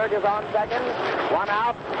Greenberg is on second, one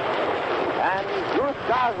out. And Goose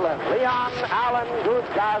Goslin, Leon Allen Goose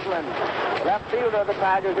Goslin, left fielder of the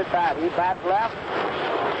Tigers at bat. He bats left,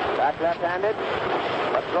 bats left-handed,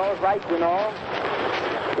 but throws right, you know.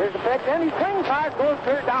 Here's the pitch, and he swings hard, goes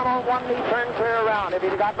clear down on one knee, turns clear around. If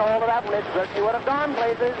he'd gotten a hold of that one, it certainly would have gone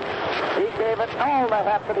places. He gave it all the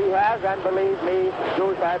heft that he has, and believe me,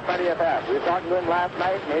 Goose had plenty of heft. We were talking to him last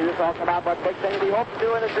night, and he was talking about what big things he hopes to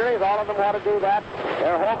do in the series. All of them want to do that.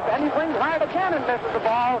 Their hopes, and he swings hard again and misses the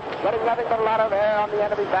ball, getting nothing but a lot of air on the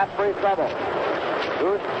end of his bat for his trouble.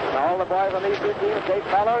 Goose and all the boys on these two teams, great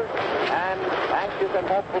fellows, and anxious and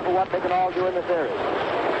hopeful for what they can all do in the series.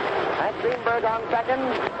 Hank Greenberg on second,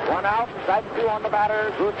 one out, strike 2 on the batter,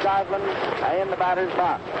 Goose Goslin in the batter's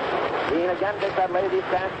box. Dean again takes that lazy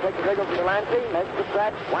stance, takes the wriggle from Delancey, makes the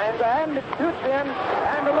stretch, winds ahead, and it shoots in,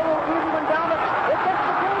 and a little easy one down it. It gets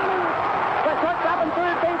the shortstop and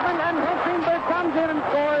third baseman, and Hank Greenberg comes in and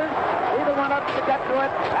scores. Either one up to get to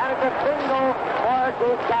it, and it's a single for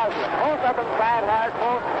Goose Goslin. Both of them tried hard,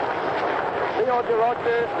 both Leo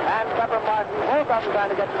DeRocher and Pepper Martin, both of them trying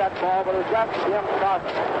to get to that ball, but it was just him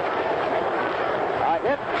crossing. A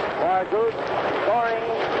hit for Goose, scoring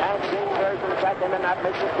Hank Greenberg in second, and that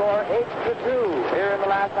makes the score 8-2 here in the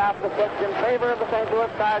last half of the sixth in favor of the St.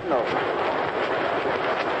 Louis Cardinals.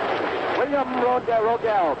 William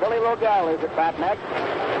Rogel, Billy Rogel is at bat next.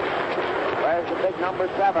 Wears the big number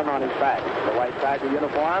 7 on his back, the white Tiger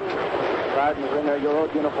uniform. The Cardinals in their Euro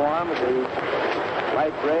uniform, the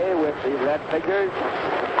light gray with the red figures.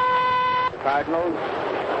 The Cardinals.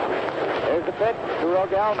 There's the pitch to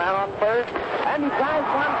Rogel, man on first. And he drives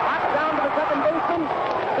one hot down to the second baseman.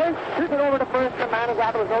 Then shoots it over to first. The man is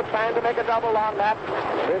out. There was no time to make a double on that.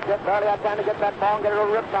 There's just barely had time to get that ball and get it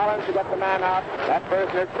over Rip Collins to get the man out. That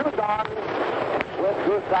first, there's 2 gone with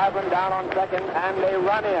Goose Goslin down on second, and they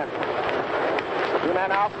run in. 2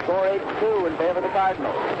 men out, score 8-2 in favor of the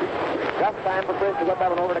Cardinals. Just time for Chris to get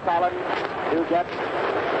that one over to Collins to get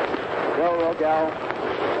Joe Rogel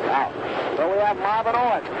out. So we have Marvin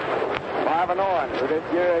Owen. Marvin Owen, who this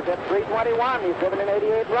year is at 321. He's driven in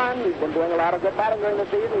 88 runs. He's been doing a lot of good batting during the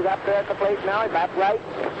season. He's up there at the plate now. He bats right.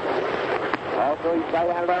 Also, he's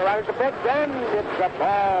right-handed runner to pitch, and it's a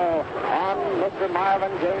ball on Mr.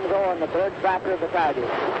 Marvin James Owen, the third batter of the Tigers.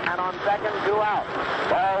 And on second, 2 out.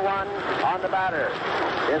 Ball 1 on the batter.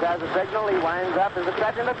 Here's as a signal. He winds up as a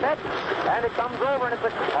catch in the pitch, and it comes over, and it's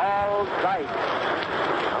a called strike.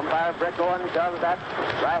 Umpire Brick Owen does that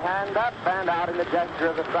right hand up and out in the gesture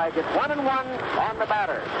of the strike. It's 1-1 on the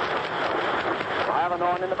batter. Marvin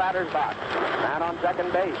Owen in the batter's box. Man on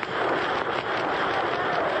second base.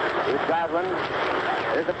 Here's Goslin.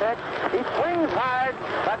 Here's the pitch. He swings hard,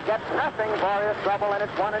 but gets nothing for his trouble, and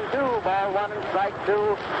it's 1-2. Ball 1 and strike 2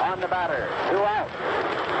 on the batter. 2 out.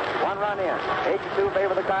 1 run in. 8-2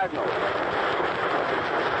 favor the Cardinals.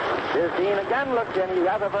 Here's Dean again, looks in. He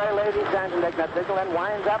has a very lazy stance and takes that signal and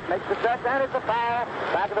winds up, makes the stretch, and it's a foul.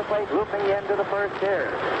 Back of the plate, looping into the first here.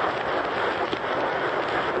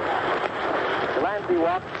 Delancey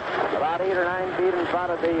walks about 8 or 9 feet in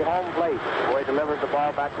front of the home plate before he delivers the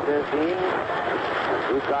ball back to Here's Dean.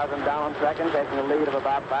 Goose Goslin down on second, taking a lead of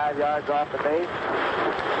about 5 yards off the base.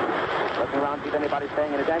 Looking around, see if anybody's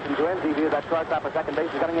paying any attention to him. He views that shortstop at second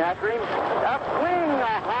base is coming after him. A swing,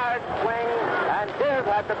 a hard swing, And here's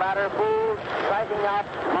at the batter, Fool, striking out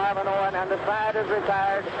Marvin Owen, and the side is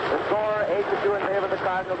retired. The score 8-2 in favor of the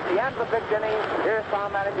Cardinals. The end of the 6th inning. Here's Tom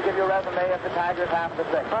Manning to give you a resume of the Tigers half of the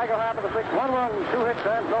 6th. Tiger half of the 6th. 1 run, 2 hits,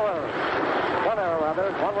 and no errors. 1 error, rather.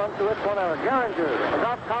 1 run, 2 hits, 1 error. Geringer is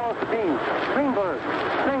out Carlos Dean. Greenberg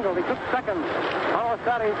singled. He took second on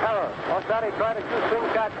Orsatti's error. Orsatti tried a two-swing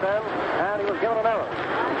catch then, and he was given an error.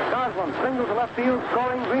 Goslin singles to left field,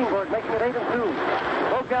 scoring Greenberg, making it 8-2.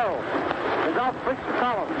 Vogel is out switched to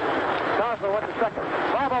Collins. Goslin went to second.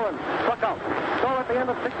 Bob Owen struck out. So at the end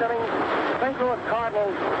of 6th inning, St. Louis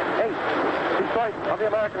Cardinals 8, Detroit of the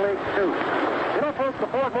American League 2. You know, folks, the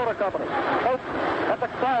Ford Motor Company, folks, at the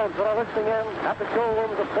crowds that are listening in at the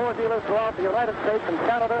showrooms of Ford dealers throughout the United States and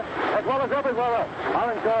Canada, as well as everywhere else, are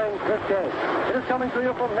enjoying this game. It is coming to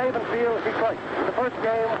you from Navin Field, Detroit, the first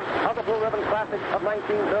game of the Blue Ribbon Classic of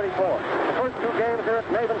 1934. The first 2 games here at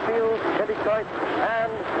Navin Field in Detroit,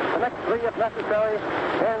 and the next 3, if necessary,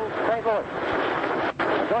 in St. Louis.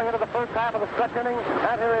 Going into the first half of the stretch inning,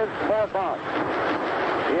 and here is Ford Bond.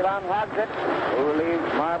 Elon Hogsett, who leaves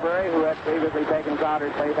Marbury, who had previously taken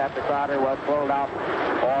Crowder's place after Crowder was pulled out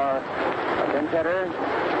for a pinch hitter.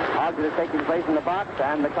 Hogsett is taking place in the box,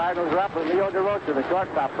 and the Cardinals are up with Leo DeRocha, the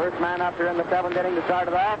shortstop. First man up there in the 7th inning to start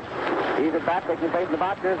it off. He's at bat, taking place in the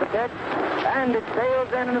box. There's the pitch, and it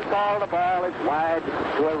sails in and is called. The ball is wide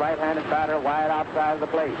to a right-handed batter, wide outside of the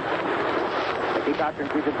plate. Mickey Cochran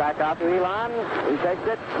keeps it back out to Elon. He takes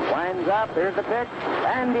it, winds up. Here's the pitch,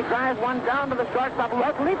 and he drives one down to the shortstop. Who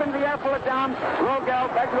has leap into the air, pull it down. Rogel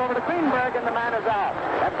begs it over to Greenberg, and the man is out.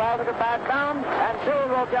 That ball took a bad down, and Bill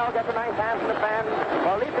Rogel gets a nice hand from the fan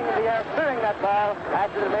for leaping in the air, steering that ball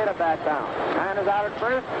after it made a bad down. Man is out at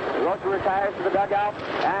first. Rocha retires to the dugout,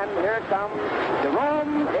 and here comes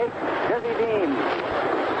Jerome H. Dizzy Dean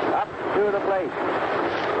up to the plate.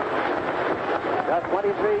 Just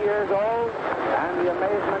 23 years old, and the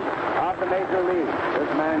amazement of the Major League.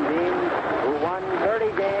 This man, Dean, who won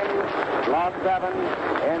 30 games, lost 7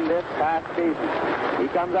 in this past season.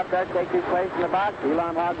 He comes up there, takes his place in the box.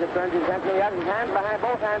 Elon Hogsett turns his entry. He has his hands behind,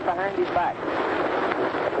 both hands behind his back.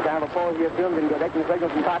 It's kind of a pose he assumes and taking the signal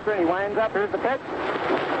from Cochran. He winds up. Here's the pitch.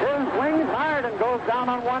 Then swings hard and goes down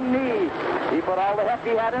on one knee. He put all the heft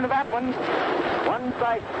he had into that one. 1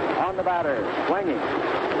 strike on the batter, swinging.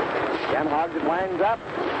 Again, Hogsett winds up,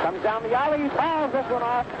 comes down the alley, fouls this one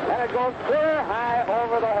off, and it goes clear high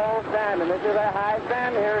over the whole stand. And this is a high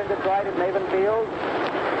stand here in Detroit at Navin Field.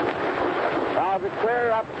 Fouls it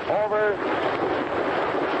clear up over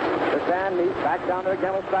the stand. He's back down there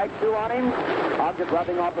again with strike 2 on him. Hogsett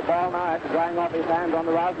rubbing off the ball now after drying off his hands on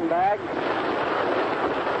the rosin bag.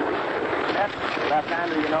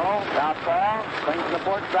 Left-hander, you know. Southpaw, swings to the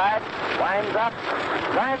port side, winds up,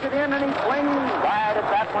 drives it in, and he swings wide at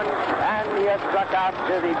that one, and he has struck out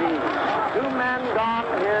Dizzy Dean. 2 men gone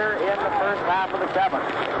here in the first half of the 7th.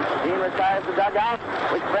 Dean retires the dugout,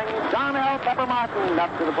 which brings John L. Pepper Martin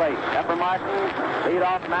up to the plate. Pepper Martin,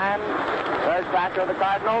 lead-off man, third catcher of the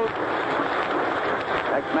Cardinals.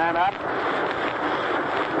 Next man up.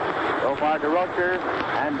 So far, DeRocher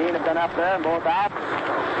and Dean have been up there, and both out.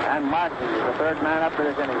 And Martin is the third man up for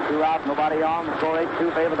this inning. 2 out, nobody on. The score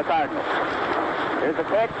 8-2 favor the Cardinals. Here's the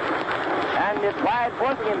pitch. And it's wide,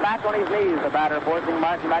 forcing him back on his knees. The batter forcing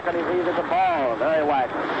Martin back on his knees at the ball. Very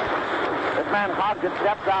wide. This man Hogsett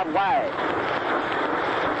steps out wide.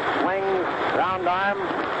 Swings, round arm.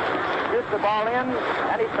 Shoots the ball in,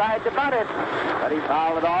 and he tried to bunt it. But he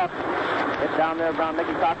fouled it off. Hit down there around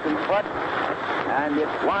Mickey Cochran's foot. And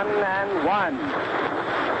it's 1-1.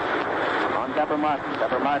 Pepper Martin.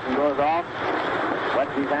 Pepper Martin goes off,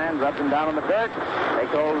 wets his hands, rubs them down on the dirt,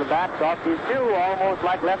 takes hold of the bat, talks his shoe, almost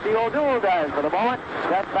like Lefty O'Doul does for the moment.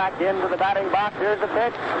 Steps back into the batting box. Here's the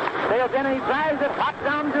pitch. Sails in and he drives it hot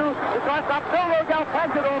down to the shortstop. Bill Rogel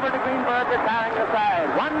pegs it over to Greenberg, retiring the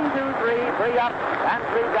side. 1, 2, 3, 3 up and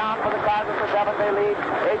 3 down for the Cardinals for 7th. They lead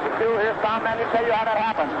 8-2. Here's Tom Manning to tell you how that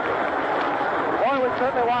happened. Boy, we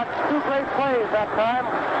certainly watched 2 great plays that time.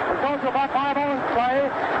 We told you about Bob Owen's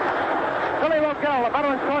play. Billy Rogel, the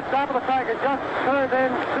veteran shortstop of the Tigers, just turned in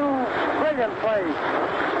 2 brilliant plays.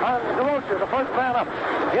 On DeRocher, the first man up,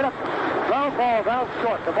 hit a ground ball down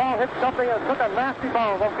short. The ball hit something and took a nasty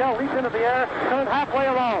ball. Rogel leaped into the air, turned halfway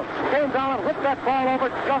around, came down and whipped that ball over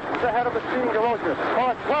just ahead of the screen DeRocher for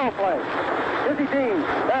a 12 play. Dizzy Dean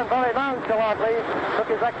then very nonchalantly took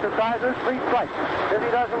his exercises, 3 strikes. Dizzy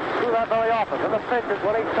doesn't do that very often. In the pitches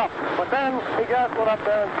when he's tough. But then he just went up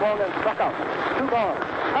there and swung and struck out. 2 gone.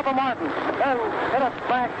 Pepper Martin then hit a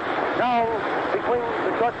smack down between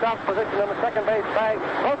the shortstop's position and the second base bag.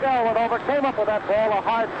 Rogel went over, came up with that ball, a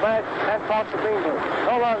hard smash, and caught the Greenberg.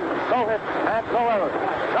 No runs, no hits, and no errors.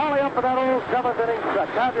 Jolly up for that old 7th inning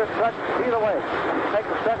stretch. Have your stretch either way. Take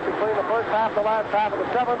the stretch between the first half and the last half of the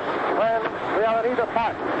 7th when we are at either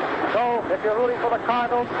part. So if you're rooting for the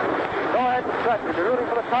Cardinals, go ahead and stretch. If you're rooting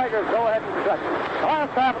for the Tigers, go ahead and stretch. The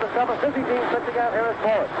last half of the 7th, Dizzy Dean sits again. Here is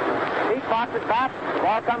Forrest. Pete Fox is back.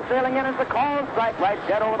 Ball comes sailing in. It's a call strike right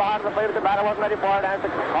dead over the heart of the plate. The batter wasn't ready for it, and it's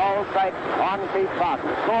a call strike on Pete Fox.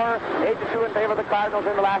 The score 8-2 in favor of the Cardinals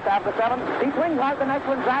in the last half of the 7th. He swings hard. The next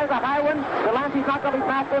one drives a high one. Delancey's not going to be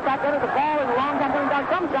fast. Goes back there. The ball is a long time going down.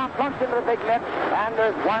 Comes down, plunks into the big net, and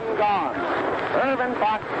there's 1 gone. Irvin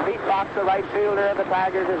Fox, Pete Fox, the right fielder of the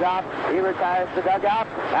Tigers, is out. He retires to the dugout.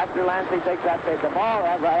 After Delancey takes the ball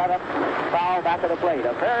right up, foul back of the plate.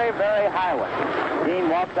 A very, very high one. Dean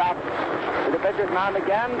walks out to the pitcher's mound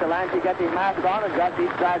again. Delancey gets his mask on and just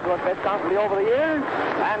each side to a pitch comfortably over the ears.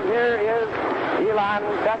 And here is Elon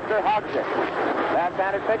Chester Hogsett.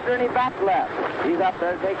 Left-handed pitcher, and he bats left. He's up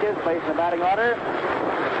there to take his place in the batting order.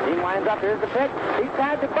 He winds up. Here's the pitch. He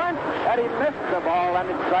tried to bunt, and he missed the ball, and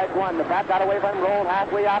it's strike 1. The bat got away from him, rolled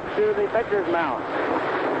halfway up to the pitcher's mound.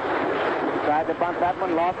 He tried to bunt that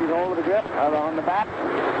one, lost his hold of the grip on the bat,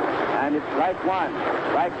 and it's strike 1.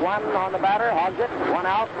 Strike 1 on the batter, Hogsett. 1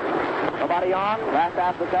 out. Nobody on. Last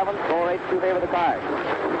half of the 7th, score 8-2 favor the Cards.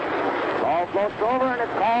 Ball floats over, and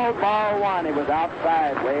it's called ball 1. He was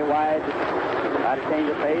outside, way wide. Had to change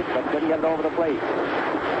the pace, but couldn't get it over the plate.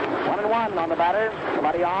 1-1 on the batter.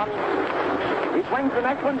 Nobody on. He swings the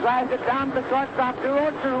next one, drives it down to the shortstop.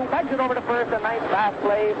 Drew pegs it over to first. A nice fast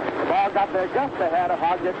play. The ball got there just ahead of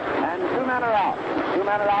Hogsett, and 2 men are out. 2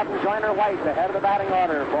 men are out, and Joyner White ahead of the batting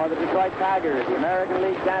order for the Detroit Tigers, the American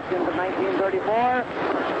League champions of 1934.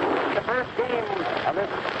 The first game of this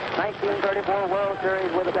 1934 World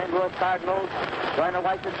Series with the St. Louis Cardinals. Joyner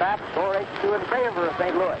White is back. Score 8-2 in favor of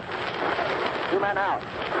St. Louis. 2 men out.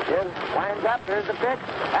 Winds up. Here's the pitch.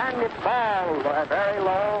 And it's ball very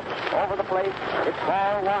low over the plate. It's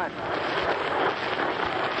ball 1.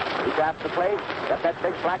 He taps the plate. Got that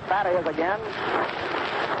big black bat of his again.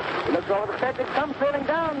 He looks over the pitch. It comes sailing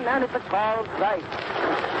down, and it's a called strike.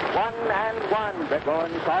 1-1. Rick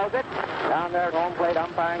Owens calls it. Down there at home plate,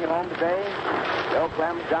 umpiring at home today. Bill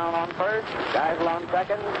Clem's down on first. Geisel on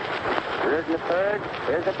second. Reardon at third.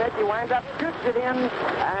 Here's the pitch. He winds up, shoots it in,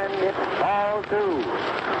 and it's ball 2.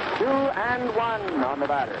 2-1 on the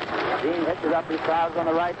batter. Dean hitches up his trousers on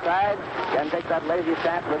the right side. Then takes that lazy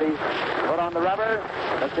stance with his foot on the rubber.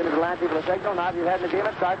 Looks into Delancey for the signal. Nods his head in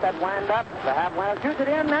agreement. Starts that wind up. The half wind. Shoots it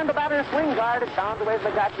in, and the batter swings hard. It bounds away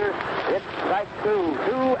from the catcher. It's strike 2.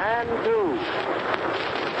 2-2.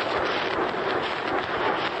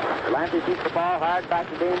 Delancey keeps the ball hard back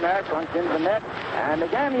to Dean there. Plunks into the net. And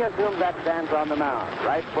again he assumes that stance on the mound.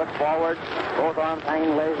 Right foot forward. Both arms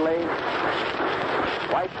hanging lazily.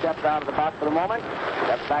 White steps out of the box for the moment.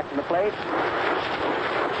 Steps back from the plate.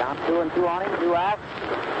 Count 2-2 on him. 2 out.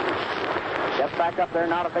 Steps back up there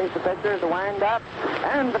now to face the pitcher. The wind up.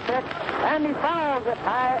 And the pitch. And he fouls it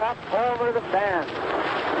high up over the stand.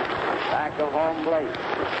 Back of home plate.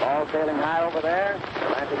 Ball sailing high over there.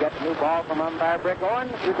 Delancey gets a new ball from umpire Brick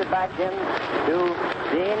Owens. Shoots it back in to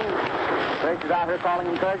Dean. Trace is out here calling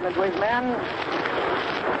encouragement to his men.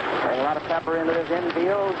 Putting a lot of pepper into this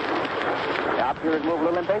infield. The outfielders move a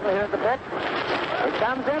little impatiently. Here's the pitch. It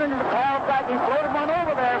comes in and it's a call strike. He floated one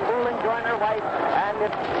over there, fooling Joyner White. And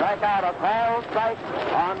it's strike out. A call strike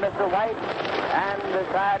on Mr. White. And the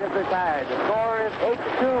side is retired. The score is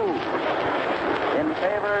 8-2 in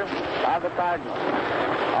favor of the Cardinals.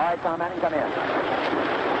 All right, Tom Manning, come in.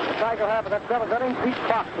 The Tiger half of that 7th inning. Pete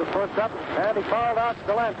Fox was first up, and he fouled out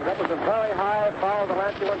Delancey. That was a very high foul.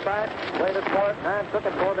 Delancey went back, waited for it, and took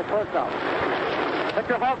it for the first out.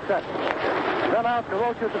 Pitcher Hogsett. Then out to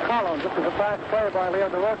Rocha to Collins. This is a fast play by Leo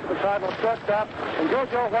DeRocha, the Cardinal shortstop. And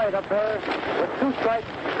Jojo White up there with 2 strikes.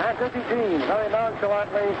 And Dizzy Dean very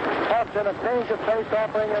nonchalantly pops in a change of pace,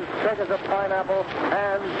 offering as big as a pineapple.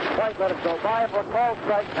 And White let it go by for a called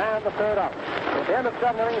strike and the 3rd out. At the end of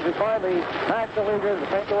 7 innings, we find the National Leaguers, the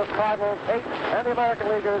St. Louis Cardinals, 8, and the American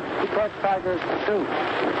Leaguers, Detroit Tigers, 2.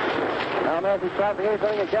 Now, as we start the 8th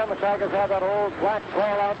inning again, the Tigers have that old black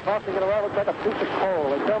ball out, tossing it around. Looks like a piece of coal.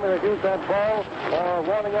 They tell me they've used that ball for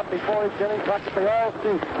warming up before each inning, practically all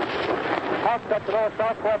season. Offset to North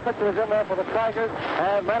Southpaw pitcher is in there for the Tigers,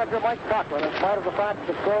 and manager Mike Cochran. In spite of the fact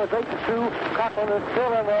that the score is 8-2, Cochran is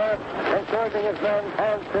still in there, encouraging his men,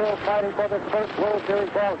 and still fighting for this first World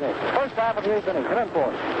Series ball game. First half of the 8th inning. Come in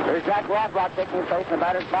for it. Here's Jack Rothrock taking his place in the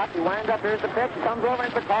batter's box. He winds up. Here's the pitch. Comes over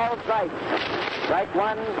and it's a call strike. Strike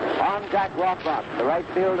one on Jack Rothrock, the right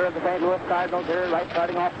fielder of the St. Louis Cardinals here, right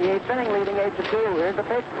starting off the 8th inning, leading 8-2. Here's the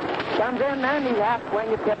pitch. Comes in, and he half swing.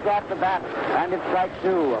 It tips off the bat, and it's strike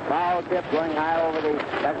two. A foul tip going high over the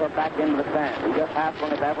back into the stand. He just half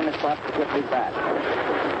swung at that one. It crossed the tip his bat.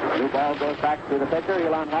 New ball goes back to the pitcher,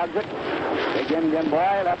 Elon Hodzik. Big Indian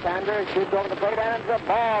boy, left-hander, shoots over the plate, and it's a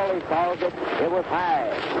ball. He calls it. It was high.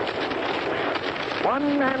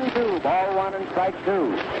 1-2. Ball one and strike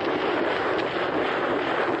two.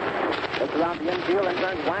 Looks around the infield and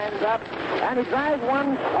turns, winds up, and he drives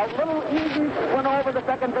one a little easy one over the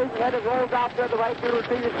second base head. It rolls out there. The right fielder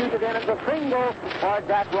sees it, shoots it in. It's a single for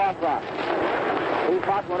Jack Rothrock. He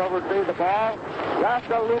caught one over to the ball.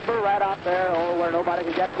 Just a looper right out there, where nobody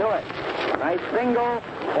could get to it. Nice single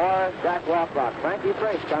for Jack Rothrock. Frankie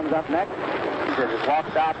Trace comes up next. He just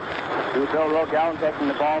walks out to Bill Rogel and taking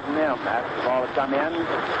the ball from him. After the ball has come in,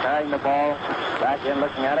 carrying the ball back in,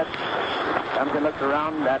 looking at it. Comes and looks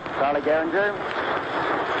around at Charlie Gehringer.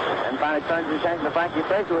 And finally turns his attention to Frankie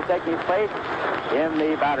Trace, who was taking his place in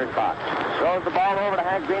the batter's box. Throws the ball over to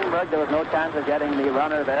Hank Greenberg. There was no chance of getting the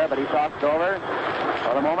runner there, but he tossed it over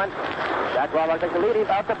for the moment. Jack Rothrock takes the lead. He's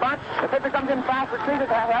out the bunt. The pitcher comes in fast, retrieves it,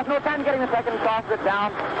 has no time getting the second, tosses it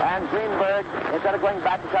down, and Greenberg, instead of going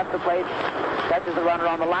back to touch the plate, catches the runner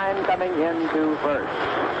on the line coming into first.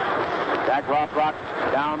 Jack Rothrock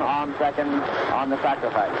down on second on the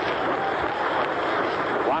sacrifice.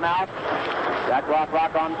 One out. Jack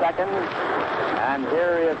Rothrock on second. And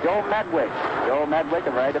here is Joe Medwick. Joe Medwick,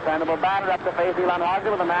 a very dependable batter, up to face Elon Hodges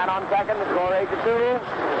with a man on second. The score 8-2.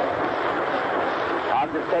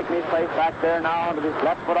 Hodges taking his place back there now with his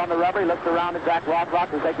left foot on the rubber. He looks around at Jack Rothrock,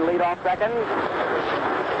 who's taking the lead off second.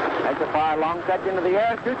 Makes a fire long catch into the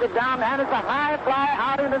air, shoots it down, and it's a high fly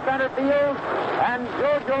out into center field. And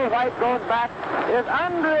JoJo White goes back, is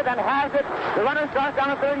under it and has it. The runner starts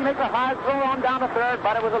down to third. He makes a high throw on down to third,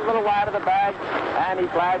 but it was a little wide of the bag, and he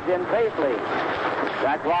flags in safely.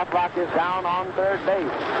 Jack Rothrock is down on third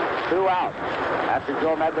base. 2 out. After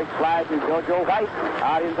Joe Medwick's flag is JoJo White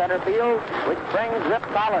out in center field, which brings Rip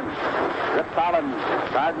Collins. Rip Collins,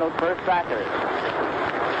 Cardinals' first backer.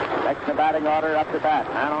 Next in the batting order up to bat.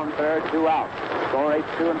 Man on third, 2 out. Score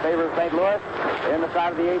 8-2 in favor of St. Louis in the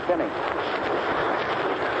start of the 8th inning.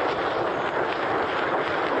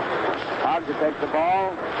 Hodges takes the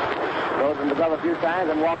ball, goes in the glove a few times,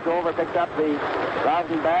 and walks over, picks up the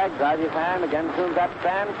rosin bag, drives his hand, again tunes that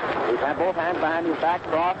stand. He's had both hands behind his back,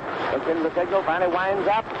 cross, looks into the signal, finally winds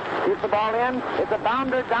up, shoots the ball in. It's a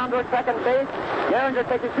bounder down toward second base. Gehringer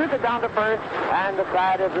takes it, shoots it down to first, and the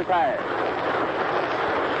side is retired.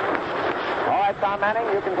 All right, Tom Manning,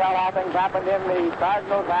 you can tell how things happened in the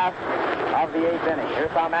Cardinals half of the 8th inning.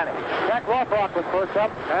 Here's Tom Manning. Jack Rothrock was first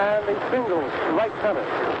up, and he singles to right center.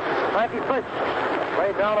 Frankie Fish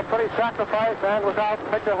laid down a pretty sacrifice and was out.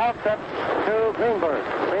 Pitcher Hofstedt to Greenberg.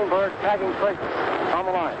 Greenberg tagging Fish on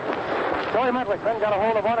the line. Joey Medwick then got a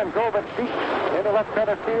hold of one and drove it deep into left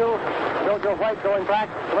center field. JoJo White going back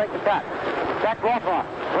to make the catch. Jack Rothrock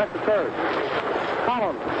went to third.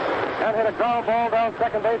 Collins and hit a ground ball down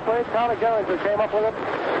second base plate. Charlie Gehringer came up with it,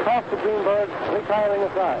 tossed to Greenberg, retiring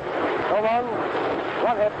aside. No run,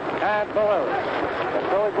 one hit, and no errors. And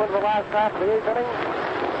so we go into the last half of the 8th inning.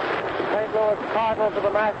 St. Louis Cardinals of the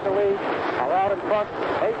National League are out in front,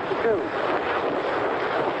 8-2.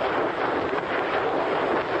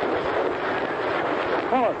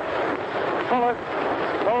 Fuller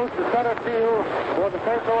goes to center field for the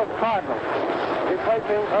St. Louis Cardinals,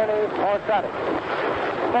 replacing Ernie Orsatti.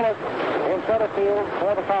 Fuller in center field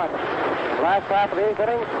for the Cardinals. Last half of the 8th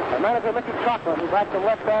inning, the manager Mickey Cochran, who's back from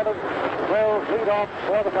left-handed, will lead off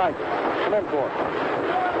for the Tigers. Come in for it.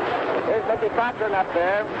 Here's Mickey Cochran up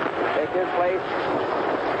there. Take his place.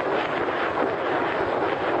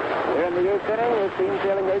 Here in the 8th inning, his team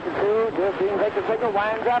trailing 8-2. This team takes the signal,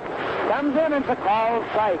 winds up, comes in, and it's a called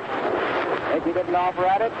strike. Mickey didn't offer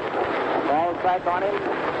at it. Called strike on him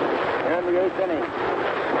here in the 8th inning.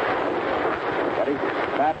 But he's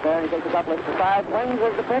back there, and he takes a couple of side swings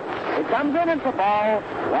with the pitch. It comes in, and it's a ball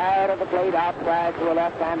wide of the plate outside to a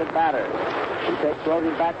left-handed batter. He throws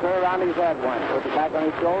his back throw around his head once, puts it back on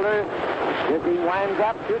his shoulder. This he winds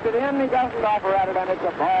up, shoots it in, he doesn't offer at it, and it's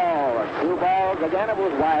a ball. 2 balls, again it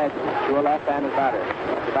was wide to a left-handed batter.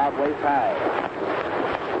 It's about waist high.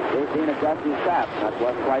 This Dean adjusts his cap. That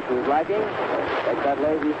wasn't quite to his liking. Takes that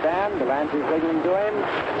lazy stand. Delancey signaling to him.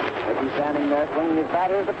 Mickey's standing there swinging his bat.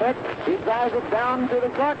 Here's the pitch. He drives it down to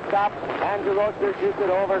the shortstop. And DeRocher shoots it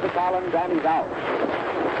over to Collins, and he's out.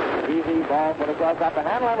 Easy ball put across up the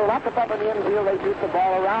handle, and locked up in the infield. They shoot the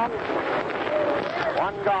ball around.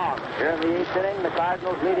 One gone. Here in the 8th inning, the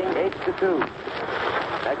Cardinals leading 8-2.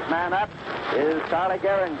 Next man up is Charlie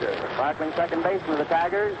Gehringer, sparkling second baseman of the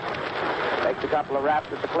Tigers. Takes a couple of raps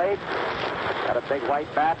at the plate. Got a big white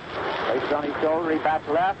bat. Places on his shoulder. He bats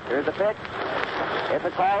left. Here's the pitch. It's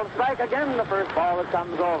a called strike again. The first ball that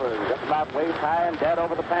comes over. Just about waist high and dead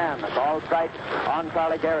over the pan. A called strike on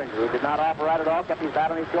Charlie Gehringer, who did not offer out at all. Kept his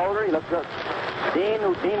bat on his shoulder. He looks good. Dean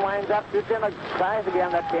winds up, shoots in, tries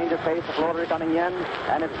again that change of pace. The floater coming in,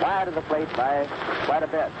 and it's wide of the plate by quite a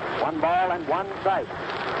bit. 1 ball and 1 strike.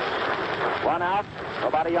 1 out,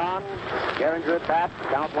 nobody on. Gehringer at bat,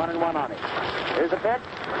 count 1-1 on him. Here's the pitch.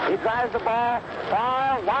 He drives the ball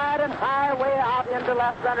far, wide, and high, way out into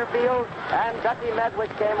left center field, and Ducky Medwick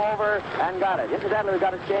came over and got it. Incidentally, we've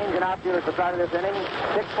got a change in outfield at the start of this inning.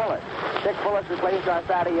 Dick Bullis. Dick Bullis replaced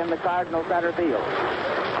Arstadi in the Cardinal center field.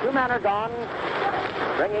 2 men are gone,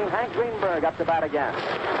 bringing Hank Greenberg up to bat again.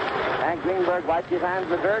 Hank Greenberg wipes his hands in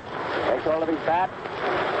the dirt, takes hold of his bat,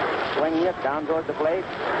 swinging it down towards the plate.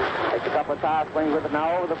 Takes a couple of half swings with it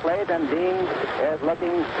now over the plate, and Dean is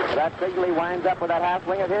looking for that signal. He winds up with that half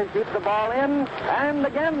swing of his, shoots the ball in, and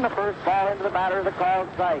again the first ball into the batter is a called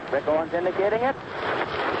strike. Rick Owens indicating it.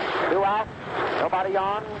 2 out, nobody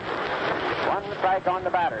on. 1 strike on the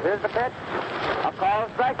batter. Here's the pitch. A called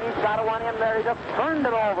strike. He's got a one in there. He just turned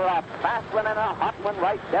it over. A fast one and a hot one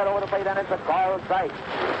right dead over the plate, and it's a called strike.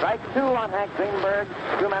 Strike 2 on Hank Greenberg.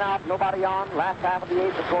 2 men out, nobody on. Last half of the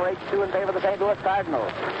 8th, the score 8-2 in favor of the St. Louis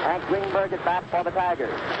Cardinals. Hank Greenberg at bat for the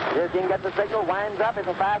Tigers. Here Dean gets the signal, winds up. It's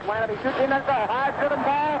a fast wind-up. He shoots in. That's a hard-driven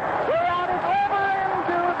ball. Way out is over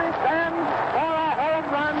into the stands for a home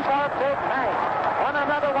run for Big Hank.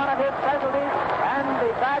 Another one of his specialties, and the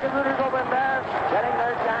Tiger rooters over in there getting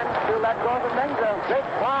their chance to let go of the things. A big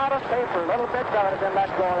cloud of paper, little bits of it have been let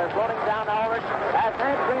go. They're floating down outward as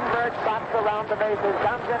Hank Greenberg spots around the bases,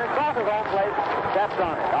 comes in and crosses home plate, steps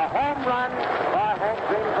on it. A home run for Hank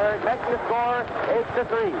Greenberg, makes the score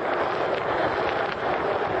 8-3.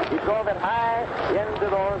 He drove it high into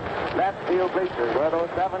those left field bleachers, where those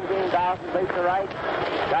 17,000 bleacher right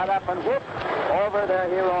got up and whooped over their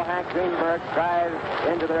hero Hank Greenberg, drives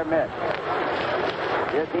into their midst.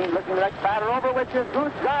 Here's Dean looking the next batter over, which is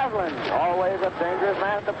Goose Goslin. Always a dangerous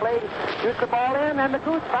man at the plate. Shoots the ball in, and the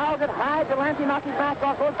Goose fouls it high. Delancey knocks his mask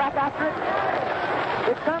off, goes back after it.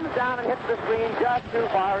 It comes down and hits the screen just too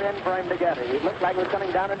far in for him to get it. It looked like it was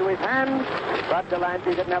coming down into his hand, but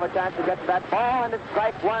Delancey didn't have a chance to get to that ball, and it's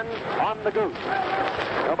strike 1 on the Goose.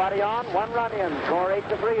 Nobody on, 1 run in. Score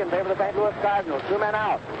 8-3 in favor of the St. Louis Cardinals. 2 men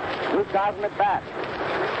out. Goose Goslin at bat.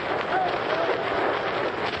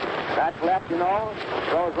 That's left, you know.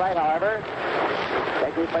 Throws right, however.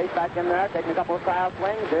 Taking his place back in there, taking a couple of style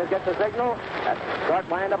swings. There gets the signal. That short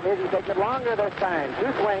wind-up is he takes it longer this time.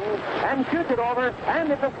 2 swings, and shoots it over, and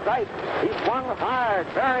it's a strike. He swung hard,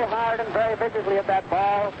 and very viciously at that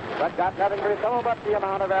ball, but got nothing to recover but the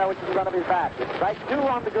amount of air which is in front of his back. It's strike 2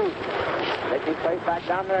 on the Goose. Taking his place back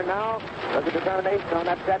down there now. Look at the determination on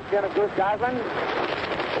that set chin of Goose Goslin.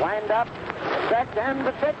 Wind up. Set and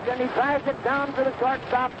the pitch, and he drives it down to the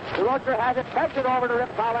shortstop. DeRocher has it, cuts it over to Rip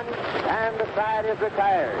Collins, and the side is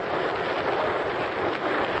retired.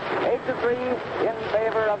 8-3 in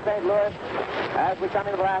favor of St. Louis. As we come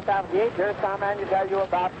into the last half of the 8th, here's Tom Mann to tell you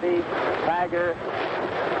about the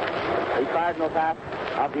Cardinals half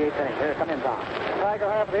of the 8th inning. Here, come in, Tom. Tiger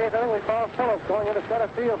half of the 8th inning, we saw Phillips going into center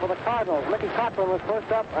field for the Cardinals. Mickey Cochrane was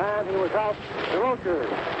first up, and he was out. DeRocher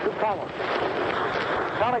to Collins.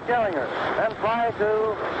 Charlie Gehringer, then fly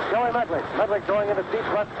to Joey Medwick. Medwick going into deep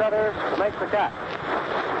left center to make the catch.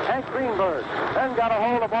 Hank Greenberg then got a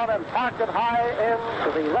hold of one and parked it high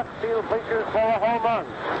into the left field bleachers for a home run,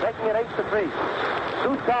 making it 8-3.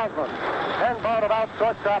 Goose Goslin then balled it out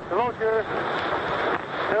shortstop to Roger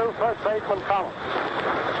to first baseman Collins.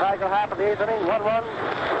 The Tiger half of the 8th inning, 1 run,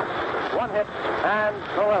 1 hit, and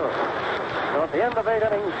no error. So at the end of 8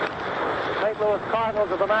 innings, St. Louis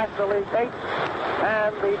Cardinals of the National League 8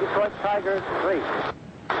 and the Detroit Tigers 3.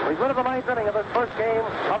 We go to the 9th inning of this first game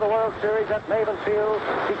of the World Series at Maven Field,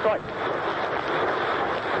 Detroit.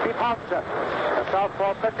 Pete Hoffstetter, a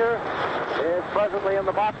southpaw pitcher, is presently in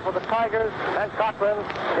the box for the Tigers, and Cochran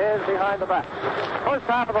is behind the back. First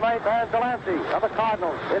half of the ninth, and Delancey of the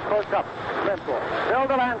Cardinals is first up. Bill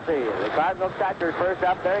Delancey, the Cardinals catcher, first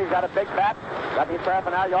up there. He's got a big bat. Got his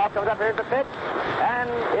paraphernalia off. Comes up. Here's the pitch. And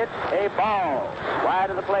it's a ball. Wide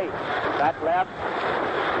of the plate. Back left.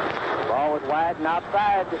 The ball was wide and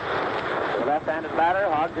outside. The left-handed batter.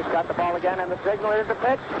 Hogg just got the ball again, and the signal. Here's the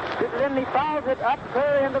pitch. Shoots it in. He fouls it up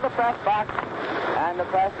clear into the press box. And the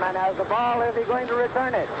pressman has the ball. Is he going to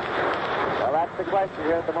return it? Well, that's the question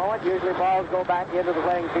here at the moment. Usually balls go back into the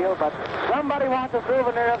playing field, but somebody wants a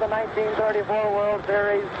souvenir of the 1934 World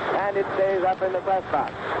Series, and it stays up in the press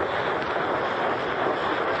box.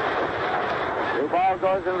 The ball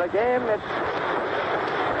goes into the game. It's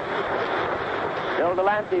Bill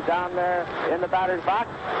Delancey down there in the batter's box.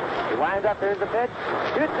 He winds up. Here's the pitch.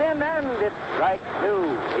 Shoots in, and it's strike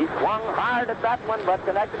two. He swung hard at that one, but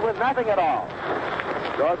connected with nothing at all.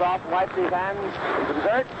 Goes off and wipes his hands into the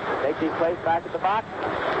dirt. Takes his place back at the box.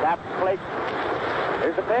 Taps the plate.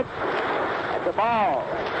 Here's the pitch. It's a ball.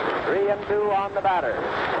 3-2 on the batter.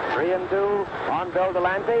 3-2 on Bill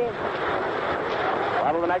Delancey.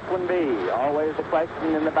 What'll the next one be? Always the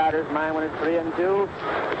question in the batter's mind when it's 3-2.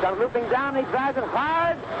 It comes looping down. He drives it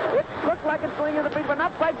hard. It looks like it's going into the feet, but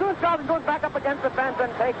not quite. Goose Charlton goes back up against the fence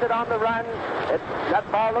and takes it on the run. That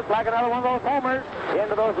ball looks like another one of those homers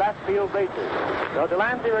into those left field bleachers. So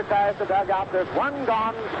Delancey retires the dugout. There's one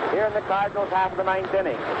gone here in the Cardinals' half of the ninth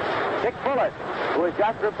inning. Dick Bullitt, who has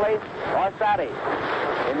just replaced Orsatti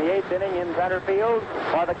in the eighth inning in center field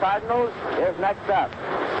for the Cardinals, is next up.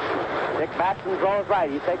 Dick bats and throws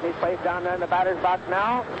right. He's taking his place down there in the batter's box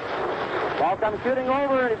now. Ball comes shooting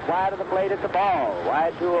over, and it's wide of the plate. It's a ball.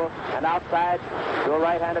 Wide and outside to a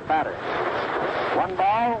right-handed batter. One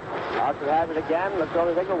ball. Archer has it again. Looks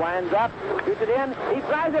over the signal, winds up, shoots it in. He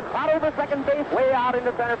drives it hot over second base, way out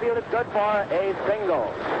into center field. It's good for a single.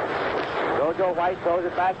 Jojo White throws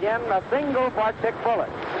it back in. A single for Dick Bullitt.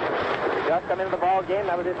 He just come into the ball game.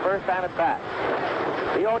 That was his first time at bat.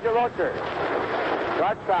 Leo DeRocher,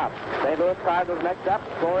 shortstop. St. Louis Cardinals next up.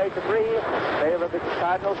 Score 8-3. Favor of the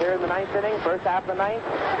Cardinals here in the ninth inning. First half of the ninth.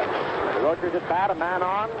 DeRocher's at bat. A man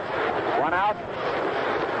on. One out.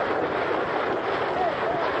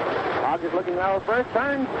 Hogg is looking well first.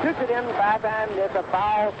 Turns, shoots it in, fast, and it's a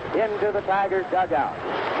foul into the Tigers' dugout.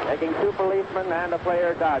 Taking two policemen and a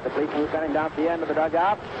player guard. The policeman was standing down at the end of the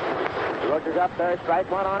dugout. DeRocher's up there. Strike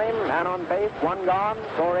one on him. Man on base. One gone.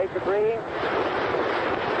 Score 8-3.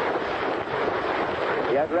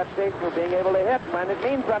 He has a reputation for being able to hit when it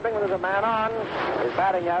means something when there's a man on. His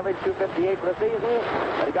batting average, .258 for the season,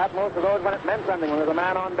 but he got most of those when it meant something, when there's a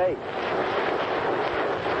man on base.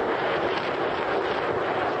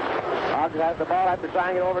 Hogg has the ball after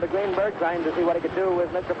trying it over to Greenberg, trying to see what he could do with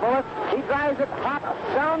Mr. Bullitt. He drives it hot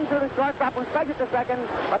down to the shortstop, who strikes it to second,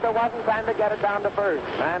 but there wasn't time to get it down to first.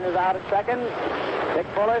 Man is out at second. Dick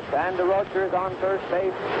Bullitt and DeRocher is on first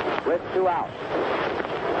base with two outs.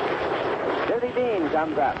 Dizzy Dean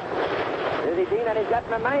comes up. Dizzy Dean, and he's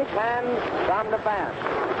getting a nice hand from the fan.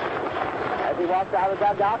 As he walks out of the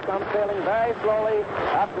dugout, comes sailing very slowly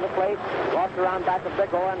up to the plate, walks around back of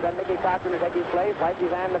Bickle, and then Mickey Cochran to take his place, wipes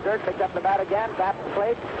his hand in the dirt, picks up the bat again, taps the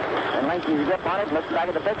plate, and lengthens his grip on it, looks back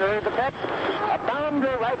at the pitcher. Here's the pitch. A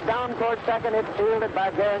bounder right down towards second. It's fielded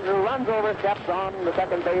by Gehringer, who runs over, steps on the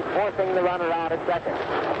second base, forcing the runner out at second.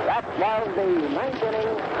 That was the ninth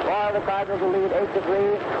inning for the Cardinals, who lead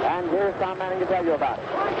 8-3, and here's Tom Manning to tell you about it.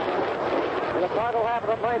 In the final half of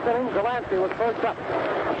the ninth inning, Delancey was first up.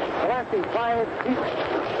 Delancey fires deep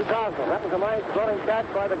to Gosnell. That was a nice running catch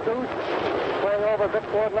by the Goose, playing over Vic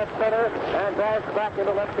Ford left center, and drives back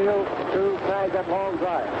into left field to snag that long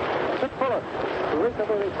drive. Dick Bullitt, who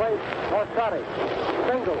recently replaced Orsatti,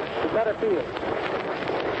 single to center field.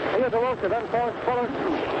 Here's DeRocher, then forced Bullitt,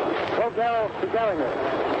 Rogel to Gehringer.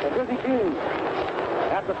 And Dizzy Dean,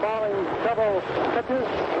 after fouling several pitches,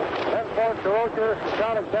 then forced DeRocher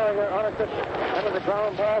down at Gehringer on a pitch. That was a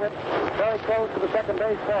ground ball hit very close to the second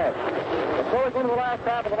base flag. Before we go to the last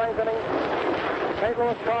half of the ninth inning, St.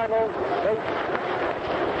 Louis Cardinals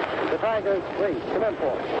 8, the Tigers 3. Come in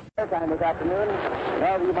for it. Time this afternoon,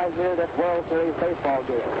 now you might hear this World Series baseball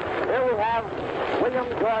game. Here we have William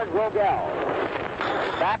George Rogel.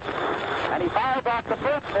 Back, and he fires off the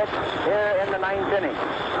first pitch here in the ninth inning.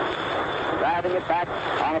 Driving it back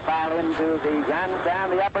on a foul into the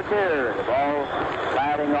grandstand, the upper tier. The ball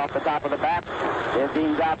sliding off the top of the bat. His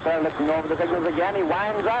team's out there looking over the signals again. He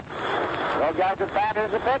winds up. Rogel's at bat.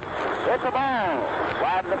 Here's the pitch. It's a ball.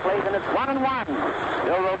 Wide of the plate, and it's 1-1.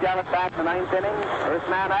 Bill Rogel at bat in the ninth inning. First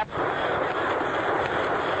man up.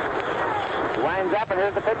 winds up, and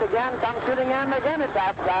here's the pitch again. Comes shooting in. Again, it's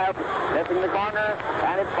outside. Missing the corner,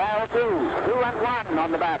 and it's ball 2. 2-1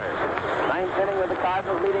 on the batter. Ninth inning with the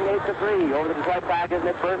Cardinals leading 8-3 over the Detroit Tigers in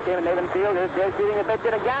its first game in Navin Field. Here's Jay shooting a pitch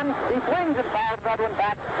again. He swings and fouls the other one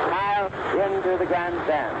back high into the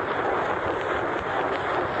grandstand.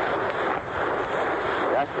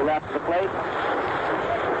 Just left the plate.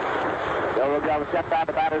 Bill Rogel steps out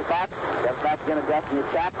the batter's box. Steps back in, adjusting his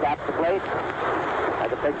cap, taps the plate.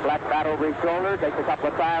 Has a big black bat over his shoulder. Takes a couple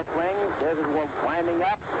of tire swings. Here's his winding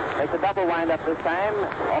up. Takes a double wind up this time.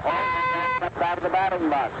 Steps out of the batting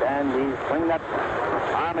box. And he's swinging that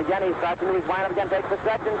arm again. He's starting to his wind up again. Takes the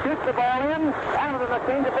stretch and shoots the ball in. And with a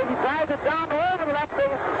change of pace, he drives it down over the left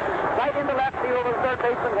base. Right into left field with the third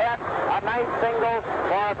baseman's head. A nice single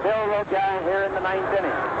for Bill Rogel here in the ninth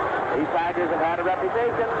inning. These Tigers have had a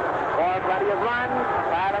reputation for plenty of runs,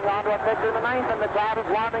 piling onto a pitcher in the ninth, and the crowd is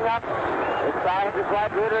warming up. It's solid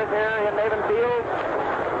Detroit Rooters here in Navin Field,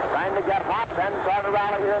 trying to get hot and start a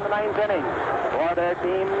rally here in the ninth inning for their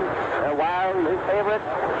team, their wild, his favorite,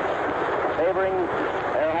 favoring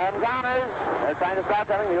their home grounders. They're trying to start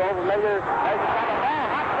something. The old familiar. There's a second ball.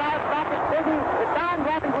 Hot drive, stop it, busy. It's down,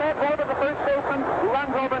 dropping left over to the first baseman, who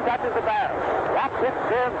runs over and touches the barrel. That hit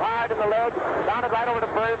serves hard in the leg, down it right over to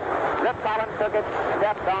first. Rip Collins took it,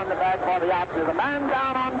 stepped on the bag for the out. There's a man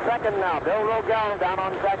down on second now. Bill Rogel down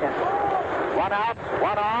on second. One out,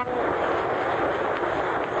 one on.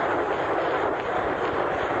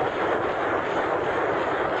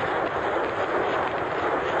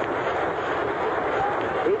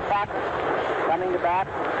 Pete Fox coming to bat.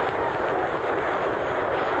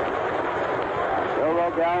 Bill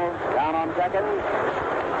Rogel down on second.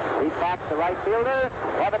 Pete Fox, the right fielder.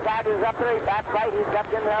 Well, the Tigers up there. He bats right. He's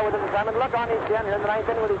stepped in there with a determined look on his chin here in the ninth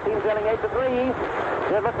inning with his team trailing 8-3.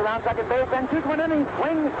 He looks around second base and shoots one in. He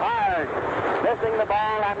swings hard, missing the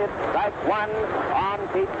ball, and it's strike one on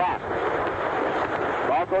Pete Fox.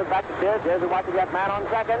 Ball goes back to Sears. Sears is watching that man on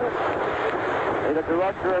second. Either to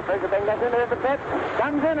Roach or Fraser Binghamton. There's the pitch.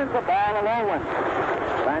 Comes in. It's a ball, a low one.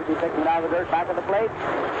 Clancy picks it out of the dirt back of the plate.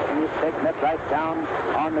 And he's taking it right down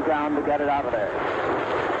on the ground to get it out of there.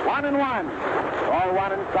 1-1. All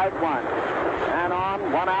one and strike one. And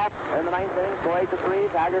on, one out in the ninth inning. So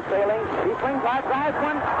 8-3. Tigers trailing. He swings hard, drives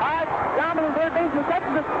one hard down to the third base. He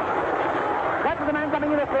catches it. Catches the man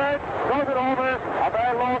coming in the third. Throws it over. A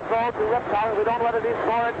very low throw to Rip Collins. We don't know whether he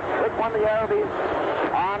scored. Which one the arrow be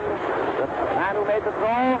on the man who made the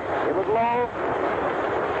throw. It was low.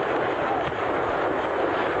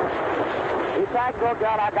 He tagged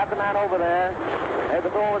Rogel. I got the man over there. They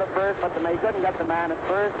was over to first, but he couldn't get the man at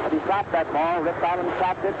first, but he stopped that ball. Rip Collins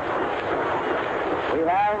stopped it. We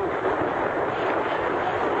have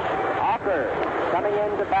Hawker coming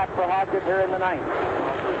in to bat for Hodgett here in the ninth.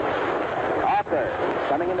 Hawker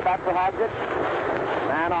coming in to bat for Hodgett.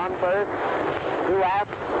 Man on first. 2 out.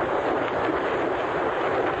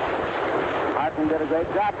 Martin did a great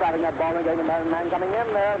job stopping that ball and getting the man coming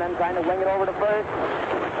in there, and then trying to wing it over to first.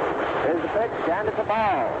 Here's the pitch, and it's a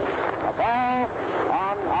ball. A ball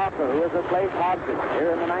on Hawker, who has replaced Hodgson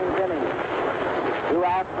here in the ninth inning. 2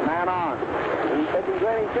 out, man on. He's pitching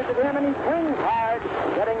good. He shoots at him, and he swings hard,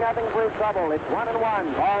 getting nothing for his trouble. It's 1-1.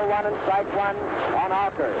 Ball one and strike one on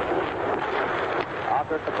Hawker.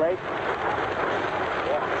 Hawker at the plate.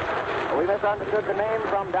 Yeah. We misunderstood the name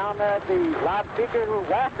from down there at the loudspeaker.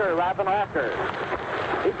 Walker rather than Hawker.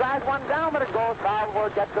 He drives one down, but it goes foul before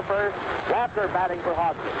it gets to first. Walker batting for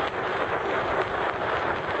Hodgson.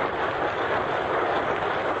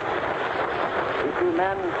 These two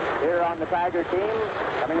men here on the Tiger team,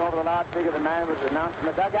 coming over the loudspeaker, the man was announced in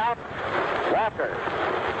the dugout. Walker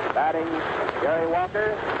batting, Gary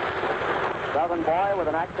Walker. Southern boy with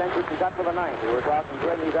an accent which is up for the ninth. We were talking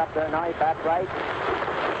to him. He's up there now. He bats right.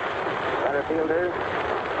 Center fielder.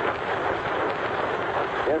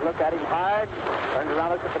 Just looked at him hard. Turns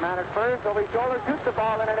around, looks at the man at first. Over his shoulder, shoots the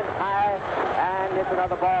ball in, and it's high. And it's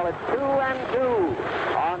another ball. It's 2-2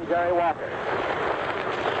 on Gary Walker.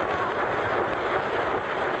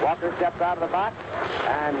 Walker steps out of the box,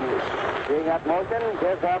 and seeing that motion,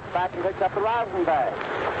 gives off back and picks up the rosin bag.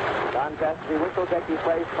 Don Chesty Winkle takes his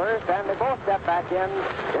place first, and they both step back in.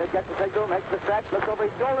 Here gets the signal, makes the stretch, looks over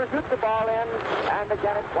his shoulder, shoots the ball in, and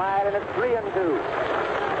again it's wide, and it's 3-2.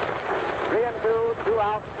 3-2, 2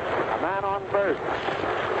 out, a man on first.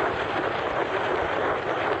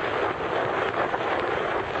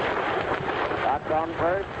 Shots on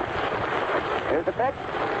first. Here's the pitch.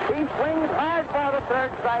 He swings hard for the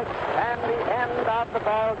third strike, and the end of the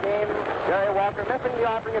ball game. Gary Walker missing the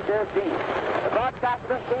offering of his team. The broadcast of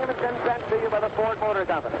this game has been sent to you by the Ford Motor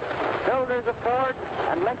Company. Builders of Ford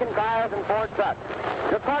and Lincoln Cars and Ford Trucks.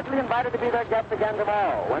 You're cordially invited to be their guest again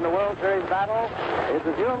tomorrow when the World Series battle is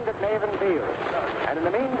resumed at Navin Field. And in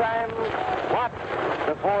the meantime, watch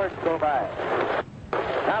the Fords go by.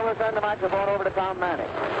 Now we'll turn the microphone over to Tom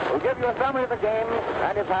Manning, who'll give you a summary of the game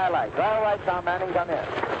and its highlights. All right, Tom Manning, come in.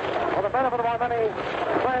 For the benefit of our many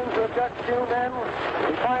friends who have just tuned in,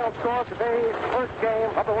 the final score of today's first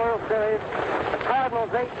game of the World Series, the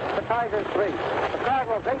Cardinals 8, the Tigers 3. The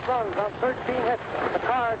Cardinals 8 runs on 13 hits. The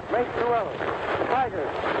Cards made 2 errors. The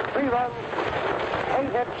Tigers 3 runs, 8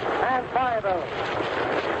 hits, and 5 errors.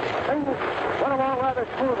 Things went along rather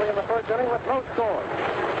smoothly in the first inning with no scores.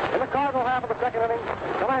 In the Cardinal half of the second inning,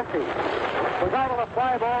 Delancey was out on a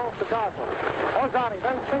fly ball to Gosselin. Orzani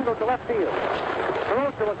then singled to left field.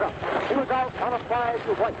 DeRosa was up. He was out on a fly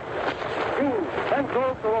to White. Dean then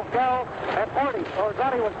drove to O'Gell, and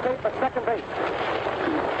Orzani was safe at second base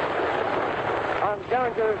on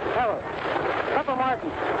Geringer's error. Pepper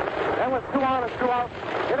Martin then with 2 on and 2 out,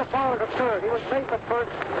 hit a follow to third. He was safe at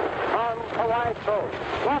first on a wide throw.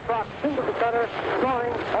 Rothrock singled to center,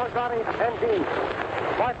 scoring Orzani and Dean.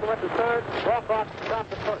 Martin went to third. Rothrock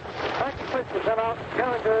stopped at first. Frankie Fritz was then out.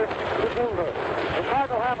 Geringer to Greenberg. The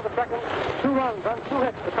Cardinal half of the second, 2 runs on 2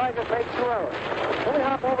 hits. The Tigers made 2 errors. Then we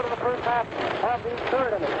hop over to the first half of the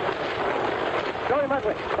third inning. Joey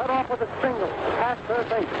Medwick led off with a single past third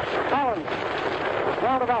base. Collins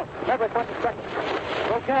rounded out. Medwick went to second.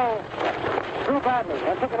 O'Gell threw badly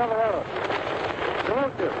and took another error.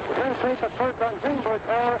 DeRosa then safe at first on Greenberg's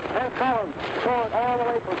error, and Collins scored all the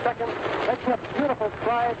way from second, making a beautiful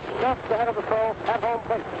stride just ahead of the throw at home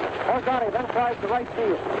plate. Orzani then tried to right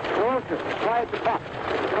field. DeRosa tried to top.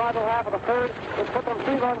 The Cardinal half of the third, which put them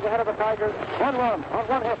 3 runs ahead of the Tigers. 1 run on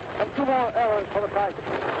 1 hit, and 2 more errors for the Tigers.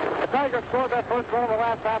 The Tigers scored their first run in the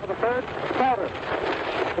last half of the third. Sauter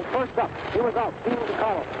was first up. He was out, steaming to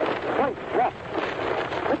Collins. White left.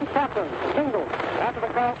 Ricky Cochran singled. After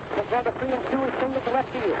the count, was down to 3 and 2. He singled to left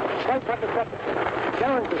field. White went to second.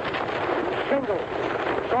 Geringer singled,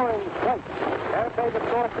 scoring White. And it made the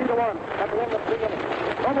score 3-1 at the end of 3 innings.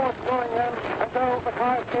 No more scoring then until the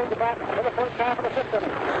Cards came back in the first half of the 5th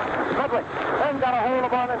inning. Medwick then got a hold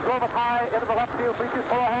of one and drove it high into the left field bleachers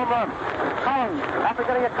for a home run. Collins, after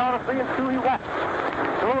getting a count of 3 and 2, he left.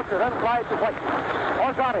 DeRosa then flies to White.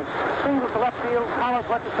 Orzani singles to left field. Collins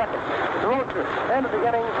went to second. DeRosa ended the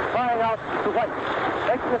inning flying out to White,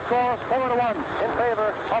 making the score 4-1 in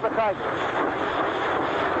favor of the Tigers.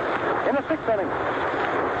 In the 6th inning,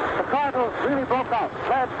 the Cardinals really broke out,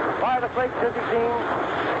 led by the great Dizzy Dean,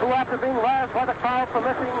 who, after being razzed by the crowd for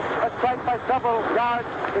missing a strike by several yards,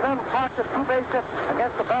 he then parked a 2-base hit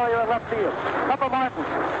against the barrier in left field. Pepper Martin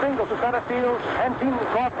singled to center field, and Dean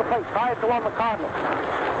crossed the plate, 5-1 the Cardinals.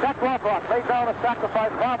 Jack Rothrock laid down a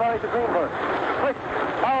sacrifice Marbury to Greenberg. Quick,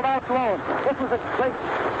 fouled out to Owen. This was a great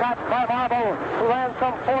catch by Bob Owen, who ran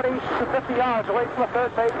some 40 to 50 yards away from the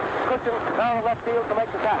third base cushion down the left field to make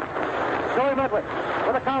the catch. Joey Medwick,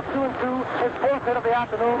 with a count 2 and 2, his 4th hit of the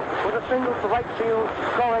afternoon was a single to right field,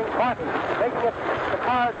 scoring Martin, making it the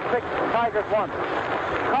Cards 6, Tigers 1.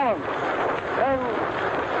 Collins then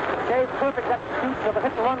gave perfect execution of a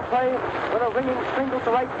hit-and-run play with a ringing single to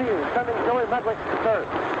right field, sending Joey Medwick to third.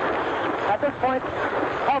 At this point,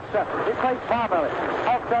 Halstead replaced Marbury.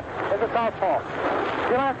 Halstead is a southpaw.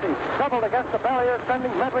 Delancey doubled against the barrier,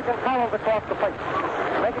 sending Medwick and Collins across the plate,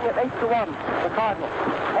 making it 8-1, the Cardinals.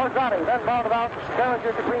 Orzani then rounded out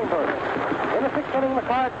Geringer to Greenberg. In the 6th inning, the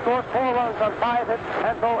Cards scored 4 runs on 5 hits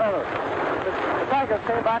and no errors. The Tigers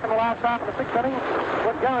came back in the last half of the 6th inning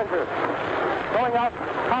with Geringer going out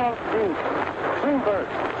Collins Dean. Greenberg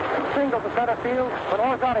singled to center field when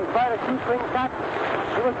Orzani tried a shoestring catch.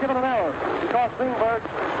 He was given an error because Greenberg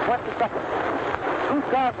went to second. Bruce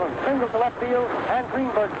Gosselin singled to left field, and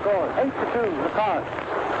Greenberg scored 8-2 the Cards.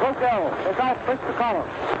 O'Gell is out first to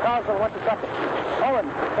Collins. Gosselin went to second. Owen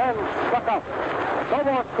then struck out. No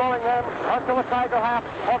more scoring then until the Tiger half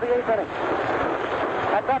of the 8th inning.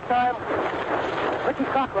 At that time, Ricky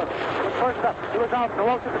Cochran was first up. He was out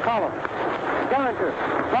DeRosa to Collins. Geringer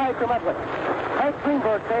tried to Medwick. Hank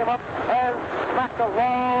Greenberg came up and smacked a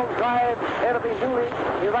long drive into the newly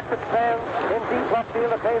erected stand in deep left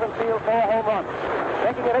field at Navin Field for a home run,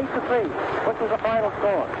 making it 8-3, which was the final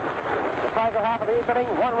score. The Tiger half of the 8th inning,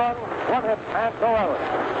 1 run, 1 hit, and no errors.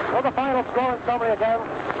 So the final score in summary again,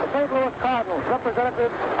 the St. Louis Cardinals,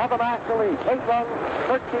 representatives of the National League, 8 runs,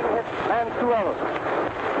 13 hits, and 2 errors.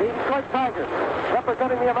 The Detroit Tigers,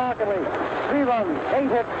 representing the American League, 3 runs, 8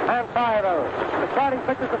 hits, and 5 errors. The starting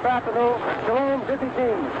pitchers this afternoon, Jerome Dizzy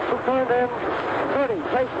Dean, who turned in 30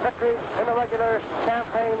 great victories in the regular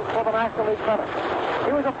campaign for the National League Senate.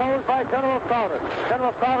 He was opposed by General Crowder.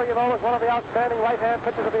 General Crowder, you know, was one of the outstanding right-hand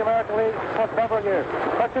pitchers of the American League for several years,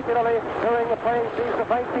 particularly during the playing season of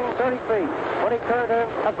 1933, when he turned in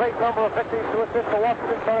a great number of victories to assist the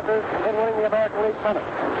Washington Senators in winning the American League pennant.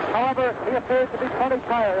 However, he appeared to be plenty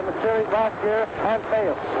tired in the series last year and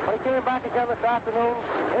failed. But he came back again this afternoon,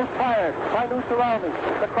 inspired by new surroundings.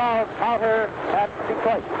 The crowd out here at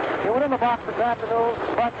Detroit. He went in the box this afternoon,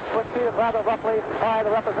 but was treated rather roughly by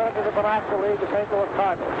the representatives of the National League, the St. Louis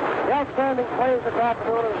Cardinals. The outstanding plays this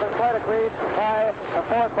afternoon has been quite agreed by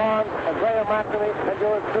Ford Barnes and Graham McNamee and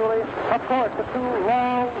yours truly. Of course, the two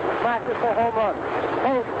long matches for home runs,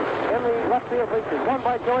 both in the left field bleachers. One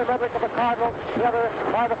by Joey Medlick of the Cardinals, the other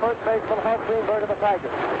by the first baseman Hank Greenberg of the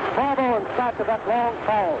Tigers. Bob Owens started that long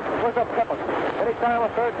foul. It was a flipper. Anytime a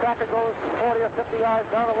third tracker goes 40 or 50 yards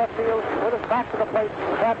down the left field with his back to the plate,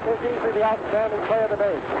 that is easily the outstanding play of the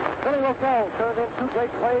day. Billy Rosell turned in two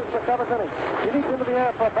great plays in the seventh inning. He leaped into the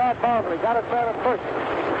air for a bad boundary, got his man at first.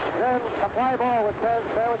 Then a fly ball was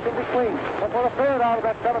sandwiched in between. And for the third out of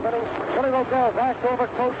that seventh inning, Billy Rosell dashed over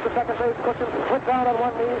close to second base cushion, went down on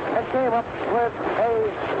one knee, and came up with a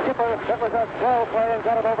skipper that was a swell play and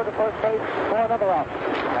got it over to first base for another out.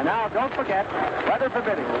 And now, don't forget, weather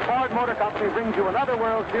permitting, the Ford Motor Company brings you another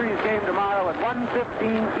World Series game tomorrow at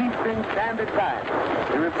 1:15 Eastern Standard Time.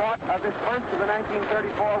 The report of this first of the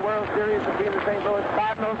 1934 World Series between the St. Louis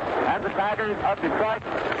Cardinals and the Tigers of Detroit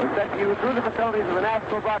was sent to you through the facilities of the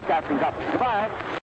National Broadcasting Company. Goodbye.